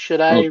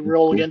should I Okay,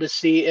 roll cool. again to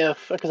see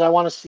if because I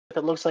want to see if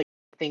it looks like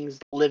things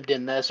lived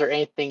in this or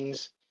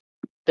anything's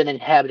been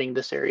inhabiting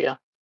this area.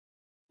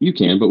 You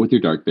can, but with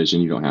your dark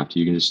vision, you don't have to.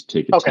 You can just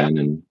take a Okay. 10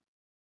 and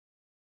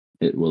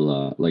it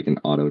will, like an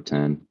auto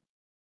 10.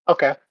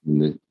 Okay.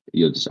 And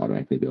you'll just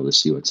automatically be able to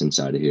see what's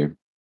inside of here.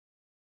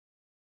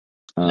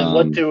 And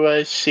what Um, do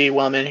I see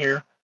while I'm in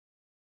here?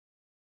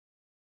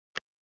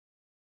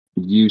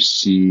 you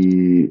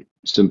see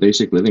some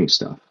basic living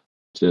stuff.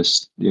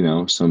 Just,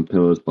 some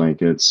pillows,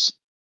 blankets.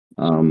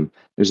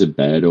 There's a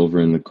bed over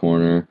in the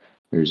corner.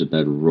 There's a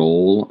bed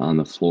roll on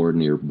the floor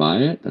nearby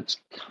it. It's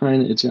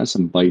got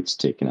some bites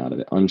taken out of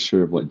it.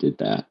 Unsure of what did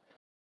that.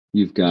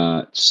 You've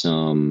got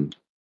some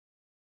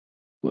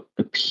what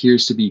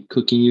appears to be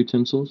cooking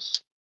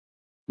utensils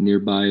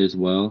nearby as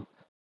well.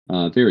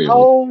 Very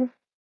old.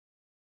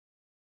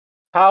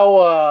 How how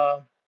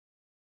uh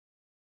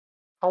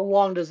how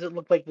long does it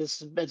look like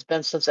this it's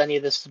been since any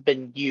of this has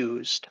been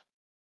used?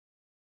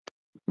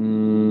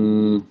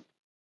 Mm,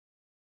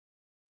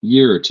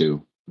 year or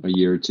two. A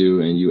year or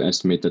two, and you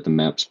estimate that the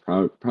map's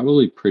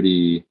probably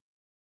pretty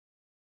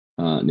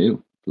new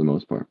for the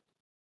most part.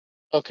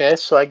 Okay,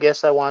 so I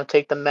guess I want to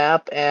take the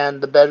map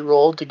and the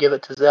bedroll to give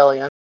it to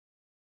Zelian.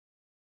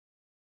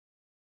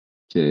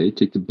 Okay,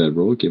 take the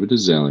bedroll, give it to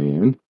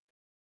Zelian.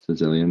 So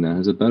Zelian now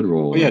has a Oh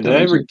bedroll. yeah, And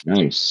Davi's like,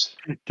 nice.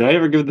 did I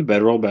ever give the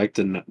bedroll back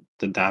to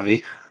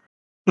Davi?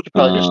 She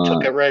probably just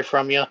took Uh, it right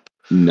from you.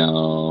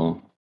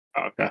 no,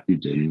 Oh, okay. you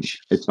didn't.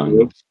 It's fine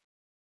though. Whoops.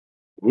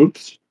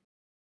 Whoops.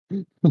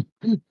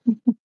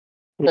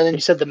 And then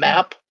you said the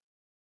map.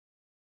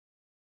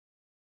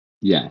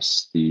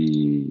 Yes,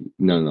 the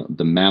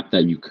map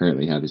that you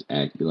currently have is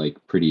like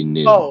pretty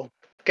new, Oh,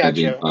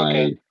 judging gotcha.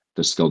 Okay. by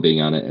the skull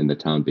being on it and the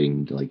town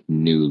being like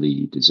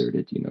newly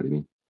deserted. You know what I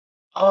mean?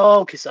 Oh,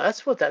 okay, so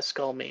that's what that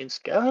skull means.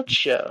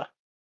 Gotcha.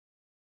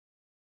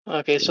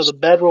 Okay, so Yes. the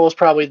bedroll is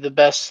probably the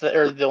best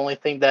or the only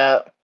thing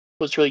that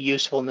was really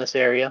useful in this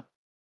area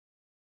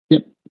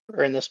Yep.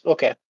 or in this.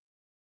 Okay,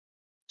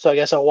 so I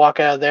guess I'll walk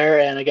out of there,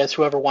 and I guess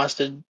whoever wants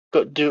to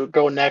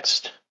go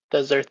next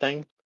does their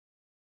thing.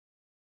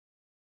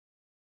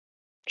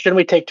 Shouldn't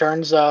we take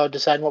turns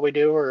deciding what we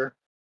do, or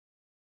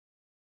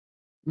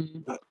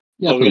Mhm.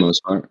 Yeah, for the Okay.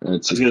 most part,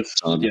 it's I was a gonna,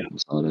 solid, yeah,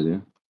 solid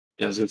idea.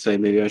 yeah, I was gonna say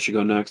maybe I should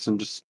go next and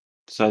just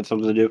decide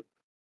something to do. Do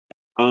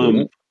Um,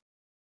 that.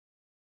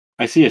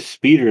 I see a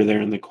speeder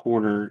there in the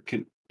corner.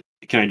 Can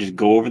I just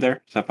go over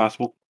there? Is that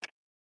possible?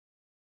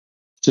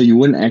 So you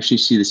wouldn't actually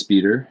see the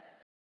speeder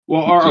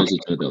Well, because okay.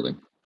 it's in a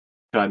building.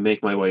 Can I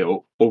make my way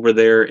over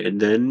there and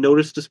then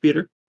notice the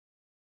speeder?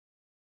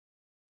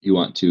 You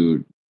want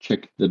to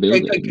check the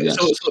building, yes,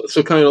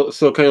 So kind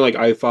of like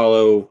I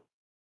follow.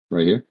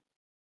 right here,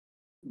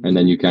 and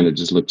then you kind of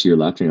just look to your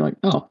left, and you're like,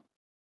 oh,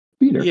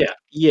 speeder. Yeah.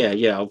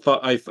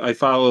 I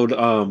followed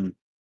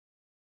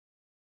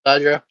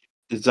Audra?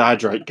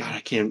 Zadra. God,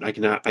 I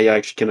cannot. I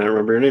actually cannot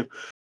remember her name.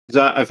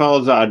 I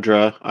followed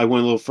Zadra. I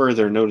went a little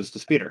further and noticed the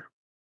speeder.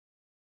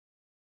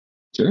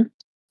 Sure,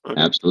 Okay.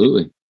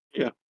 absolutely.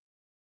 Yeah.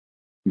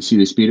 You see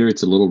the speeder?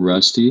 It's a little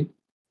rusty.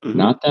 Hmm.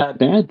 Not that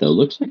bad though.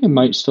 Looks like it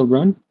might still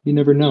run. You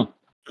never know.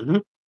 Hmm.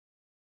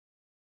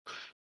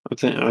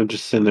 I'm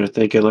just sitting there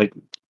thinking like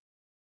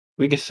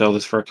we could sell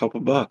this for a couple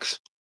bucks.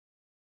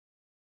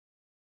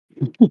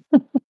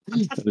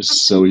 That is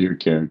so your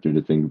character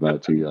to think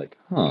about too. You're like,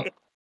 huh,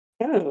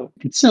 Yeah.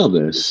 I could sell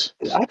this.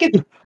 I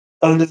could.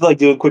 I'm just like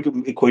doing quick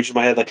equation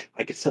in my head. Like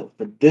I could sell it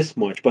for this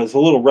much, but it's a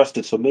little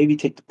rusted, so maybe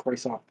take the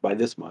price off by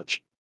this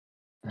much.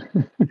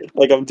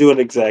 Like I'm doing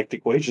exact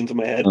equations in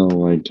my head. Oh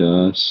my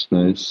gosh,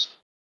 nice.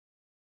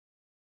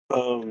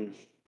 Um,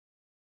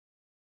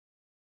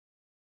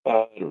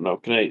 I don't know.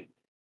 Can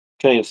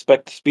I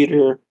inspect the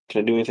speeder?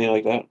 Can I do anything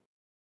like that?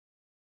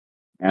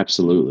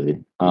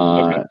 Absolutely.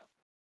 Okay.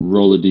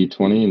 Roll a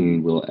d20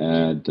 and we'll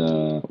add,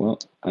 well,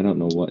 I don't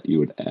know what you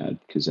would add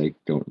because I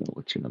don't know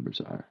what your numbers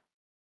are.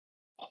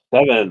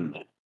 7.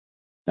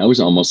 That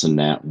was almost a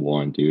nat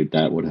 1, dude.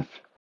 That would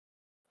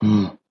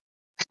have.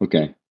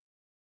 Okay.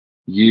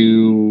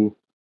 You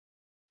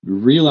You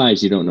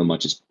realize you don't know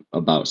much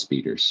about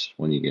speeders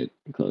when you get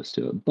close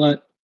to it,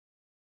 but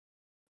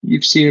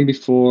you've seen them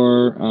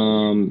before.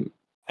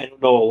 I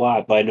don't know a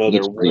lot, but I know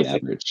they're Looks pretty worth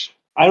it. average.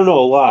 I don't know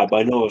a lot, but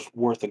I know it's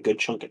worth a good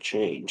chunk of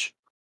change.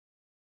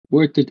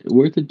 Worth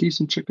a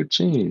decent chunk of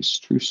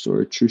change. True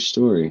story. True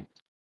story.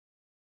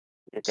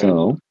 Okay.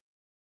 So,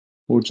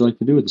 what would you like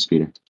to do with the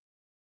speeder?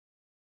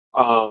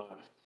 Uh,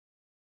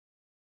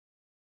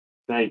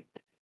 can I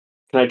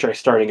can I try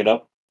starting it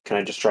up? Can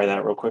I just try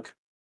that real quick?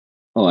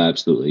 Oh,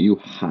 absolutely. You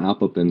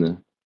hop up in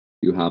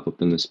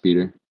the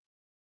speeder.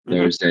 Okay.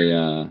 There's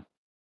a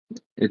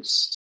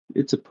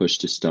it's a push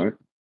to start.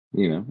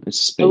 You know,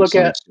 it's I look space.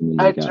 I'm at. assuming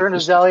I you got turn to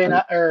push to Zellion,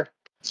 start. or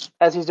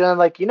as he's doing,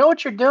 like, you know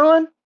what you're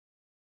doing?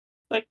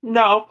 Like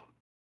no.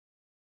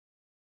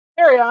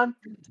 Carry on.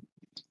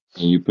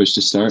 And you push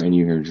to start, and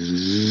you hear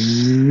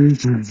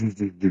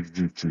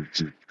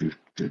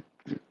it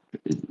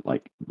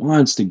like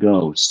wants to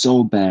go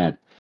so bad,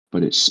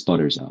 but it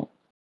sputters out.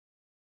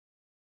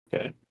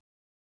 Okay.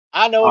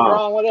 I know what's Uh,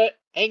 wrong with it.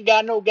 Ain't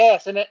got no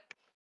gas in it.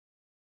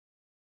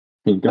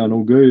 Ain't got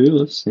no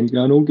gas. Ain't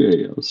got no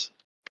gas.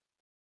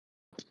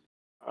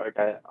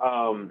 okay.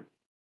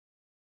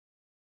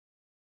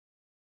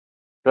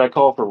 Should I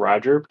call for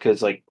Roger?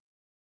 Because like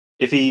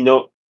if he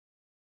know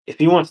if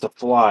he wants to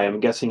fly, I'm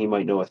guessing he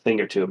might know a thing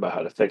or two about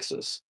how to fix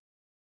this.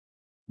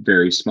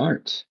 Very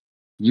smart.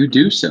 You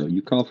do Mhm. so.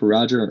 You call for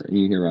Roger, and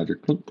you hear Roger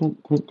clunk,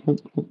 clunk, clunk,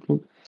 clunk, clunk,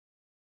 clunk.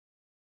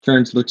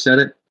 Turns, looks at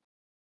it,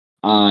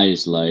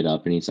 eyes light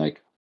up, and he's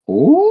like,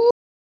 "Oh!"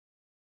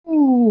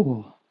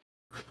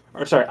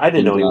 Or sorry, I didn't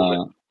And know he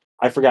wanted.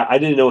 I forgot. I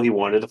didn't know he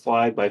wanted to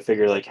fly, but I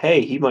figured like,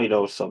 hey, he might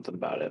know something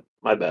about it.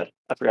 My bad.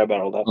 I forgot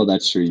about all that. oh,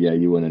 that's true. Yeah,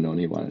 you wouldn't have known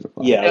he wanted to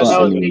fly. Yeah, I don't But that's I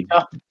know true. what he mean,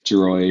 does.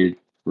 droid,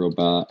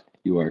 robot,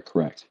 you are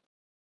correct.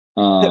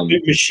 Um,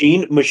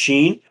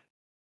 Machine,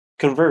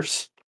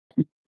 converse.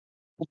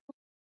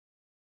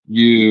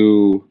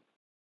 you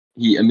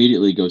he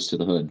immediately goes to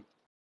the hood,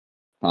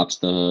 pops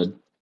the hood.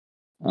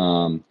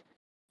 Um,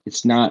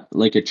 it's not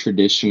like a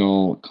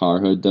traditional car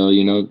hood though,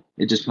 you know.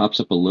 It just pops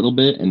up a little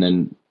bit, and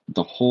then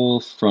the whole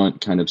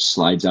front kind of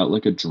slides out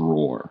like a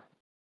drawer.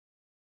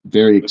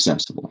 Very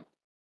accessible.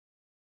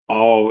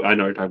 Oh, I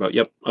know what you're talking about.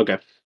 Yep. Okay.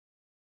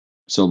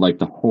 So like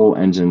the whole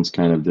engine's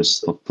kind of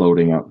just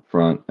floating out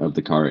front of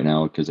the car right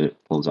now because it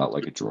pulls out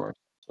like a drawer.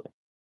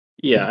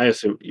 Yeah, I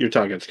assume you're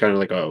talking. It's kind of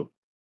like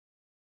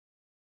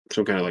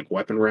some kind of like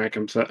weapon rack.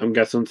 I'm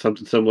guessing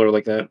something similar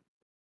like that.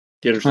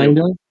 Do you Kind understand?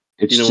 of.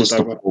 You It's know what I'm just the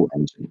talking about? whole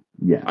engine.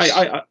 I Yes.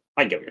 I I,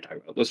 I get what you're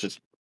talking about. Let's just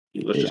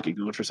Yeah. keep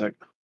going for a sec.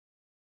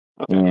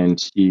 Okay. And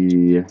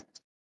he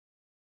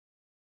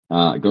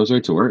goes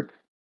right to work.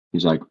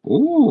 He's like,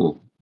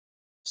 "Oh,"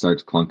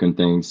 starts clunking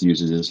things,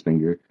 uses his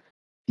finger,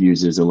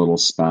 uses a little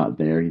spot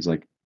there. He's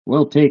like,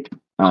 "Well, take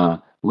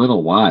a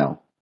little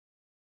while."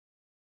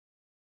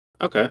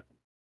 Okay.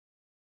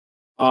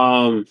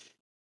 Um,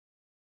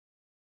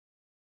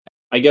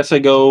 I guess I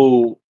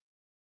go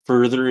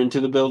further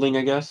into the building.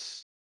 I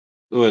guess.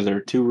 Oh, are there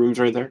two rooms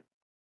right there?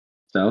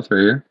 South right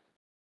here.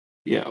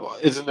 Yeah.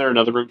 Isn't there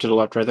another room to the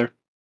left right there?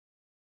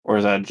 Or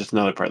is that just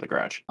another part of the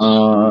garage?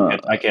 Uh,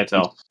 I can't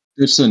tell.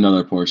 it's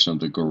another portion of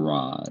the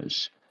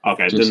garage.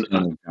 Okay, then Just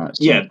kind of got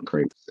yeah, some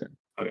crates there.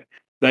 okay.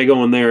 Then I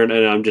go in there and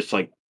I'm just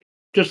like,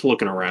 just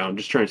looking around,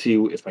 just trying to see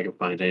if I can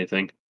find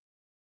anything.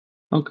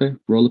 Okay,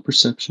 roll a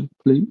perception,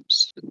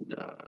 please.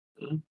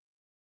 Uh,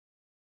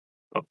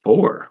 a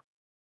 4.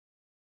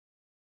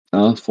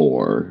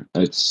 4.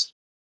 It's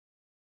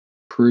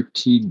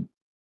pretty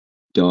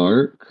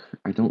dark.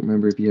 I don't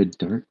remember if you had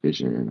dark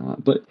vision or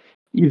not, but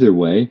either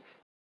way,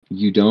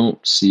 you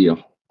don't see a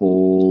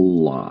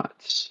whole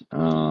lot.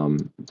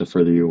 The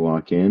further you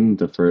walk in,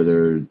 the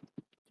further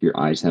your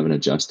eyes haven't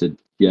adjusted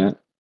yet.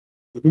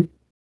 Mhm.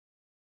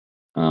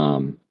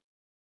 Um,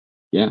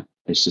 yeah,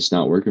 it's just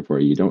not working for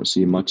you. You don't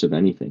see much of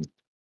anything.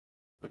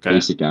 Okay,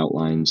 Basic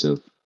outlines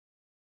of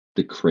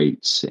the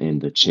crates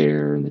and the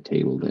chair and the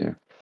table there.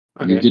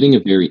 You're okay. getting a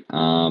very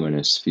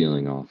ominous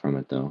feeling all from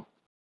it, though.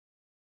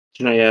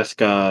 Can I ask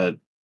mm,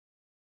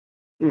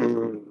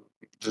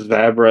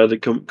 Zabra to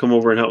come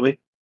over and help me?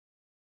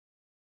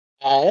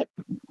 Alright.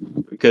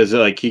 Because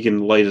like he can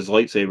light his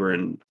lightsaber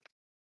and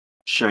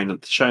shine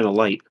a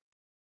light.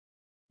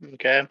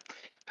 Okay.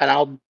 And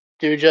I'll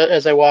do just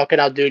as I walk in.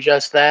 I'll do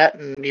just that.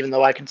 And even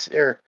though I can see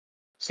or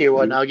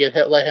whatnot, Mhm.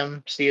 I'll let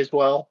him see as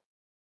well.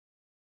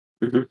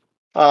 Mhm.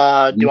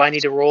 Do I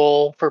need to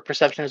roll for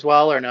perception as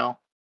well, or no?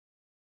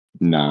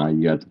 Nah,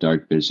 you got the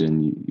dark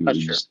vision. That's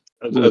You true. just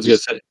I well, was gonna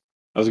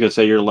just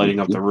say, you're lighting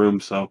up the room,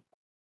 so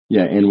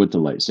yeah, and with the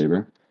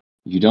lightsaber,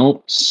 you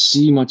don't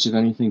see much of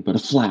anything but a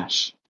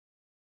flash,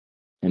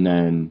 and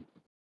then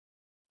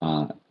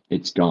uh,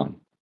 it's gone.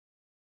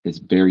 It's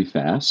very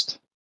fast.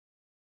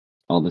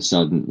 All of a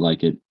sudden,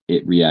 like it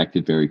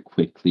reacted very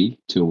quickly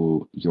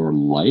to your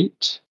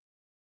light.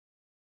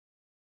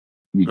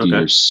 You do okay,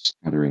 hear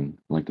scattering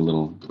like a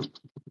little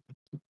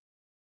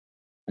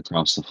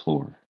across the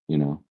floor. You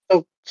know,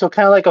 So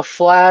kind of like a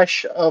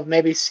flash of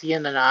maybe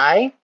seeing an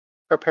eye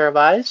or a pair of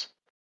eyes.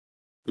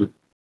 Mm.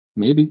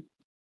 maybe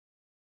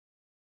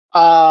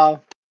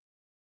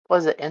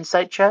Was it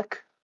insight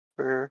check?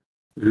 Or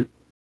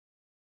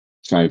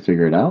Try to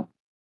figure it out.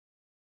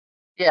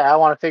 yeah, I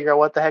want to figure out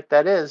what the heck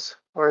that is.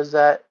 Or is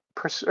that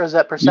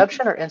You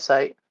perception or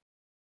insight?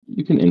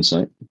 you can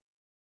insight.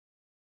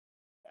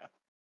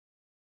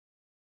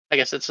 I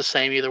guess it's the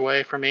same either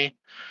way for me.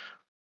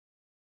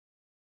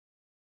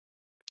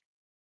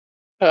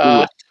 Ooh,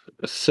 Uh,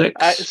 a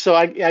 6.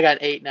 I got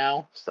 8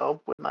 now.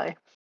 So with my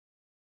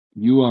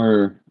You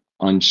are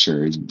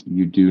unsure.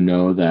 You do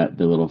know that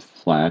the little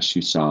flash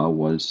you saw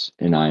was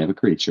an eye of a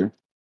creature.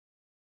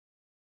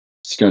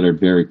 Scuttered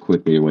very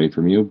quickly away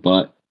from you,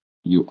 but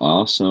you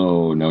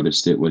also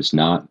noticed it was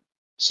not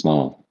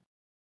small.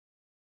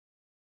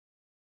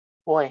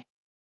 boy.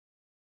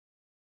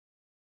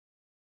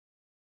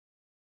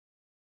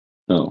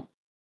 So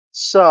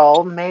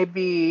So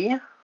maybe.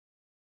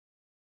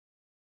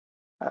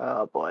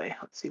 Oh boy,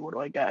 let's see. What do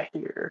I got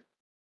here?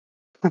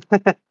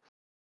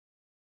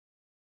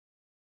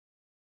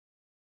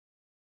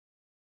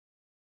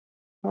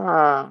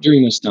 Hmm.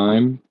 during this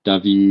time,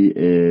 Davi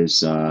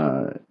is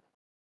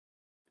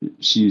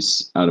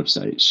she's out of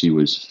sight. She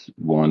was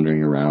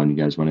wandering around. You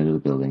guys went into the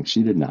building.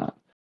 She did not.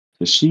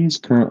 So she's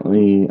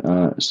currently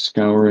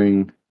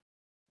scouring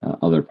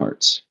other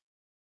parts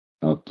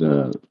of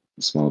the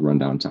small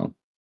rundown town.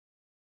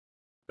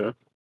 Okay.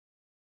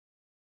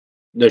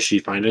 Does she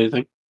find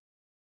anything?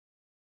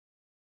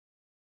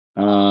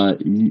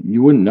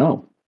 You wouldn't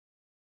know.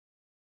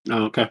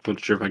 Oh, okay. Not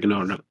sure if I can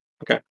know or not.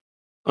 Okay.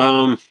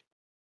 Um,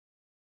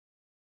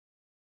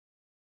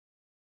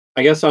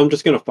 I guess I'm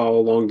just gonna follow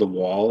along the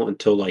wall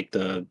until like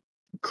the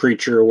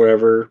creature or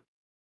whatever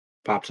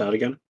pops out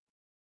again,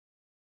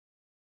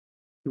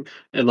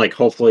 and like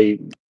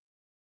hopefully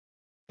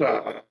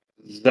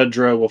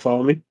Zedra will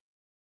follow me.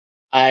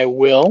 I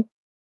will.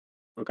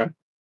 Okay.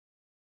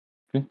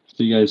 Okay,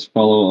 so you guys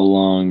follow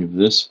along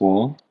this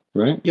wall,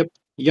 right? Yep.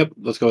 Yep.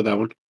 Let's go with that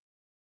one.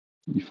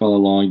 You follow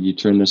along. You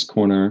turn this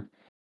corner.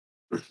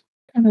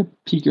 Kind of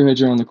peek your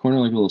head around the corner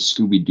like a little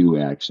Scooby Doo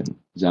action.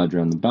 Zadra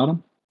on the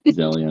bottom,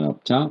 Zelian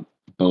up top,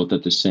 both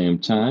at the same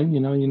time. You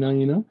know.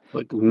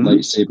 Like,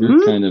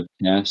 Lightsaber kind of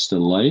cast a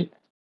light.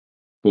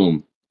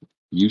 Boom.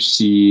 You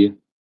see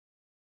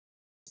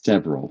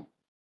several.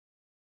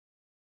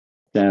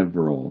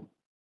 Several.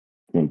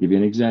 Can't give you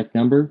an exact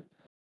number.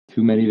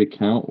 Too many to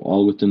count,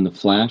 all within the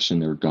flash,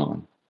 and they're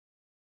gone.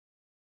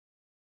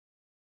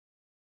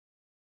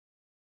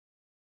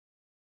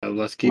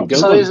 Let's keep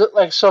So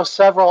going. these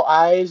several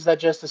eyes that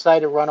just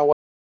decided to run away.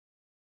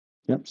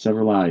 Yep,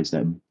 several eyes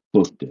that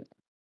booked it.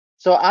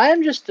 So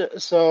I'm just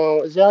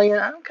so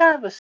Zillion. I'm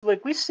kind of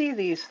like we see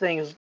these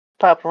things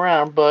pop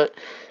around, but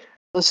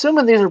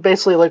assuming these are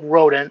basically like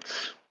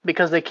rodents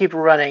because they keep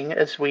running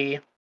as we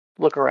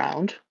look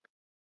around.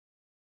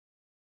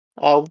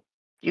 Oh,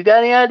 you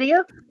got any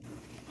idea?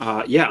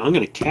 Yeah, I'm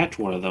gonna catch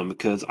one of them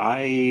because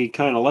I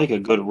kind of like a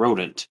good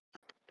rodent.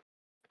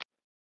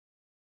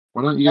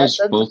 Why don't you That guys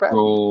doesn't both surprise me.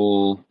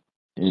 roll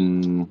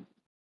in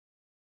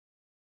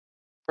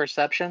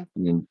Perception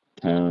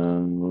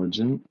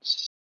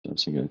intelligence?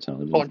 That's a good or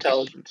intelligence.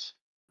 intelligence?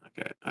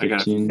 Okay, I got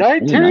 15, only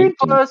 19 19.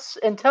 plus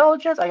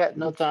intelligence. I got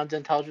no tons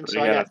intelligence, so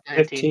I I got got a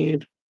 19.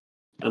 15,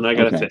 and I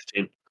got a Okay.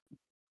 15.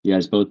 You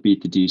guys both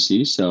beat the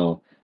DC.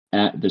 So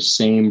at the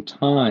same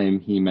time,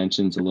 he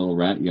mentions a little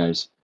rat. You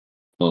guys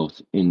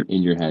both in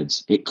your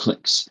heads. It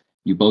clicks.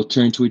 You both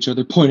turn to each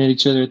other, point at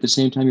each other at the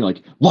same time. You're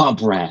like,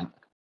 Womp rat.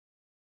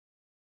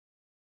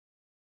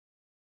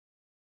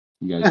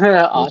 You guys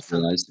both Awesome.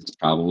 realize it's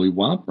probably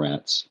Womp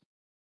rats.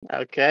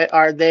 Okay.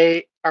 Are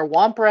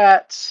womp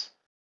rats?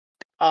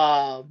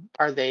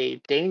 Are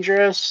they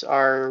dangerous?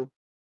 Are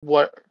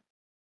what?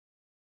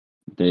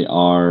 They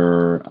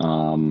are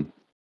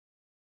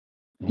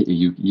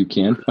you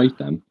can fight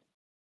them.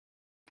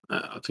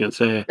 I was gonna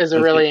say, Is I there was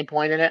gonna, really any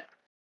point in it?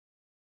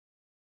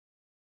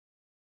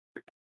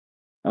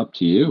 Up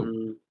to you.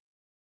 mm,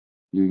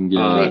 You can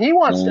I get mean, he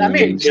wants. I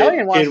mean, bones.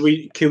 Zillion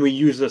wants. can we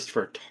use this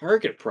for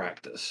target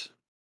practice?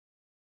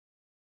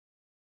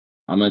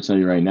 I'm gonna tell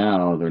you right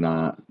now, they're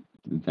not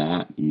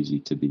that easy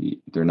to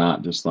beat. They're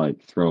not just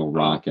like throw a Oh,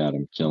 rock at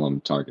them, kill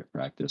them, target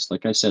practice.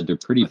 Like I said, they're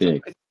pretty I thought,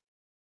 big.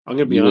 I'm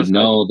gonna be You would honest.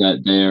 know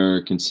that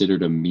they're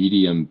considered a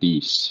medium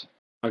beast.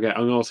 Okay,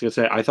 I'm also gonna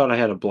say I thought I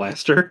had a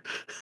blaster.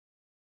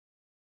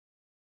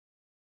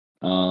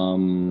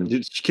 Um,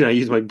 Can I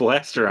use my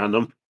blaster on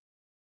them?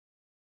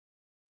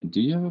 do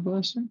you have a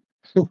blaster?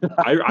 Out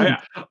I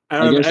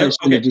of guess I should have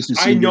okay, just I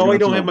assumed you're know I gonna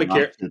don't throw have my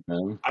rocks at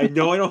them. I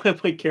know I don't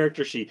have my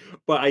character sheet,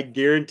 but I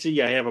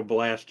guarantee I have a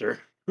blaster.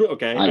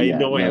 Okay, I I yeah,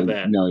 know I have no,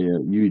 that. no,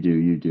 you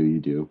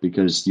do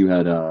because you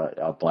had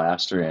a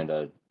blaster and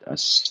a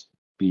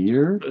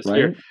spear, Let's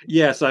hear. right?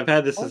 Yes, I've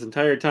had this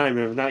entire time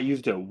and I've not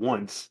used it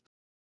once.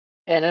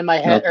 And in my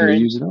head, Nothing to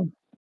use it on.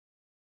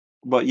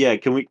 But yeah,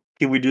 can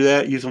we do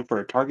that? Use them for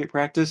a target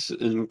practice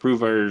and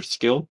improve our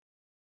skill,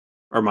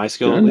 or my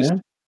skill Sure, at least.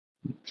 man.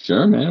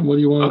 Sure, man. What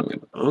do you Okay,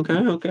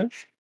 want? okay.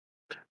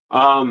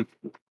 Um,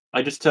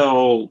 I just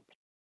tell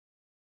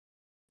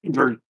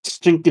your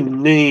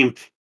stinking name,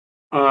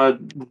 uh,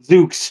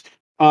 Zooks.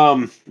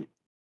 Um,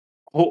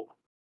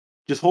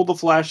 just hold the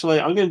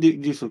flashlight. I'm gonna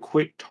do some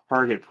quick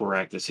target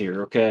practice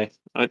here, okay?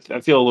 I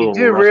feel a You little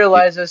do rusty.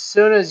 realize as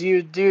soon as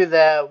you do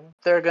that,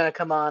 they're gonna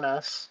come on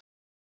us.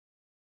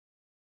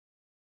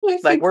 I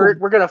Like think we'll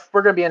we're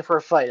gonna be in for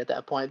a fight at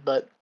that point.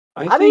 But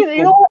I I mean, think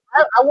you know we'll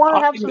what? I want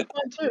to have I'm some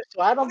fun too,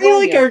 so I don't I blame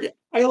like you.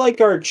 our I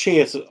like our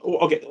chances.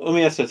 Okay, let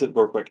me ask this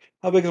real quick.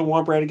 How big is a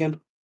womp rat again?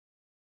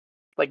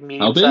 Like How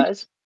medium big?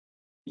 size.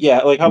 Yeah,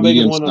 like how big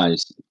is Medium one of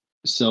sized.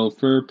 So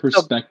for So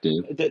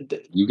perspective, d-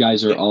 d- you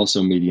guys are d-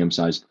 also medium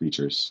sized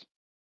creatures.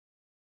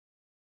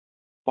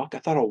 fuck, I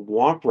thought a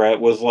womp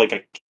rat was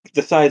like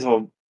the size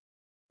of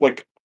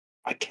like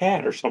a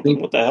cat or something.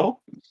 Think What the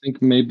hell?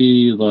 think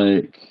maybe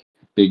like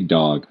big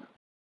dog,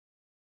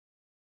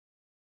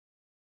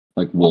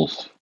 like What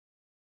wolf.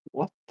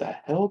 what the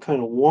hell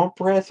kind of womp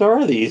rats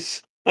are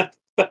these?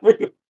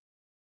 every,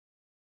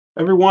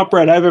 every womp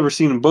rat I've ever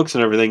seen in books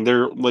and everything,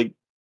 they're like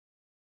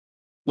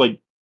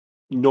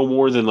no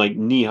more than like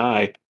knee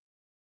high.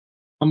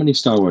 How many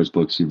Star Wars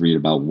books you read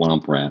about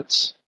womp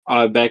rats?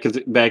 Back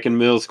in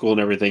middle school and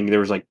everything, there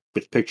was like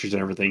with pictures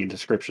and everything and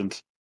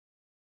descriptions.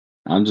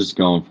 I'm just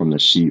going from the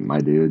sheet, my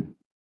dude.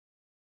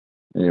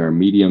 They are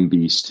medium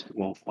beast.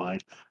 Well,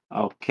 fine.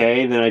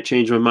 Okay, then I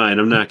changed my mind.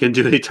 I'm not going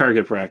to do any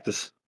target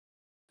practice.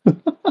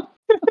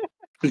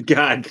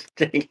 God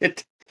dang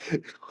it!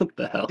 What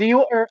the hell? do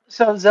you or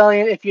so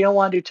Zellian? If you don't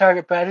want to do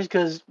target practice,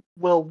 because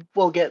we'll be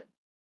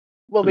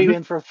Mhm.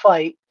 in for a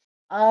fight.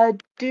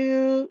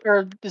 Do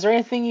or is there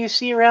anything you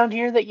see around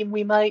here that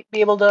we might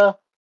be able to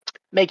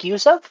make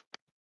use of?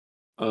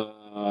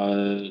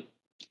 Uh,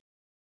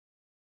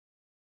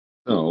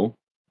 So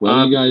while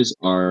you um, guys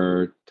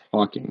are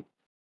talking,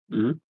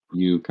 mhm,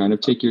 you kind of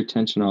take your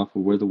attention off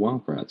of where the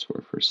womp rats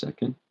were for a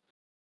second.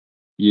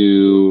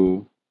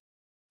 You,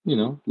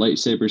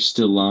 lightsaber's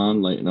still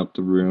on, lighting up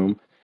the room.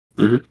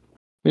 mhm.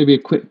 Maybe a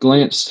quick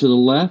glance to the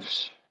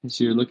left as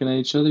you're looking at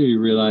each other. You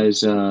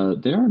realize there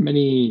are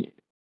many,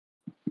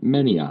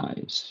 many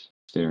eyes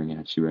staring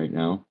at you right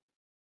now.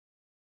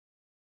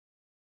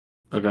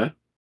 Okay.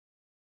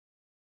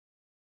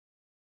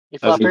 You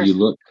As As you fluffers,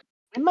 look,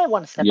 we might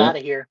want to step out yep,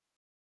 of here.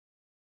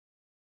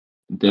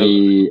 as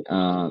they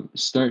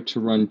start to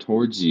run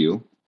towards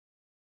you.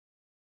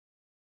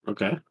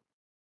 okay.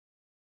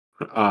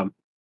 Um,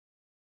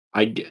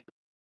 I get.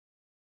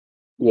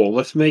 Well,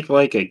 let's make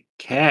like a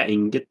cat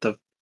and get the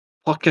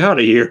fuck out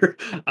of here.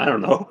 I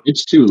don't know.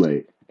 It's too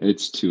late.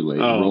 It's too late.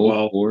 Oh Roll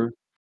well. for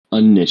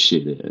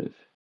initiative.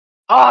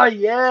 Oh What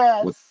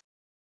yes.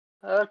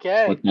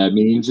 Okay. what that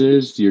means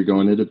is you're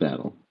going into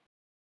battle.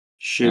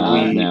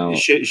 Now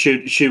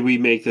Should we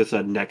make this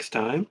a next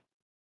time?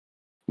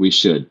 we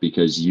should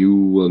because you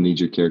will need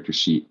your character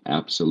sheet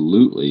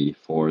absolutely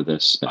for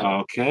this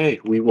battle. Okay,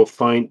 we will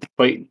fight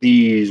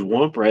these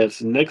womp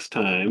rats next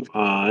time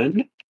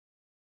on.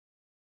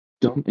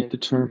 Don't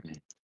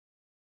determine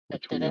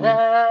which we are.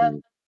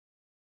 Da-da-da-da.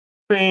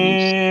 Let me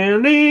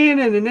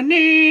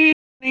see.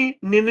 I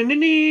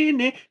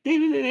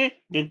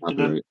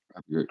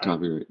Copyright,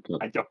 copyright,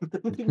 copyright.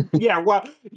 don't. Yeah, well,